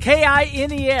Kines,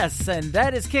 Kines, and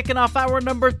that is kicking off hour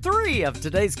number 3 of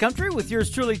Today's Country with yours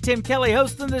truly, Tim Kelly,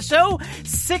 hosting the show.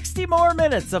 60 more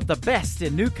minutes of the best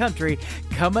in new country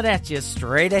coming at you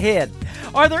straight ahead.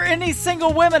 Are there any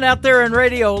single women out there in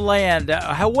radio land?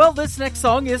 Well, this next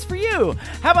song is for you.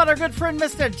 How about our good friend,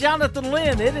 Mr. Jonathan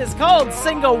Lynn? It is called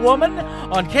Single Woman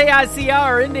on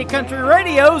KICR Indie Country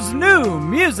Radio's New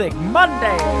Music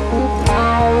Monday.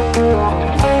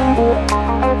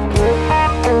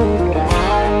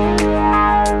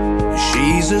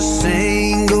 She's a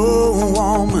single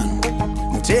woman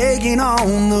taking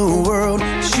on the world.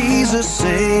 She's a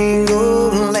single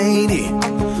lady,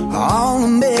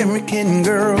 all-American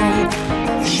girl.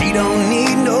 She don't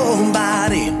need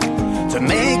nobody to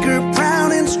make her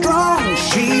proud and strong.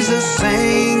 She's a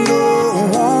single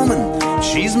woman.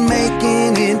 She's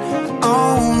making it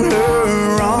on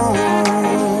her own.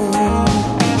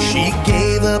 She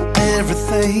gave up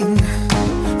everything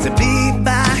to be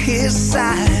by his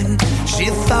side. She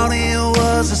thought he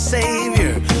was a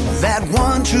savior, that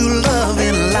one true love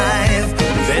in life.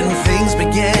 Then things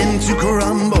began to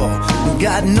crumble.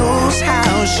 God knows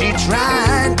how she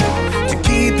tried to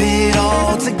keep it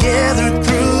all together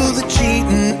through the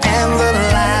cheating and the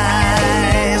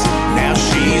lies. Now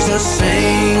she's a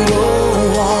single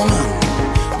woman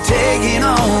taking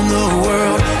on the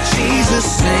world. She's a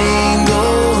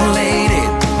single lady,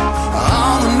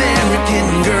 all-American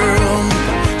girl.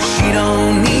 She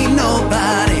don't need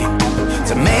nobody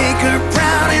to make her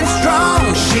proud and strong.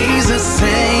 She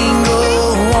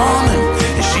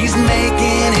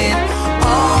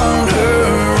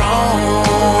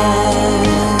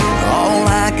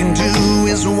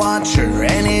watch her,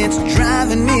 and it's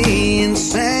driving me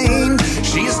insane.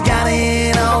 She's got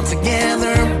it all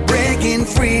together, breaking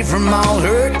free from all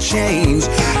her chains.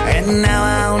 And now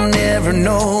I'll never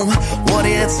know what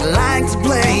it's like to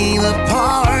play the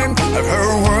part of her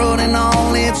world in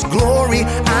all its glory.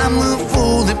 I'm the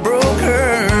fool that broke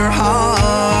her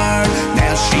heart.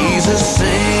 Now she's a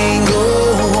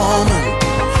single woman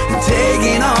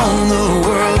taking on the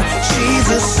world. She's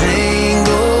a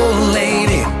single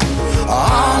lady,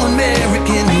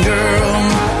 all-American girl.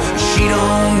 She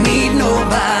don't need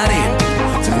nobody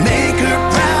to make her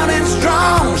proud and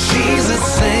strong. She's a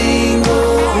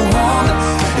single woman,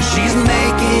 and she's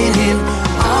making it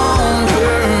on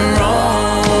her own.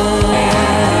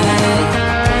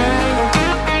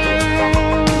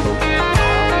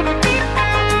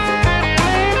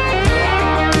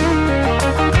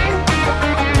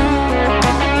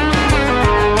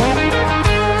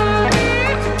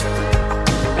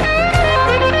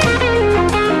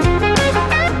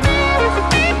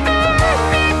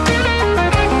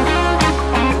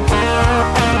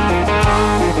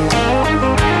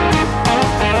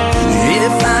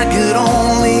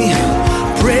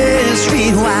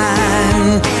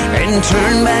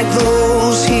 Turn back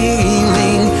those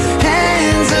healing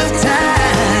hands of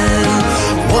time.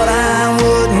 What I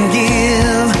wouldn't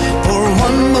give for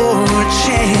one more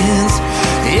chance.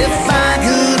 If I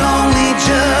could only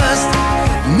just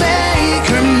make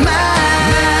her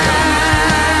mine.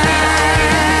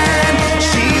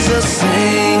 She's a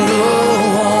single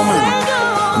woman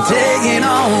taking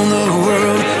on the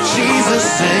world. She's a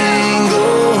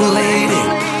single lady,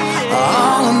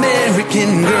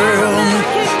 all-American girl.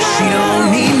 She don't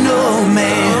need no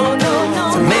man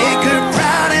to make her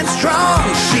proud and strong.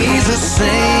 She's a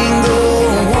single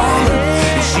woman,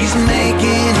 and she's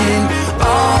making it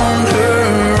on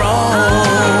her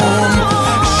own.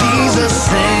 She's a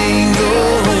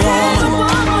single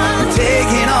woman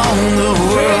taking on the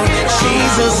world.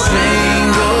 She's a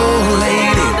single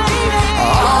lady,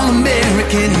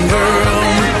 all-American girl.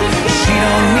 She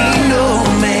don't need no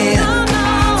man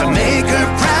to make her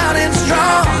proud and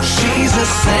strong. She's a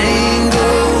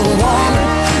single woman,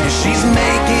 and she's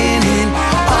making it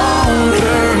on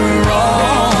her own.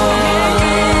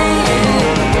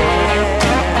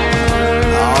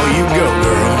 Oh, you go,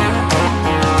 girl.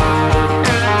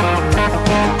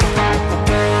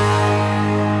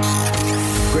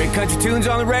 Great country tunes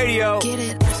on the radio. Get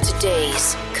it?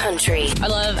 Today's country. I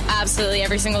love absolutely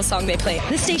every single song they play.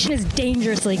 This station is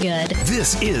dangerously good.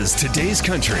 This is Today's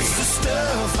Country.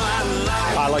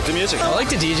 I like the music. I like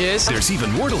the DJs. There's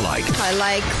even more to like. I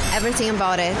like everything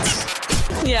about it.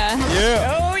 Yeah.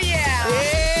 Yeah. Oh,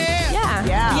 yeah.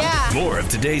 Yeah. More of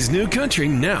today's new country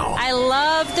now. I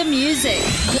love the music.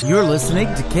 You're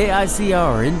listening to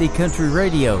KICR Indie Country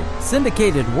Radio,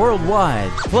 syndicated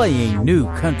worldwide, playing new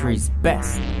country's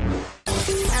best.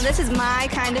 Now this is my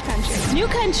kind of country. New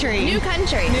country. New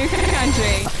country. New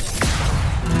country.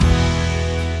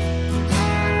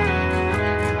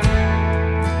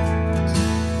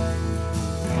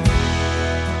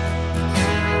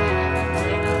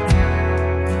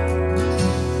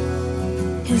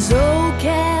 His old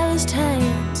calloused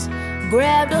hands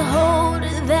grabbed a hold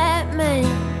of that man,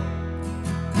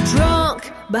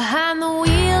 drunk behind the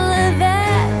wheel of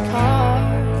that car.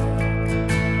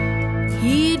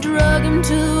 He drug him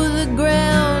to the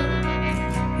ground.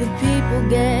 The people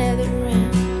gathered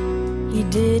round. He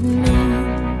didn't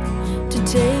mean to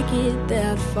take it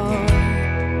that far.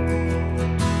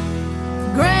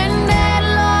 Granddad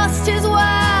lost his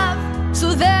wife,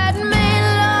 so that man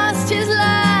lost his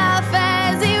life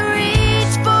as he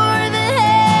reached for the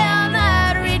hand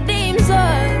that redeems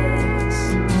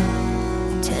us.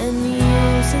 10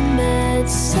 years in that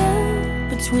cell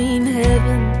between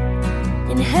heaven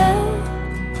and hell,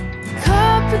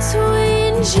 caught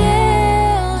between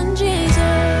jail and Jesus.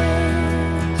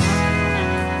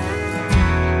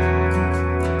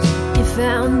 He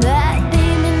found that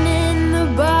demon in the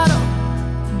bottle.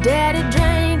 Daddy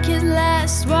drank his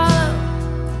last swallow.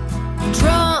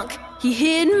 Drunk, he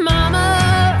hit Mama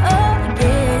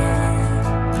again.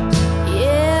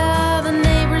 Yeah, the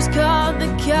neighbors called the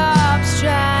cops,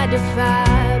 tried to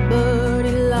fight, but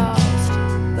he lost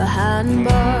behind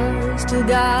bars till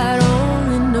God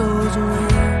only knows when.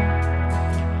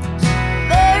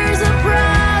 There's a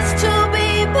price to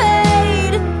be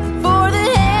paid for the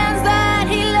hands that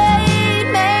he laid,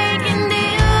 making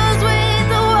deals with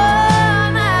the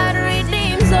one that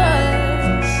redeems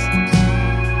us.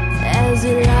 As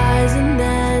he lies in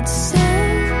that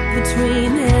cell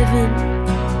between heaven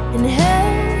and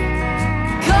hell,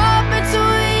 caught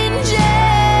between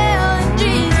jail and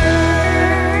Jesus.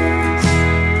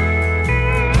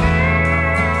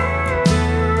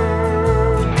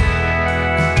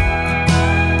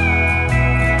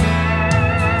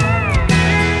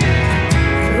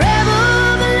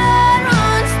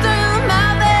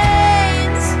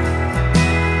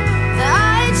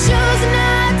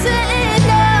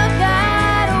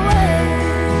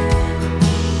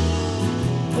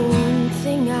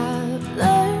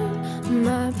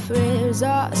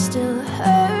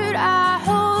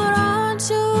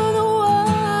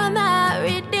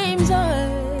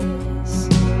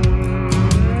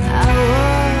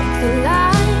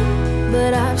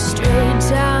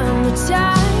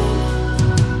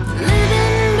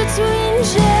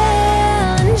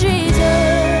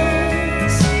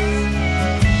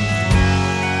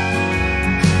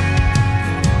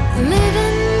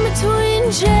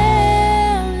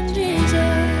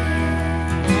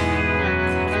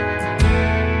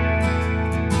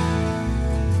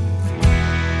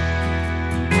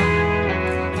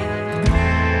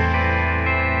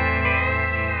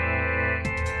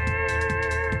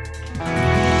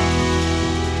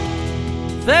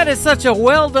 is such a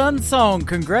well-done song.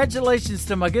 Congratulations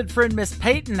to my good friend Miss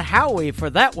Peyton Howie for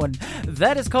that one.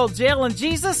 That is called Jail and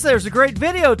Jesus. There's a great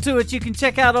video to it you can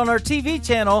check out on our TV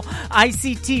channel,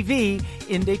 ICTV,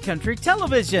 Indie Country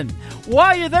Television.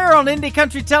 While you're there on Indie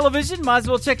Country Television, might as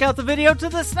well check out the video to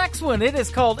this next one. It is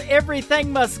called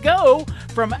Everything Must Go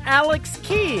from Alex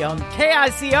Key on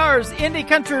KICR's Indie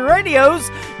Country Radio's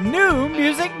New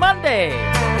Music Monday.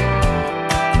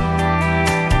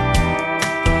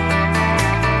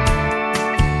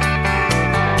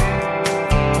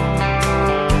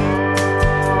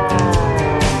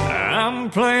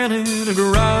 Planning a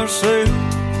garage sale,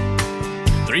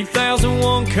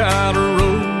 3001 Cotter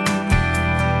Road,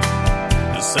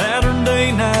 a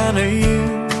Saturday 9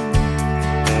 a.m.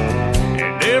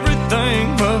 and everything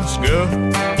must go.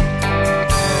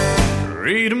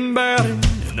 Read about it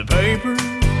in the paper,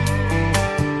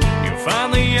 you'll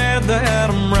find the ad that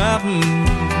I'm writing.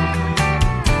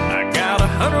 I got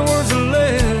 100 words or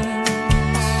less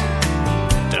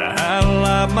to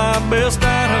highlight my best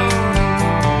items.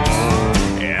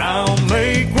 I'll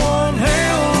make one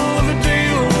hell of a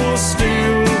deal with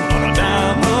steel on a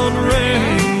diamond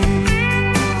ring.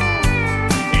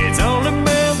 It's only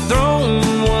been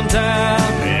thrown one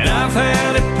time, and I've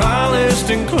had it polished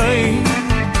and clean.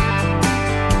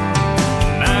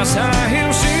 Nice high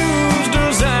heel shoes,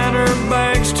 designer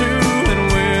bags too,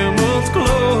 and women's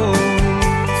clothes.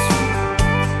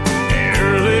 And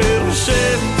her little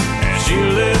Chevy, and she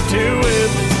lived here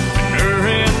with me, and her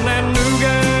and that new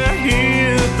guy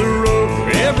hit the road.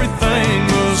 Everything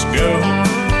must go.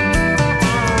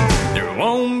 There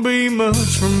won't be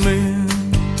much from me.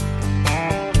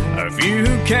 A few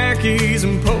khakis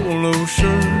and polo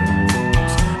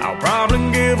shirts, I'll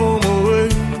probably give them away.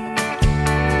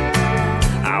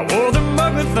 I wore them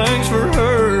ugly things for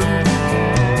her.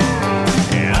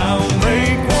 And I'll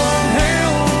make one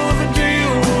hell of a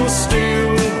deal with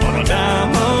steel on a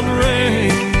diamond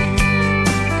ring.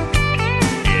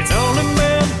 It's only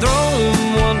been thrown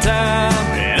one time,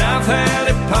 and I've had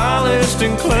it polished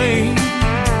and clean.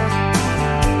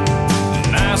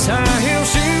 Nice high heel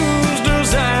shoes,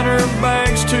 designer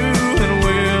bags too, and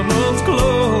women's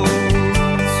clothes.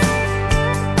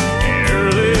 And her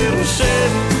little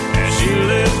Chevy, and she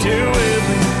lived here with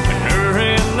me, and her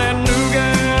and that new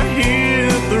guy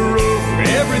hit the road.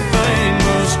 Everything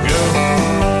must go.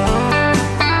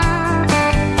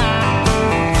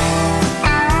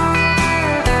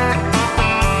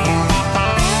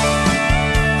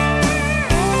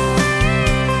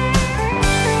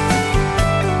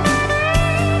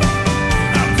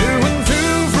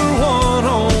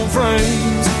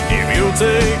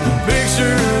 Take the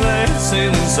picture that's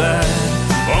inside.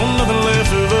 Oh, nothing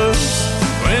left of us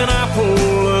when I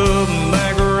pull up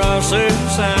that garage sale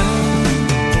sign.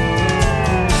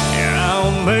 Yeah,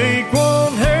 I'll make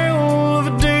one hell of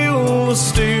a deal with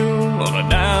steel on a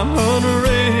diamond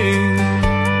ring.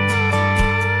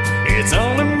 It's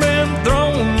only been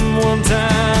thrown one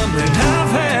time, and I've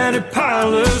had it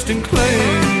polished and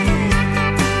clean.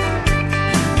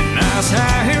 Nice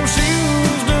high heel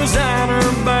shoes, designer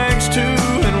bags too,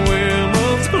 and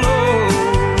women's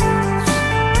clothes.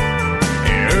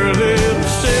 And her little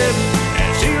Chevy,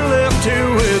 and she left here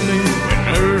with me,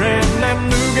 when her and that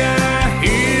new guy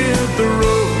hit the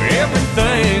road.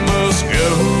 Everything must go.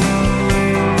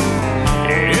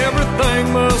 Everything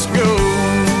must go.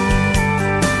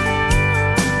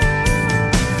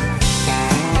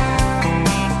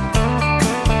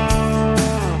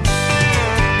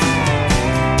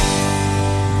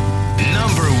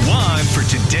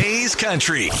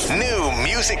 Country. New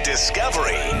music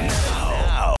discovery.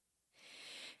 Now.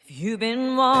 If you've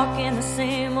been walking the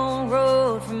same old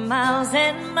road for miles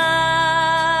and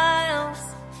miles,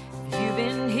 if you've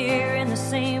been hearing the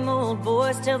same old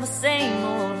voice tell the same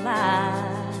old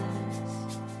lies,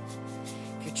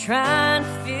 if you're trying to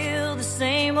fill the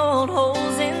same old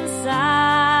holes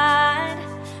inside,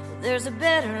 well, there's a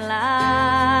better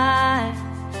life.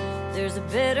 There's a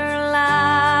better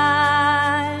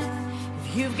life.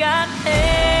 You've got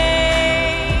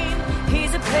pain,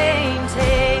 he's a pain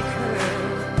taker.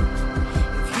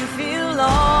 If you feel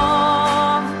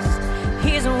lost,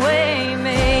 he's a way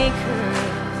maker.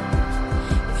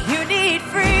 If you need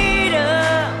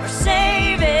freedom or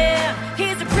saving,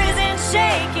 he's a prison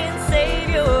shaking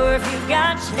savior. If you've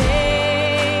got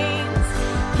chains,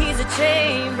 he's a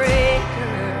chain breaker.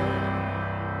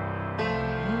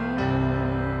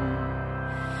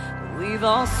 We've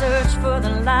all searched for the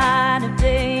light of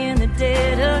day in the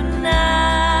dead of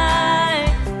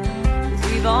night.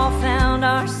 We've all found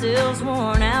ourselves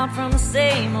worn out from the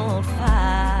same old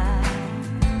fight.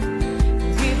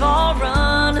 We've all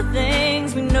run to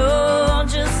things we know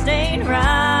just just ain't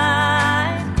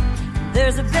right.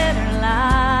 There's a better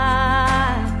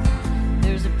life.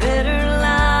 There's a better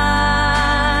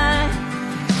life.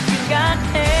 You got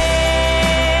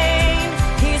pain.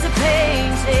 He's a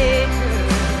pain taker.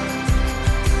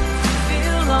 You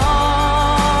feel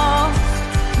lost.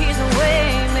 He's a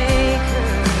way maker.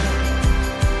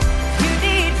 You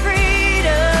need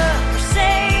freedom or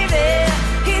save it.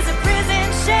 He's a prison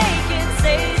shaking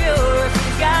savior. If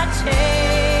you got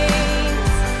chains,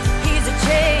 he's a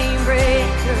chain breaker.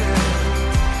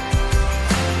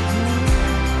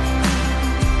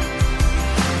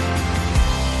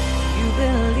 You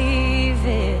believe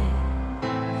it,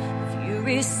 if you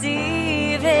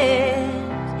receive it,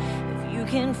 if you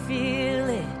can feel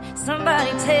it,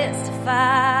 somebody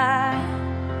testify.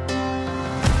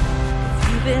 If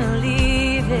you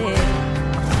believe it,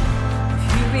 if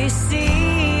you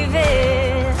receive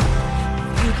it,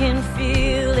 if you can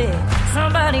feel it,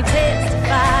 somebody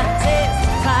testify,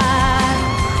 testify.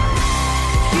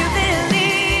 If you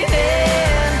believe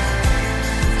it,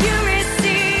 if you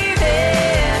receive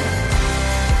it,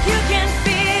 if you can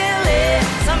feel it,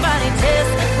 somebody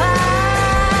testify.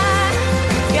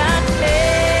 You got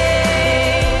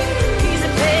pain, he's a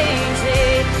pain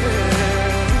taker.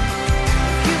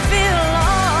 If you feel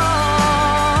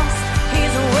lost,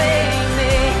 he's a way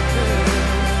maker.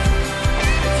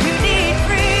 If you need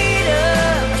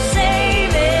freedom or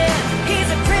save it, he's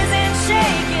a prison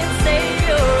shaking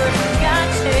savior. If you got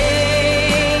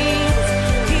chains,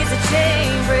 he's a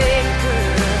chain breaker.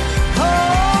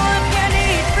 Oh, if you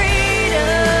need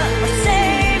freedom or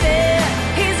save it,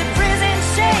 he's a prison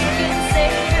shaking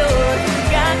savior. If you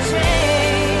got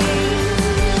chains,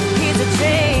 he's a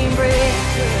chain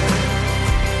breaker.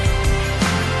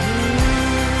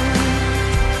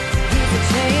 He's a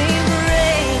chain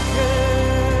breaker.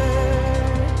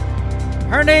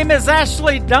 Her name is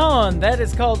Ashley Dawn. That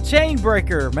is called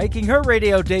Chainbreaker, making her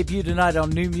radio debut tonight on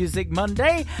New Music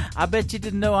Monday. I bet you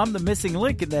didn't know I'm the missing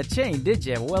link in that chain, did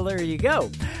you? Well, there you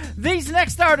go. These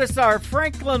next artists are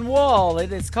Franklin Wall.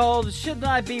 It is called Shouldn't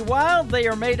I Be Wild? They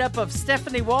are made up of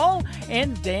Stephanie Wall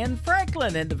and Dan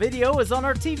Franklin, and the video is on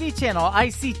our TV channel,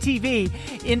 ICTV,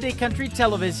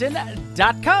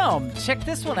 IndieCountryTelevision.com. Check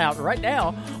this one out right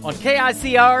now on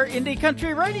KICR Indie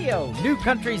Country Radio, New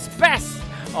Country's best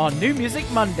on New Music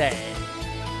Monday.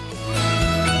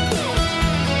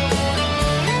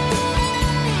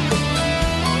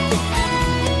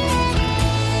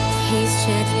 He's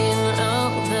checking all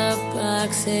the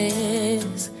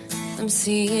boxes. I'm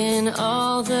seeing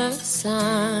all the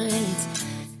signs.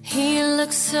 He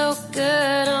looks so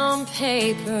good on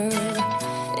paper,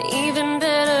 even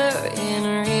better in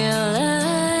real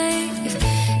life.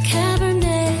 Cabernet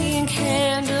and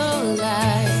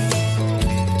candlelight,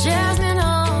 jasmine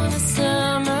on a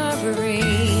summer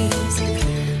breeze.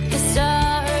 The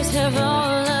stars have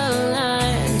all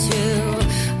aligned to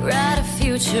write a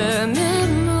future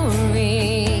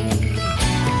memory.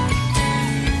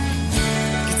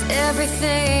 It's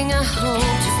everything I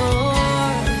hoped for.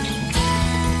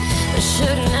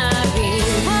 Shouldn't I be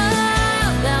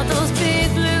wild about those big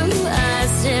blue eyes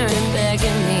staring back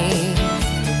at me?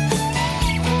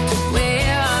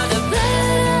 Where are the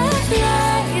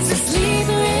butterflies, the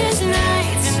sleepless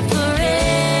nights, and the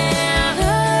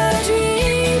forever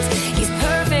dreams? He's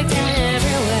perfect in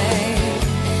every way,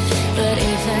 but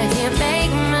if I can't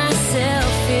make myself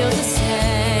feel the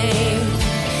same,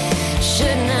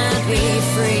 shouldn't I be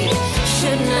free?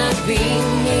 Shouldn't I be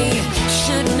me?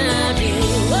 Shouldn't I be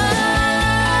wild?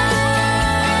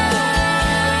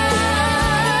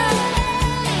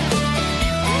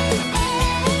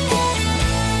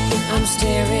 I'm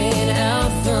staring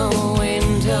out the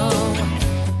window.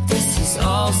 This is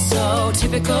all so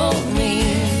typical me.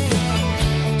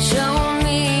 Show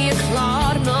me a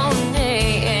Claude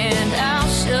Monet and I'll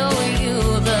show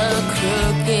you the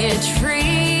crooked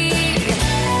tree.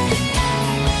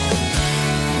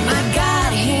 My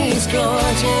God, he's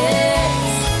gorgeous.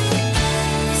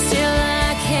 Still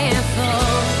I can't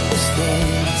focus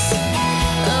this.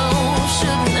 Oh,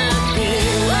 shouldn't I be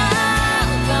wild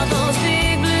about those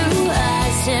big blue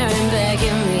eyes staring back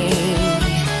at me?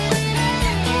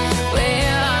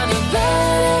 Where are the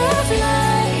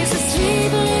butterflies, the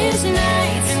sleepless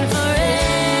nights, and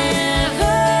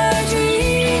forever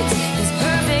dreams? He's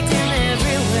perfect in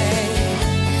every way,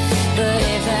 but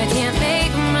if I can't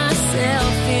make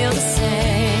myself feel the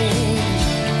same,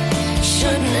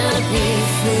 shouldn't I be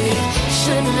free?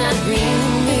 Shouldn't I be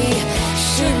me?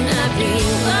 Shouldn't I be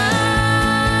wild?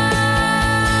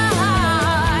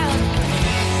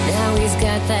 Now he's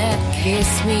got that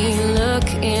kiss me look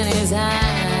in his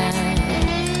eye,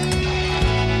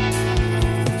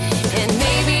 and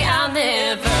maybe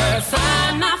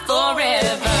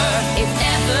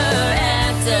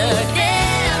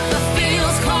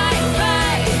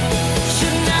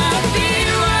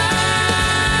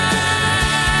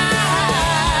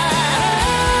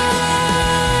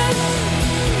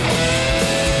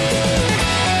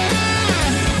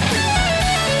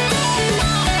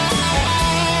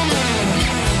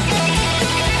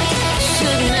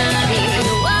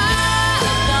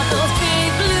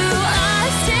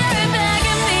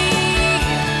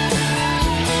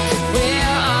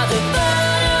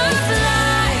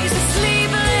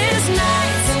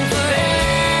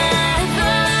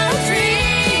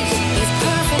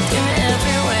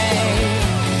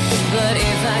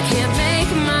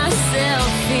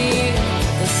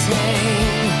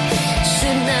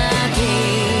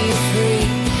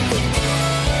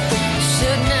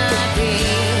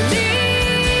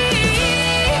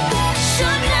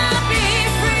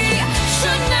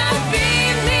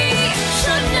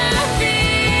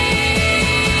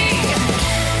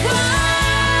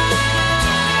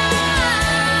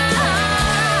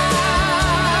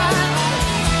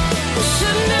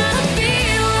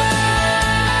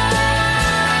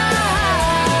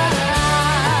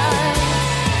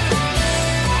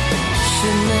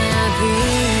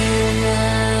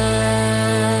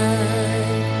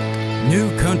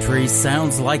New country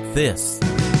sounds like this.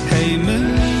 Hey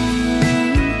moon,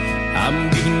 I'm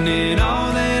giving it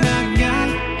all that I got.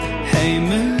 Hey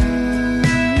moon,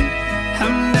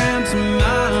 I'm down to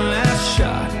my last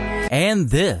shot. And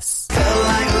this. Felt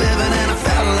like living and I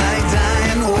felt like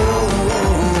dying.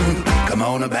 Oh, come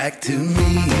on back to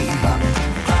me.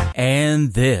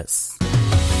 And this.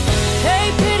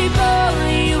 Hey, pretty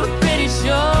boy, you were pretty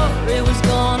sure it was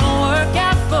gonna work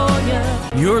out for you.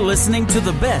 You're listening to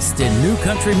the best in new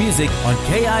country music on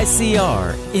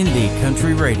KICR Indie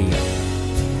Country Radio.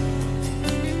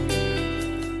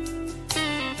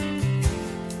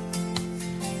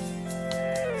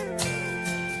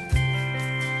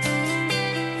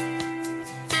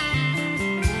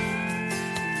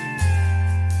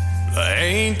 I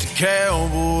ain't the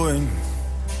cowboy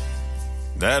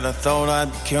that I thought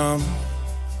I'd become,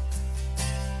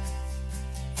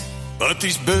 but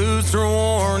these boots are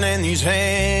worn and these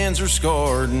hands are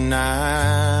scarred, and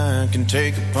I can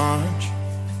take a punch.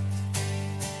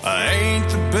 I ain't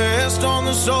the best on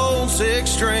this old six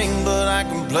string, but I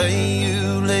can play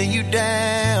you, lay you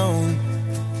down.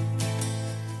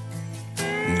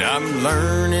 And I'm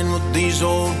learning what these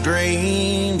old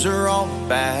dreams are all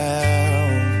about.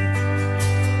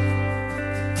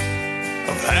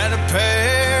 I've had a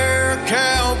pair of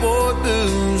cowboy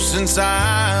boots since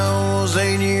I was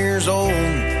 8 years old.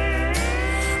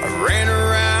 I ran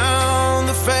around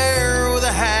the fair with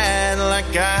a hat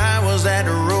like I was at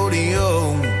a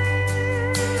rodeo.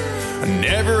 I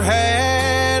never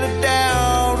had a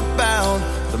doubt about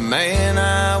the man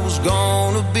I was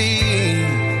gonna be.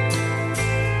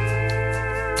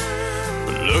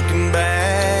 But looking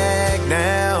back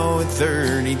now at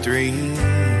 33,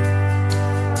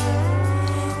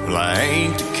 well, I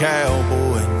ain't the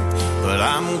cowboy, but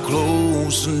I'm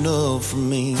close enough for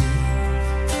me.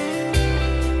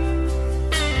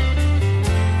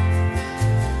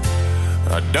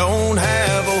 I don't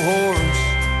have a horse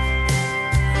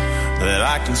that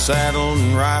I can saddle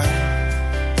and ride,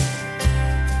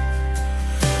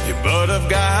 yeah, but I've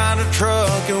got a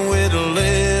truck, and with a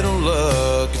little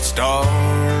luck it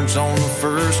starts on the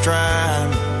first try.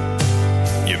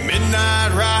 Your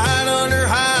midnight ride under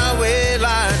highway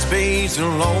lights beats a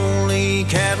lonely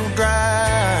cattle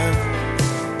drive.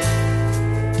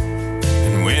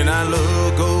 And when I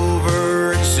look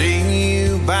over and see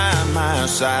you by my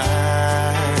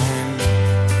side,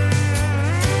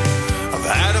 I've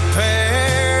had a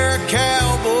pair of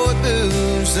cowboy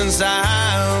boots since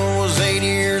I was 8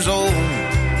 years old.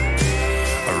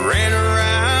 I ran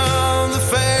around the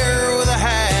fair with a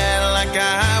hat like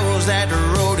I was at the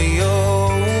rodeo.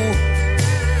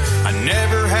 I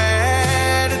never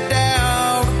had a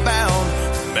doubt about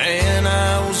the man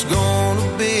I was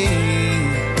gonna be.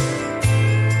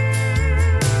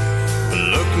 But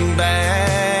looking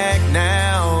back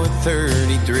now at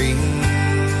 33,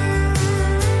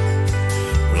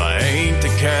 well, I ain't the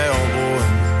cowboy,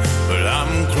 but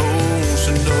I'm close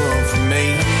enough for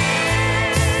me.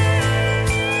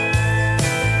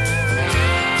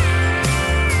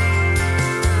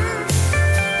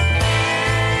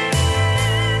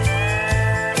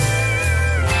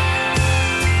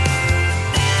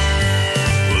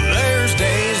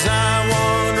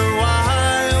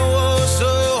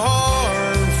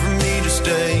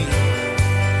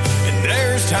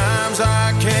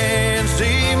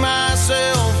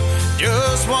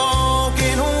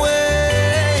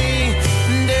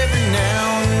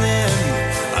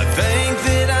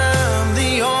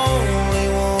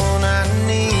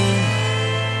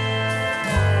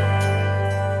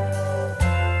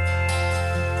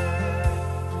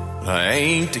 I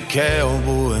ain't the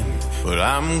cowboy, but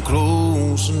I'm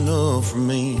close enough for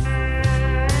me. I've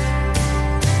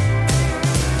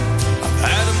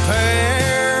had a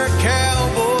pair of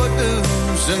cowboy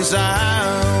boots since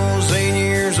I was 8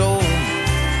 years old.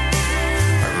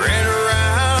 I ran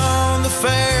around the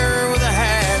fair with a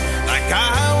hat like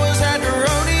I was at the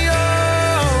rodeo,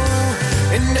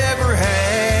 and never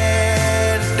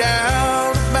had a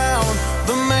doubt about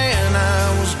the man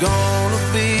I was gonna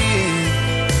be.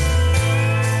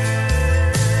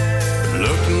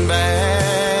 Looking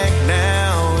back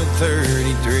now at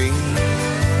 33,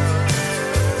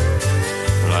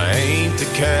 well, I ain't the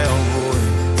cowboy,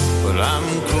 but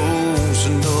I'm close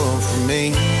enough for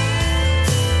me.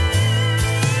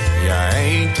 Yeah, I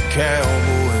ain't the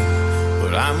cowboy,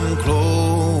 but I'm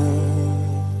close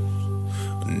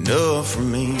enough for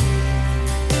me.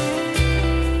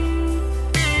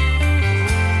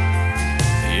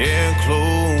 Yeah,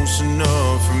 close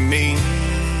enough for me.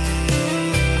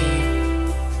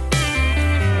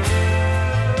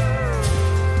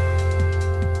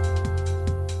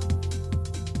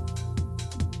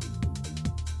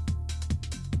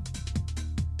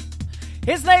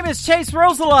 His name is Chase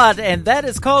Roselot, and that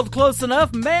is called Close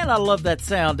Enough. Man, I love that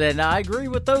sound, and I agree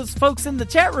with those folks in the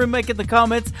chat room making the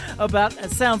comments about it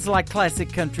sounds like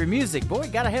classic country music. Boy,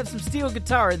 gotta have some steel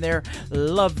guitar in there.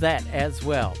 Love that as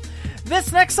well.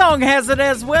 This next song has it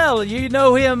as well. You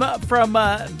know him from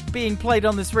being played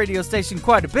on this radio station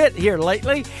quite a bit here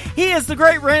lately. He is the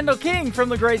great Randall King from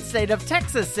the great state of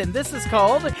Texas, and this is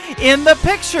called In the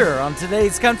Picture on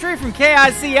Today's Country from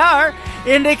KICR,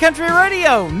 Indie Country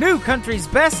Radio. New country's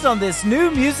best on this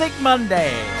New Music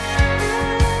Monday.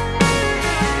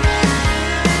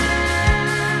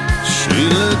 She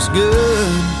looks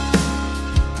good,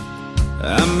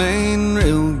 I mean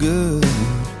real good.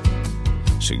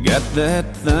 She got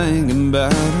that thing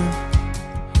about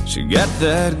her, she got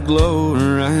that glow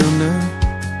around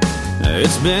her.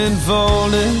 It's been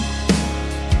folded,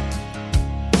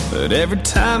 but every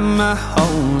time I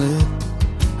hold it,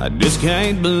 I just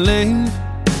can't believe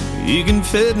you can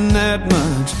fit in that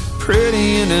much.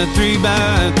 Pretty in a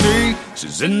 3x3.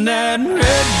 She's in that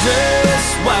red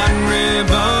dress, white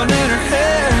ribbon in her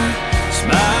hair,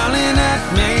 smiling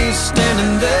at me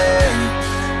standing there,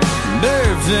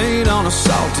 bare feet on a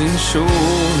salty shore.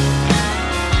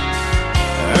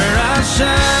 Her eyes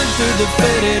shine through the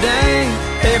faded ink,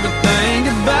 everything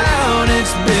about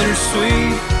it's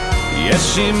bittersweet. Yes,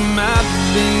 she might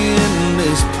be in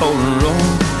this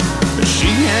Polaroid, but she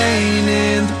ain't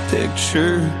in the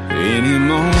picture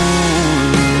anymore.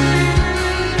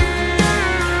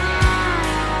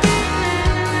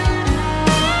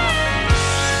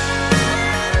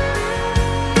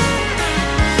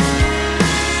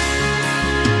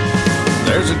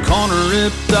 There's a corner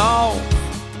ripped off,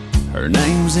 her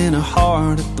name's in a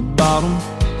heart at the bottom.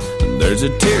 There's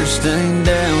a tear stain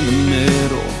down the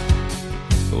middle,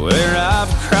 where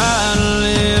I've cried a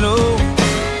little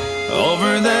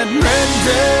over that red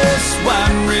dress,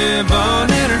 white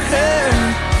ribbon in her hair,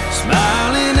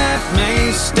 smiling at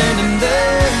me standing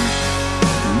there,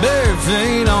 bare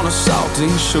feet on a salty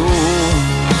shore.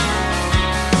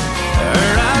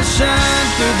 Her eyes shine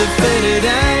through the faded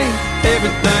ink,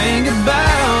 everything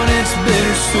about it's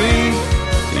bittersweet.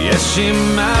 Yes, she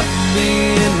might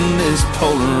be in this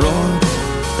Polaroid,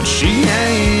 but she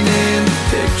ain't in the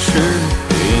picture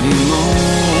anymore.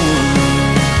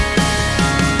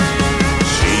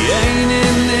 She ain't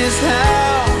in this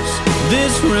house,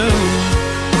 this room,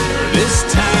 or this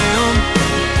town.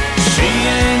 She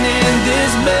ain't in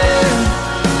this bed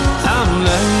I'm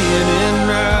laying in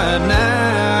right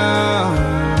now.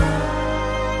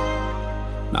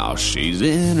 No, she's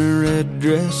in a red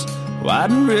dress,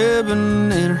 white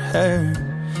ribbon in her hair,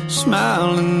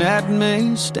 smiling at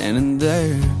me standing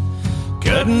there,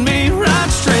 cutting me right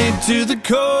straight to the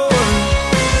core.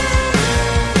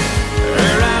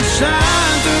 Her eyes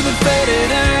shine through the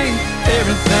faded ink,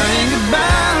 everything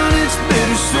about it's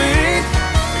bittersweet.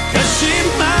 Because she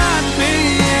might be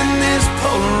in this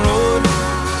Polaroid,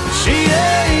 but she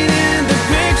ain't in the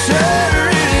picture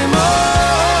anymore.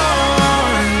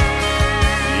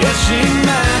 Yeah, she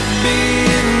might be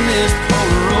in this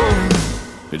Polaroid,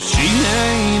 but she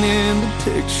ain't in the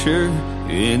picture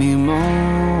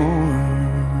anymore.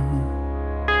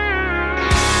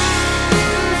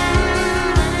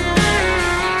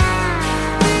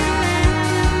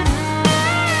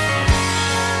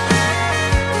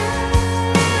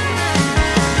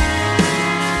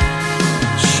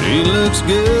 She looks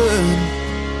good,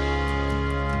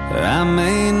 I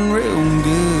mean real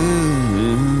good.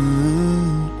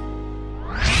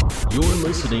 You're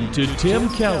listening to Tim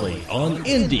Kelly on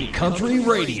Indie Country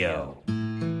Radio.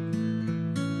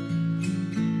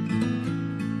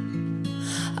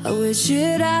 I wish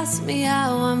you'd ask me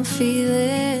how I'm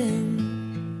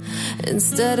feeling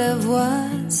instead of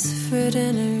what's for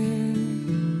dinner.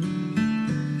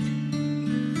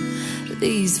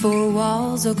 These four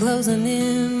walls are closing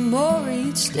in more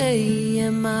each day,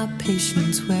 and my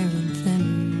patience wearing thin.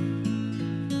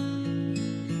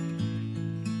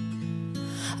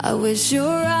 I wish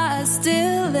your eyes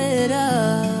still lit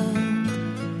up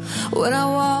when I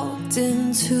walked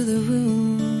into the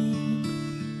room.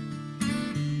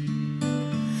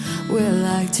 We're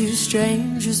like two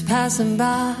strangers passing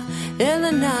by in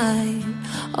the night,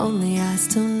 only I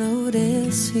still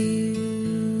notice you.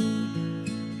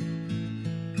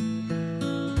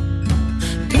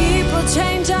 People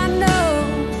change, I know,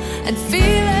 and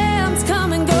feelings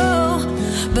come and go,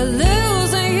 but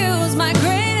losing you's my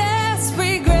greatest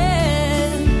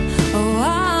regret. Oh,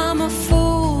 I'm a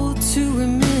fool to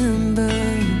remember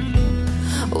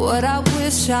what I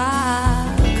wish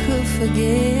I could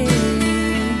forget.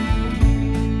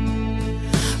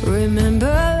 Remember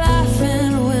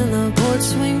laughing when the porch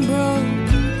swing broke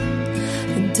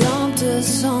and dumped us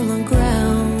us on the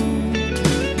ground.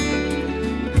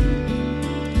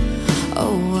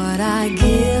 Oh, what I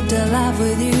give to live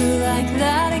with you like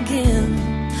that again.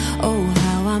 Oh,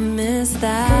 how I miss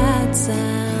that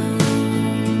sound.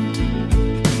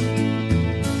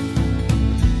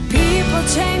 People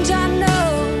change, I know,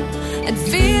 and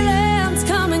feelings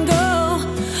come and go,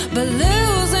 but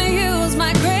losing you is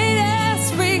my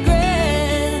greatest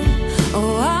regret.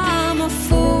 Oh, I'm a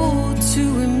fool to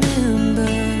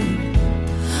remember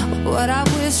what I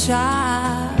wish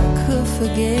I could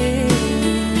forget.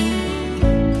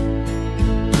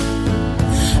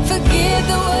 Forget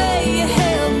the way you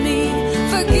held me,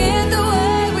 forget the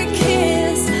way we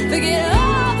kissed, forget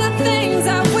all the things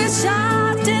I wish I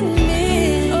didn't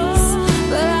miss.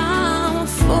 But I'm a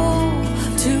fool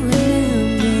to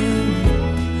remember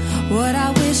what I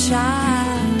wish I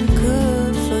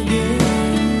could forget.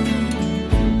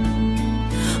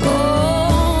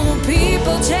 Oh,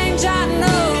 people change, I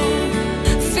know,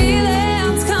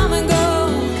 feelings come and go,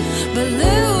 but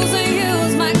losing you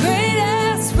is my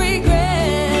greatest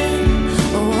regret.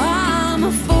 Oh, I'm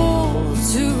a fool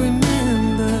to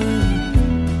remember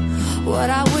what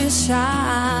I wish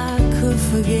I could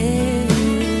forget.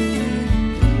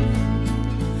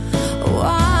 Oh,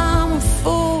 I'm a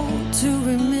fool to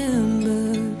remember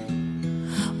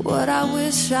what I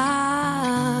wish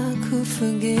I could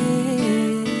forget.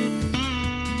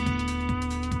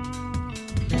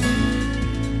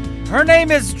 Her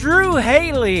name is Drew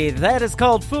Haley. That is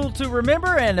called Fool to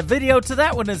Remember, and a video to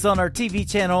that one is on our TV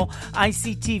channel,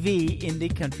 ICTV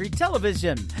Indie Country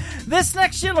Television. This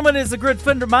next gentleman is a good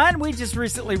friend of mine. We just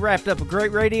recently wrapped up a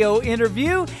great radio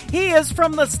interview. He is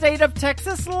from the state of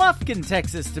Texas, Lufkin,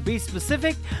 Texas, to be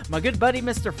specific. My good buddy,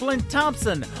 Mr. Flint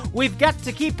Thompson. We've got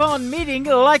to keep on meeting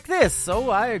like this, so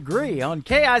I agree, on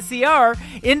KICR,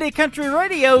 Indie Country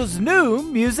Radio's New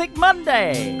Music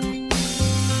Monday.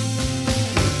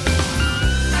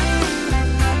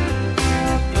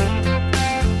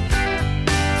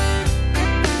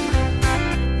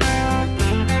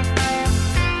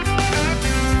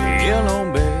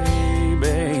 Hello,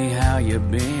 baby, how you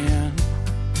been?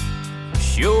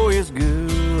 Sure is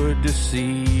good to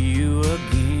see you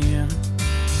again.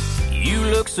 You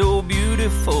look so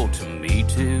beautiful to me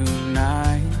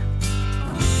tonight.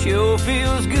 Sure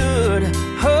feels good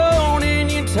holding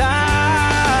you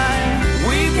tight.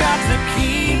 We've got to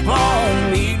keep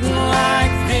on meeting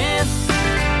like this.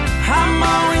 I'm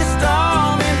always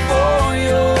starving for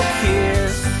your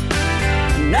kiss.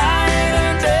 Night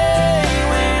or day,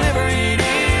 whenever it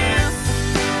is.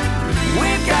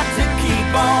 We've got to keep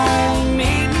on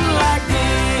meeting like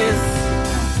this.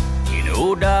 You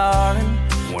know, darling,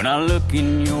 when I look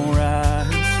in your eyes,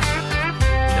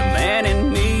 the man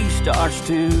in me starts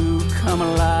to come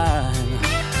alive.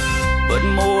 But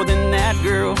more than that,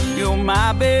 girl, you're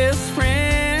my best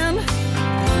friend.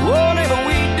 Whatever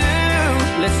we do,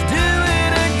 let's do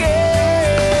it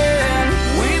again.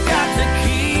 We've got to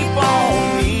keep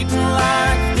on meeting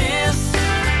like this.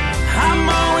 I'm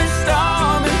always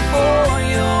starving for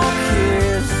your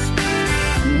kiss.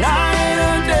 Night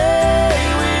or day,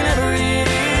 whenever it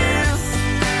is.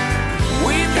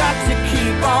 We've got to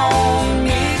keep on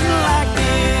meeting like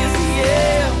this,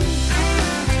 yeah.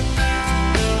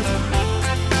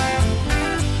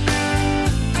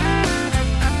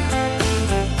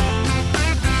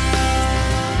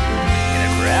 In a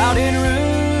crowded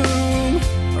room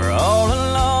or all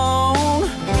alone,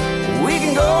 we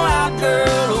can go out,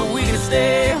 girl, or we can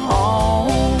stay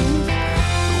home.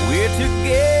 We're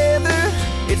together,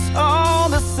 it's all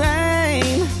the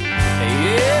same.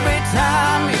 Every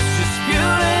time it's just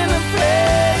fueling the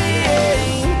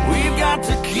flame. We've got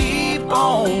to keep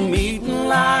on meeting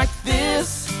like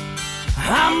this.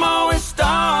 I'm always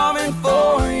starving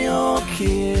for your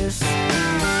kiss.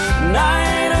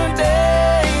 Night or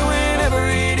day, whenever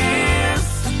it is.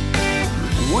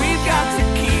 We've got to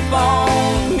keep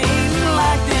on meeting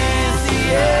like this,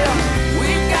 yeah.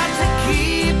 We've got to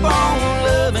keep on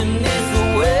loving this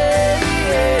way.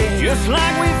 Just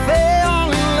like we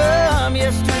fell in love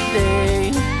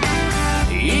yesterday.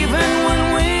 Even when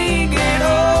we get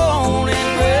old and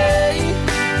gray,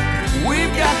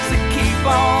 we've got to keep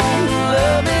on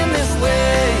loving this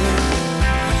way.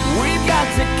 We've got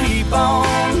to keep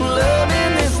on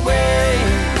loving this way.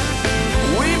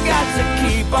 We've got to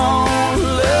keep on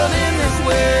loving this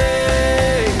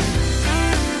way.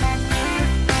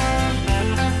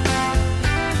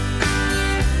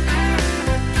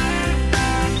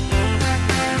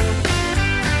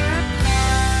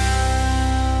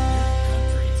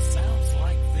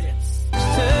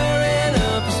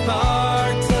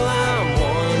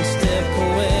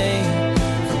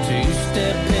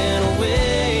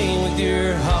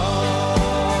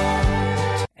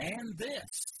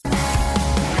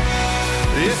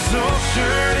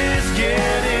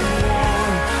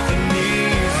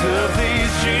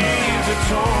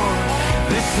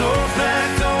 So that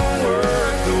don't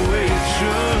work the way it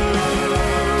should.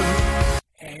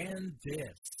 And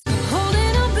this.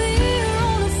 Holding a beer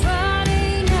on a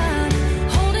Friday night,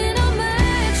 holding a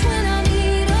match when I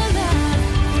need a light,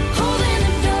 holding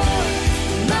the door,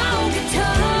 my own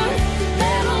guitar,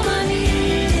 that all I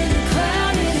need in a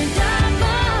crowded and dark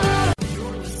bar.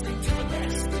 You're listening to the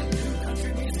best in new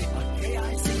country music on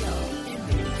KICO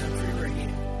Indian Country Radio.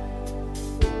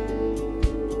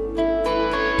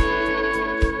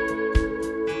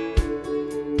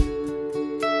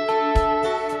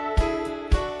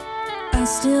 I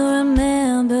still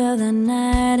remember the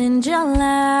night in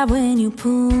July when you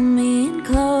pulled me in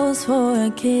close for a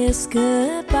kiss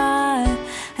goodbye.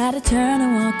 Had to turn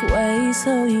and walk away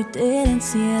so you didn't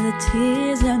see the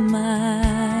tears in my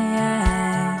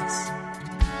eyes.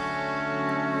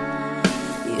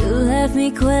 You left me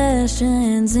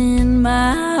questions in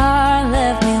my heart,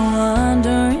 left me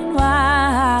wondering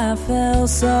why I fell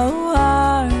so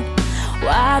hard.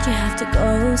 Why'd you have to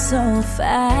go so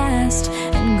fast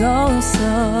and go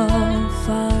so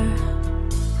far?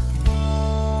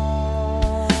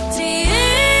 Do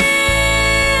you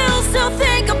still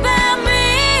think about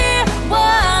me?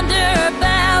 Wonder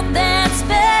about that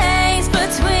space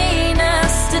between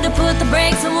us. Did I put the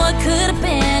brakes on what could have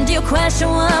been? Do you question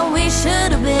what we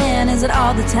should have been? Is it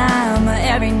all the time or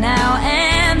every now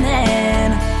and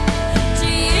then? Do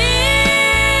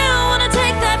you wanna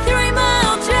take that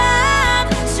 3-mile drive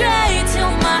straight to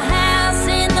my house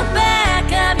in the back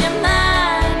of your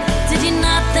mind? Did you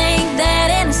not think that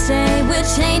interstate would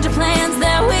change the plans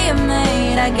that we have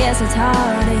made? I guess it's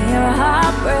hard to hear a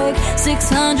heartbreak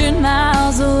 600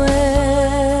 miles away.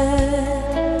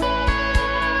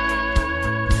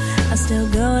 I still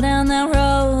go down that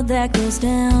road that goes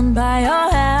down by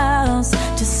your house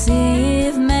to see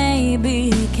if maybe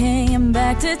he came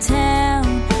back to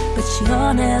town. But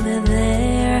you're never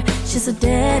there, it's just a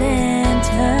dead end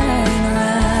turn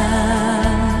around.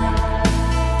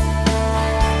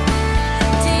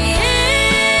 Do you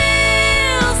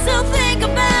still think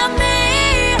about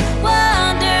me?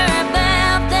 Wonder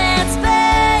about that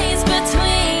space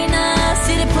between us.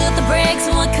 Did it put the brakes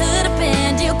on what could have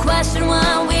been? Do you question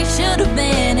what we should have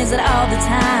been? Is it all the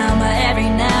time or every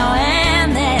now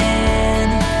and then?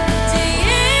 Do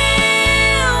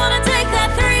you wanna take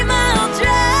that 3-mile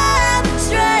drive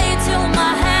straight to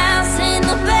my house in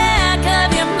the back of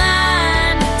your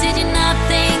mind? Did you not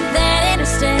think that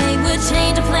interstate would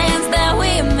change the plans that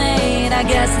we have made? I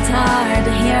guess it's hard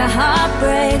to hear a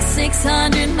heartbreak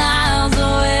 600 miles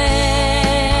away.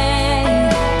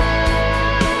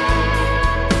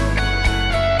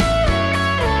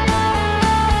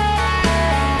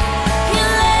 You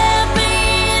left me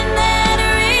in that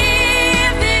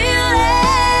rivulet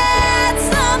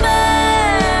summer,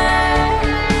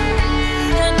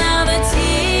 and now the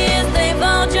tears, they've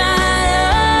all dried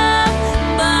up,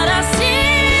 but I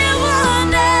still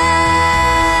wonder,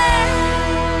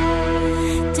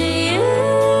 do you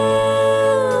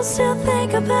still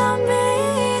think about me?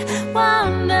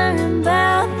 Wondering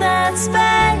about that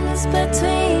space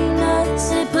between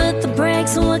us. It put the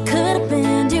brakes on what could have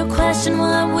been. Do you question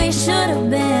what we should have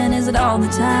been? Is it all the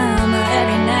time or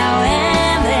every now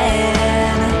and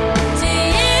then? Do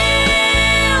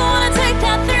you wanna take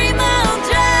that 3-mile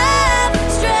drive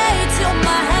straight to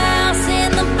my house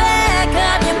in the back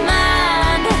of your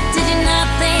mind? Did you not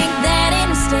think that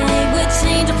interstate would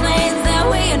change the plans that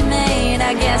we had made?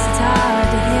 I guess it's hard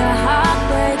to hear a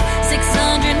heartbreak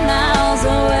 600 miles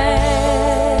away.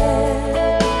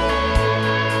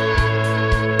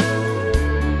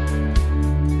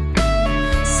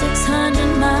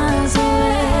 600 miles away.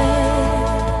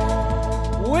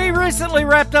 We recently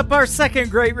wrapped up our second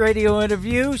great radio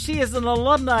interview. She is an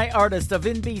alumni artist of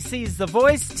NBC's The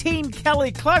Voice. Team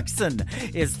Kelly Clarkson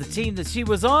is the team that she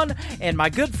was on, and my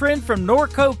good friend from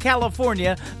Norco,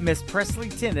 California, Miss Presley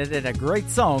Tennant, in a great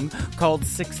song called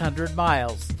 600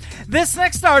 Miles. This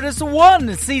next artist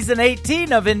won season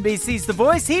 18 of NBC's The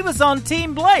Voice. He was on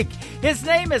Team Blake. His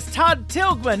name is Todd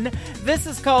Tilghman. This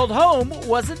is called Home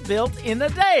Wasn't Built in a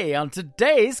Day on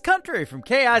today's Country from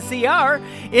KICR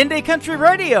Indie Country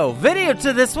Radio. Video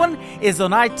to this one is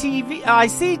on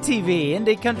ICTV,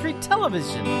 Indie Country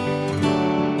Television.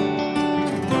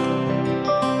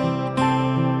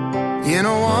 In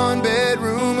a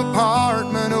one-bedroom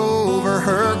apartment over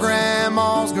her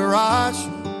grandma's garage,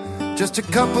 just a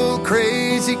couple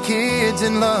crazy kids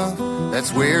in love,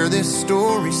 that's where this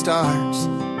story starts.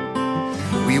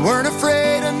 We weren't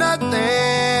afraid of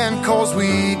nothing, 'cause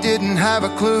we didn't have a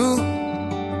clue.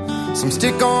 Some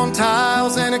stick-on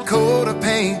tiles and a coat of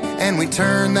paint, and we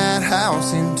turned that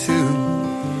house into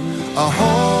a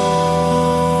home.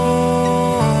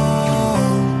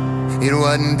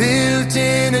 wasn't built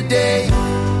in a day,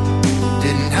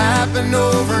 didn't happen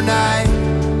overnight.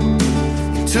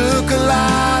 It took a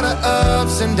lot of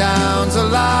ups and downs, a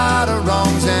lot of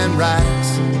wrongs and rights.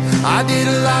 I did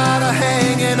a lot of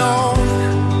hanging on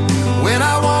when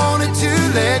I wanted to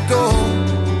let go.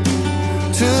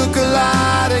 Took a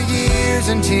lot of years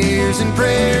and tears and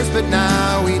prayers, but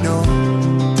now we know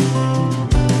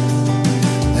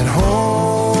that home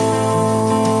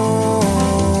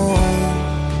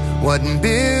wasn't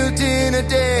built in a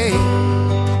day.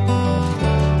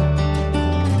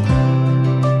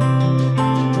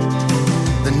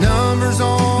 The numbers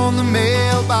on the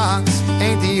mailbox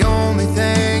ain't the only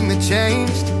thing that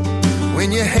changed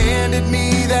when you handed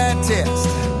me that test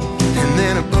and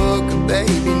then a book of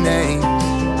baby names.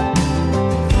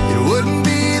 It wouldn't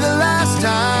be the last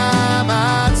time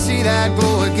I'd see that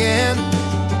go again.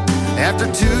 After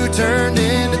 2 turned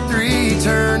into 3,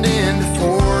 turned into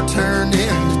 4, turned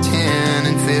into 10,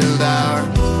 and filled our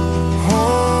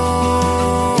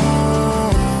home.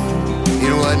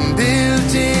 It wasn't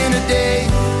built in a day,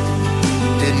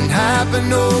 didn't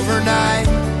happen overnight.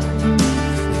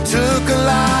 It took a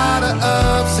lot of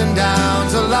ups and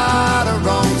downs, a lot of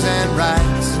wrongs and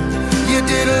rights. You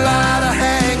did a lot of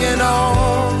hanging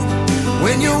on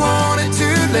when you wanted to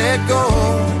let go.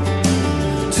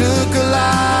 Took a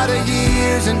lot of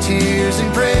years and tears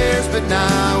and prayers, but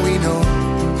now we know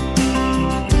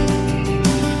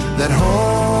that home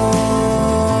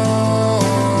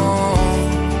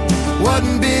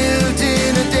wasn't built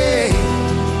in a day.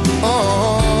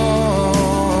 Oh,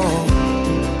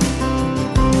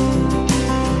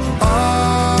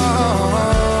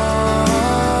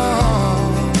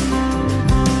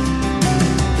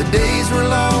 the days were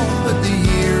long, but the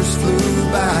years flew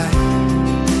by.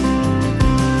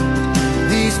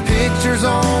 These pictures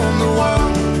on the wall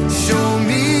show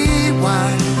me why.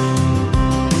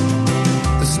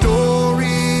 The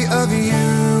story of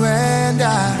you and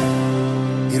I,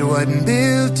 it wasn't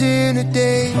built in a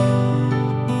day,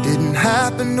 didn't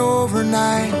happen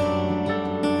overnight.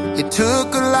 It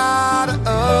took a lot of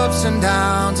ups and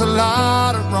downs, a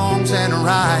lot of wrongs and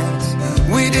rights.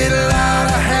 We did a lot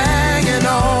of hanging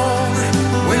on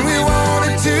when we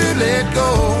wanted to let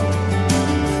go.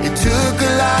 It took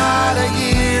a lot of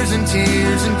years and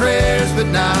tears and prayers, but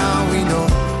now we know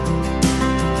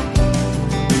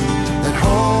that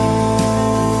home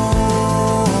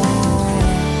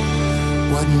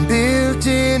wasn't built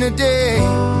in a day.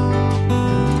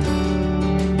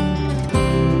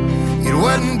 It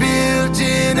wasn't built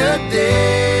in a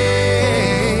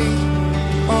day.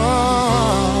 Oh.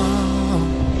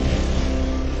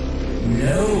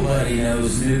 Nobody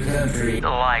knows new country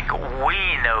like we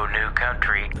know new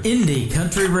country. Indie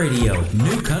Country Radio,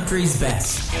 new country's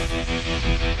best.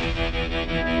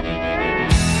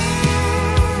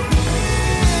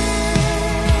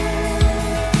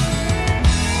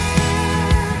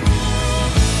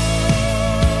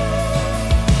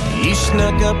 You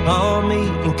snuck up on me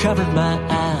and covered my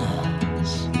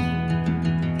eyes,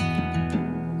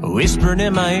 whispered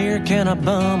in my ear, can I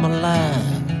bum a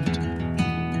line?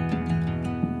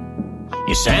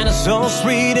 You sounded so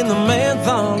sweet in the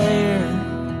menthol air,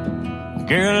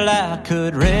 girl, I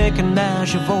could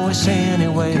recognize your voice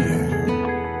anywhere.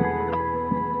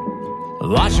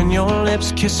 Watching your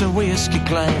lips kiss a whiskey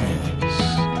glass,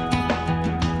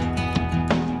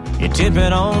 you tip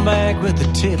it on back with a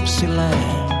tipsy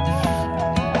laugh.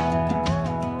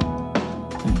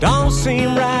 Don't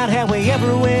seem right how we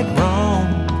ever went wrong.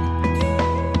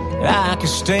 I could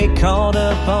stay caught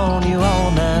up on you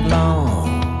all night long.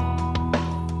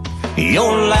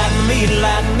 You're lighting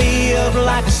me up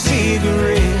like a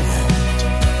cigarette,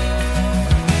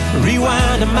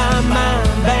 rewinding my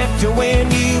mind back to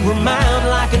when you were mine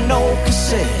like an old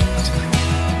cassette.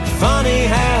 Funny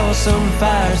how some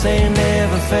fires, they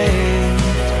never fade.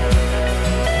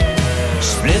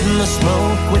 Splitting the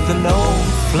smoke with an old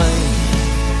flame,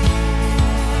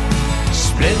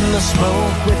 splitting the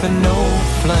smoke with an old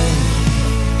flame.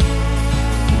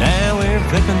 Now we're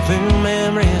flipping through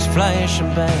memories,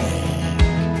 flashing back,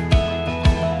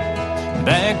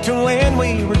 back to when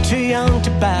we were too young to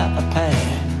buy a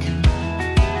pack.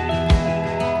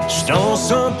 Stole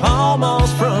some Pall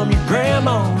Malls from your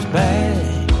grandma's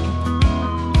bag.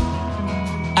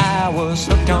 I was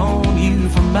hooked on you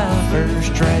from my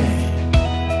first track.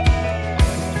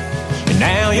 And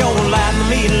now you're lighting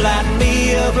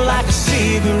me up like a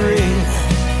cigarette,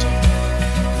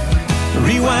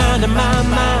 rewinding my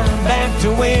mind back to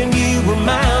when you were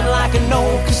mine like an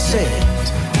old cassette.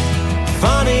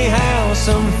 Funny how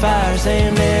some fires, they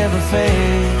never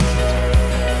fade.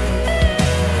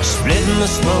 Splitting the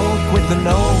smoke with an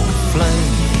old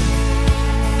flame,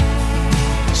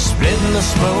 splitting the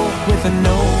smoke with an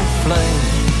old flame.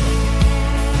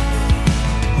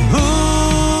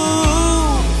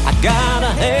 Ooh, I got a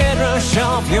head rush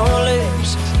off your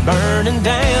lips, burning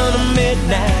down a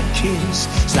midnight kiss.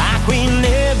 It's like we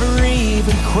never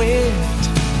even quit.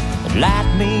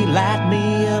 Light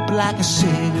me up like a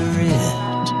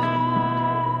cigarette.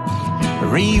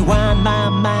 Rewind my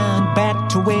mind back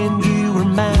to when you were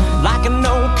mine, like an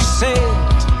old cassette.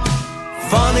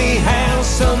 Funny how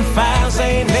some files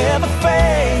ain't never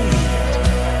fade.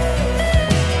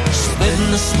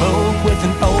 Splitting the smoke with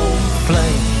an old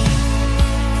flame.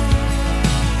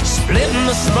 Splitting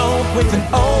the smoke with an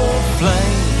old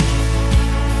flame.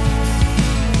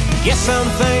 Guess some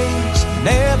things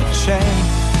never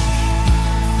change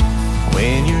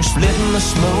when you're splitting the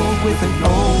smoke with an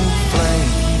old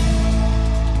flame.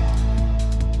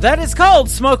 That is called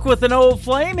Smoke with an Old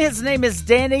Flame. His name is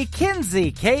Danny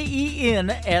Kensy,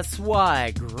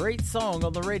 Kensy. Great song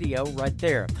on the radio right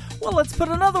there. Well, let's put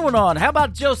another one on. How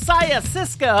about Josiah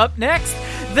Siska up next?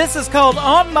 This is called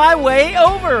On My Way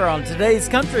Over on Today's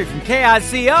Country from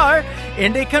KICR,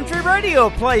 Indie Country Radio,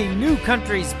 playing new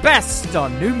country's best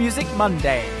on New Music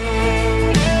Monday.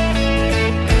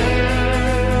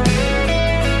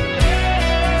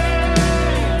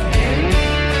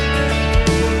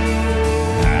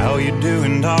 How you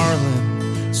doing,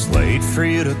 darling? It's late for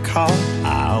you to call.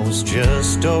 I was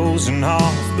just dozing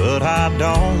off, but I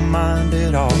don't mind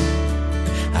at all.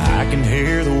 I can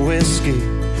hear the whiskey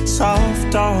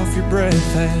soft off your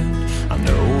breath, and I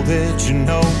know that you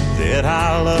know that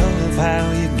I love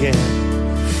how you get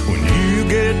when you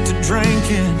get to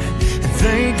drinking and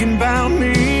thinking about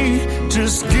me.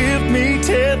 Just give me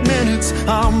 10 minutes,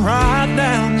 I'm right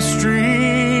down the street.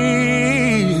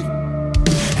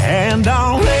 And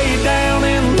I'll lay down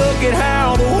and look at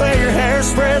how the way your hair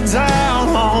spreads out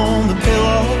on the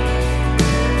pillow.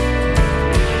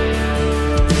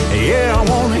 Yeah, I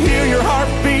wanna hear your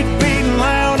heartbeat beating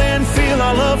loud and feel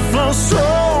our love flow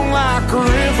strong like a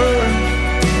river.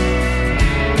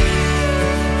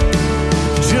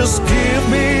 Just give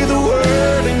me the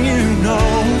word and you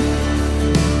know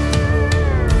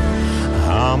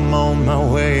I'm on my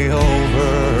way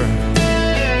over.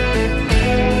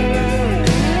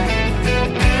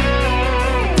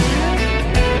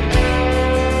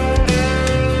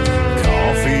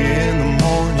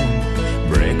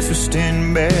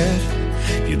 In bed,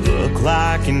 you look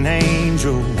like an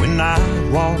angel when I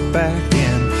walk back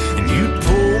in, and you'd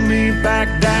pull me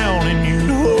back down and you'd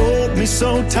hold me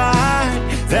so tight.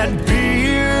 That'd be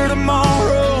here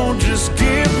tomorrow, just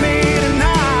give me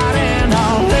tonight. And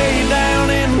I'll lay down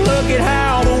and look at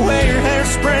how the way your hair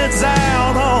spreads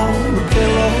out on the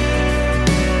pillow.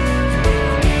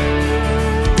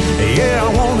 Yeah, I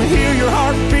wanna hear your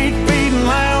heartbeat beating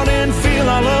loud and feel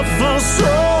our love flow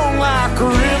strong like a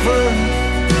river.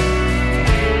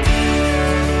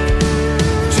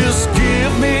 Just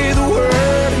give me the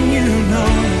word and you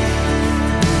know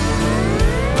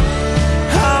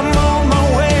I'm on my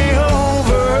way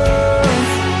over.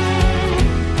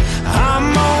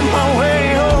 I'm on my way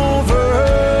over.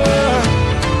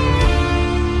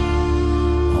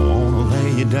 I wanna lay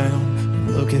you down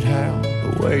and look at how the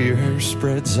way your hair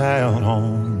spreads out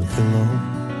on the pillow.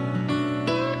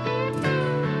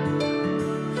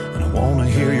 And I wanna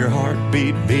hear your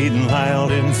heartbeat beating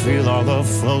loud and feel our love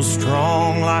flow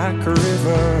strong like a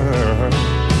river.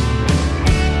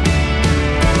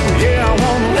 Yeah, I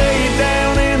wanna lay you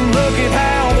down and look at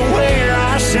how the way your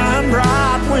eyes shine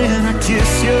bright when I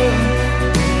kiss you.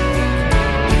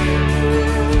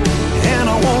 And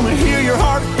I wanna hear your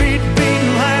heartbeat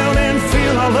beating loud and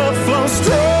feel our love flow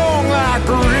strong like a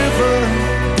river.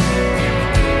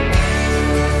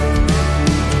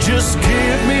 Just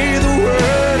give me the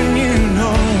word and you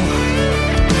know.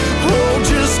 Oh,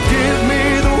 just give me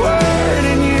the word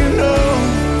and you know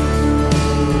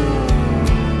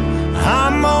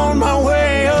I'm on my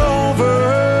way over.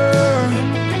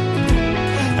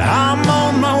 I'm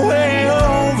on my way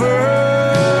over.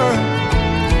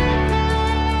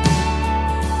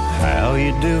 How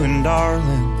you doing,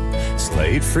 darling? It's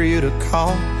late for you to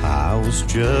call. I was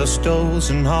just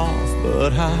dozing off,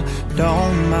 but I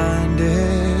don't mind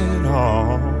it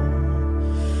all.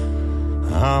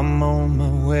 I'm on my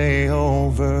way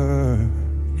over.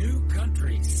 New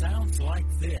country sounds like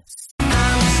this.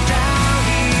 I'm just out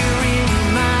here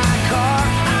in my car.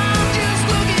 I'm just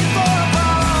looking for a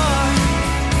bar.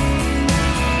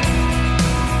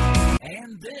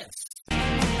 And this.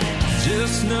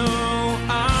 Just know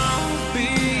I'll be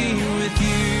with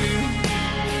you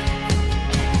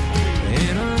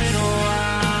in a little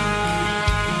while.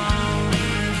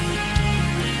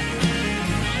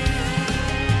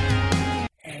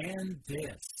 And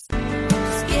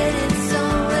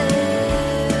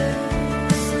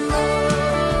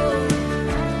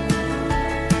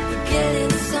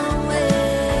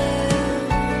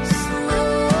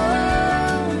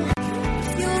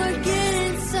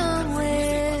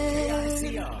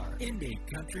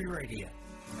Country Radio.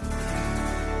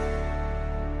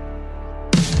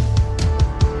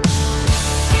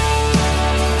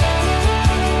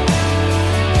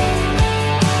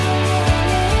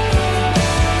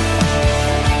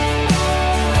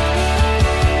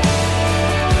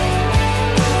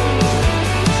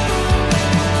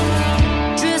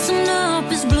 Dressing up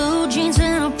his blue jeans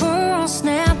and a pearl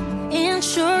snap, and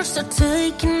shorts are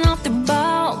taking off their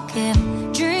ball cap.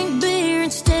 Drink beer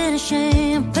instead of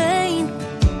champagne.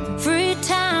 Free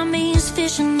time he's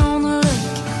fishing on the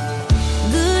lake.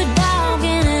 Good dog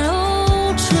in an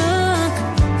old truck.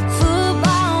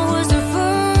 Football was their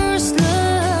first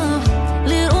love.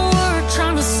 Little work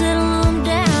trying to settle them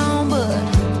down, but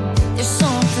there's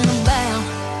something about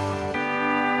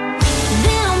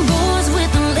them boys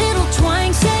with a little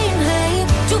twang saying hey.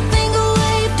 Two-finger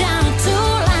wave down a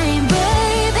two-lane,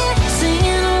 baby.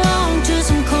 Singing along to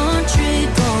some country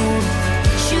gold.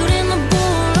 Shooting the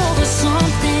bull over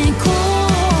something cool.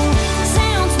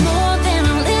 Sounds more than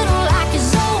a little like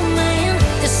his old man.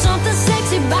 There's something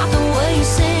sexy about the way he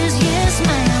says yes,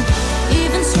 man.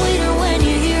 Even sweeter when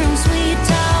you hear him sweet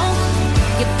talk.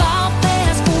 You fall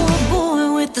fast for a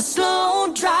boy with the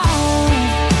slow draw.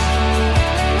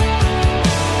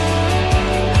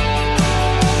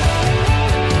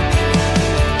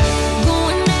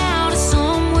 Going out is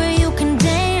somewhere you can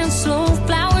dance slow.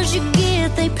 Flowers you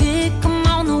get, they pick 'em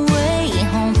on the way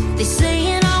home. They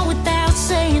say it all without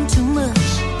saying too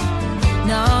much.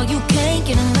 No, you can't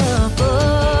get enough of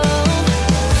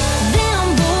them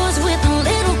boys with a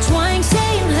little twang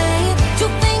saying hey.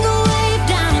 Two-finger wave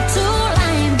down a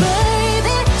two-lane,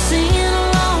 baby. Singing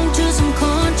along to some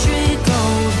country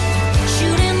gold.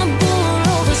 Shooting the bull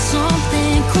over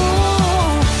something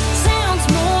cool. Sounds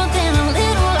more than a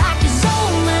little like his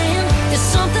old man. There's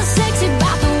something sexy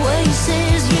about the way he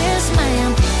says yes, man.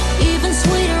 Even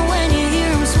sweeter when you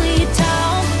hear him sweet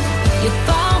talk. You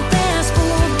fall fast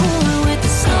for a boy with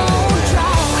the slow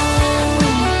draw.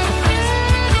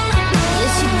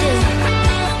 Yes, you do.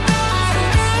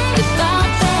 You fall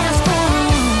fast for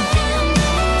him.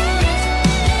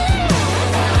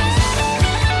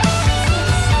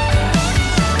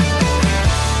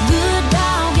 Good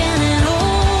dog and an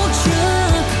old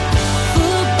truck.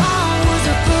 Football was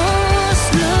their first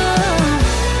love.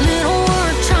 Little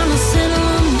work trying to settle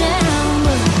them down,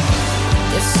 but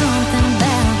there's something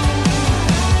about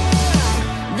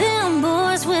them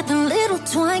boys with a little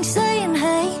twang saying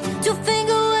hey.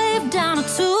 Two-finger wave down a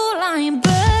two-line,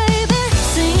 baby.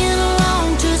 Singing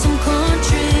along to some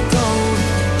country gold.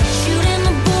 Shooting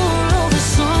the bull over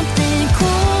something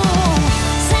cool.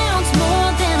 Sounds more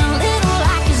than a little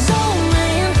like his old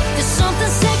man. There's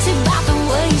something sexy about the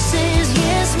way he says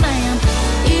yes, man.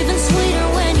 Even sweeter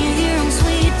when you hear him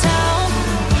sweet talk.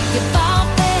 You fall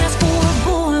fast for a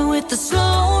boy with the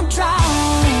slow draw.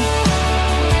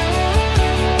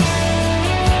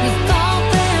 You fall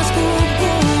fast for a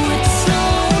boy with the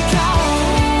slow draw.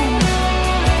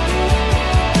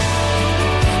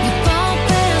 You fall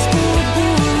fast for a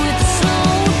boy with the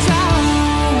slow draw.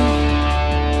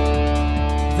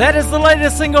 That is the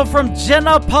latest single from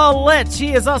Jenna Paulette.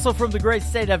 She is also from the great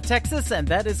state of Texas, and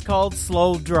that is called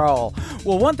Slow Draw.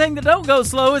 Well, one thing that don't go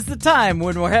slow is the time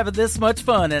when we're having this much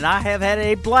fun, and I have had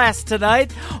a blast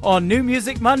tonight on New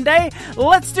Music Monday.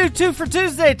 Let's do 2 for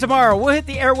Tuesday tomorrow. We'll hit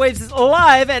the airwaves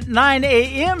live at 9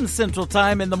 a.m. Central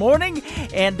Time in the morning,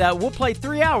 and we'll play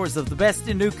 3 hours of the best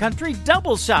in new country,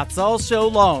 double shots all show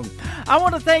long. I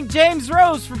want to thank James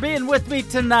Rose for being with me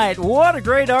tonight. What a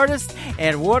great artist,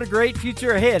 and what a great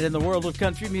future ahead in the world of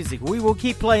country music. We will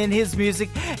keep playing his music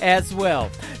as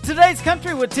well. Today's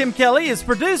Country with Tim Kelly is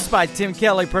produced by Tim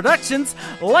Kelly Productions.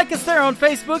 Like us there on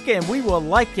Facebook, and we will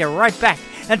like you right back.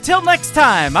 Until next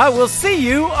time, I will see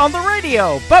you on the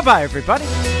radio. Bye-bye, everybody.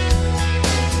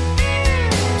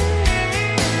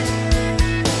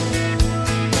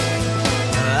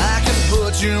 I can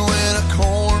put you in a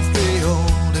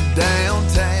cornfield in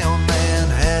downtown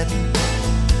Manhattan.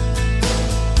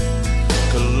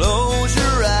 Close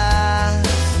your eyes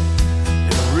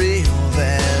and reel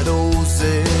that old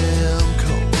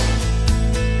Simcoe.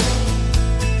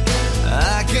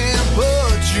 I can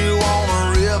put you on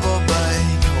a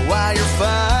riverbank while you're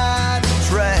fighting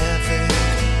traffic.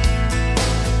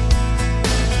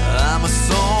 I'm a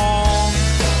song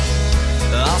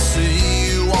I'll see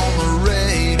you on the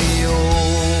radio.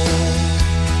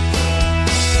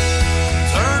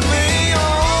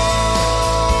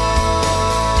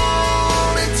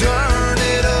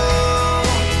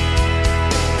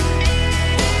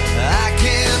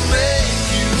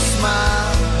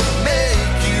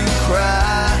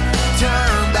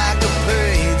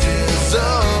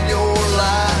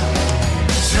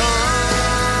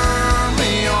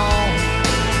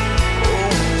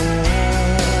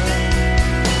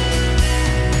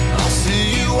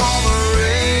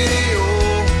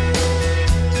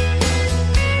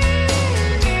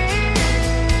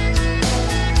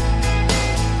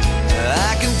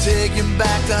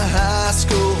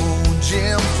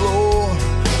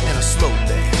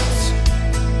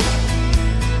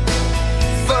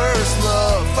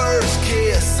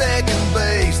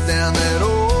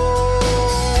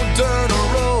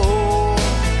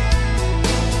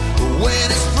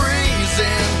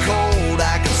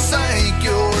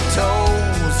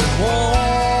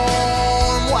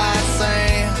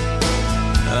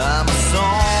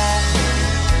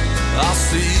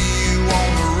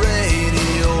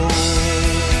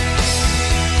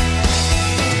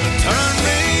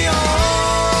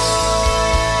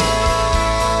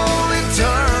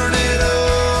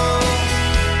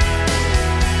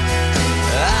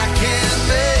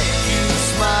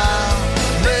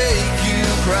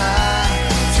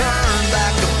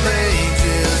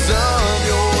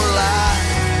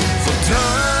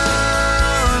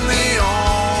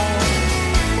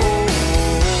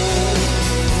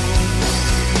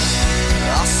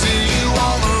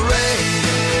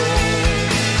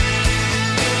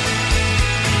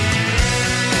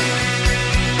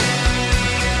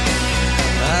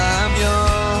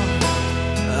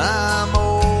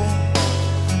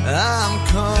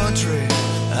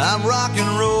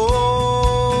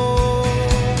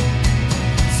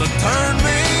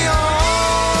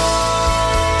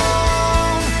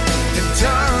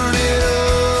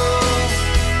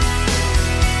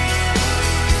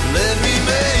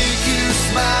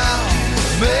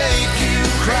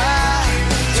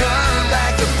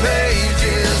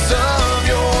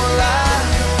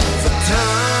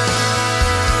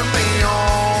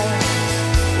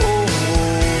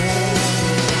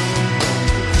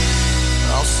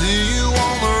 See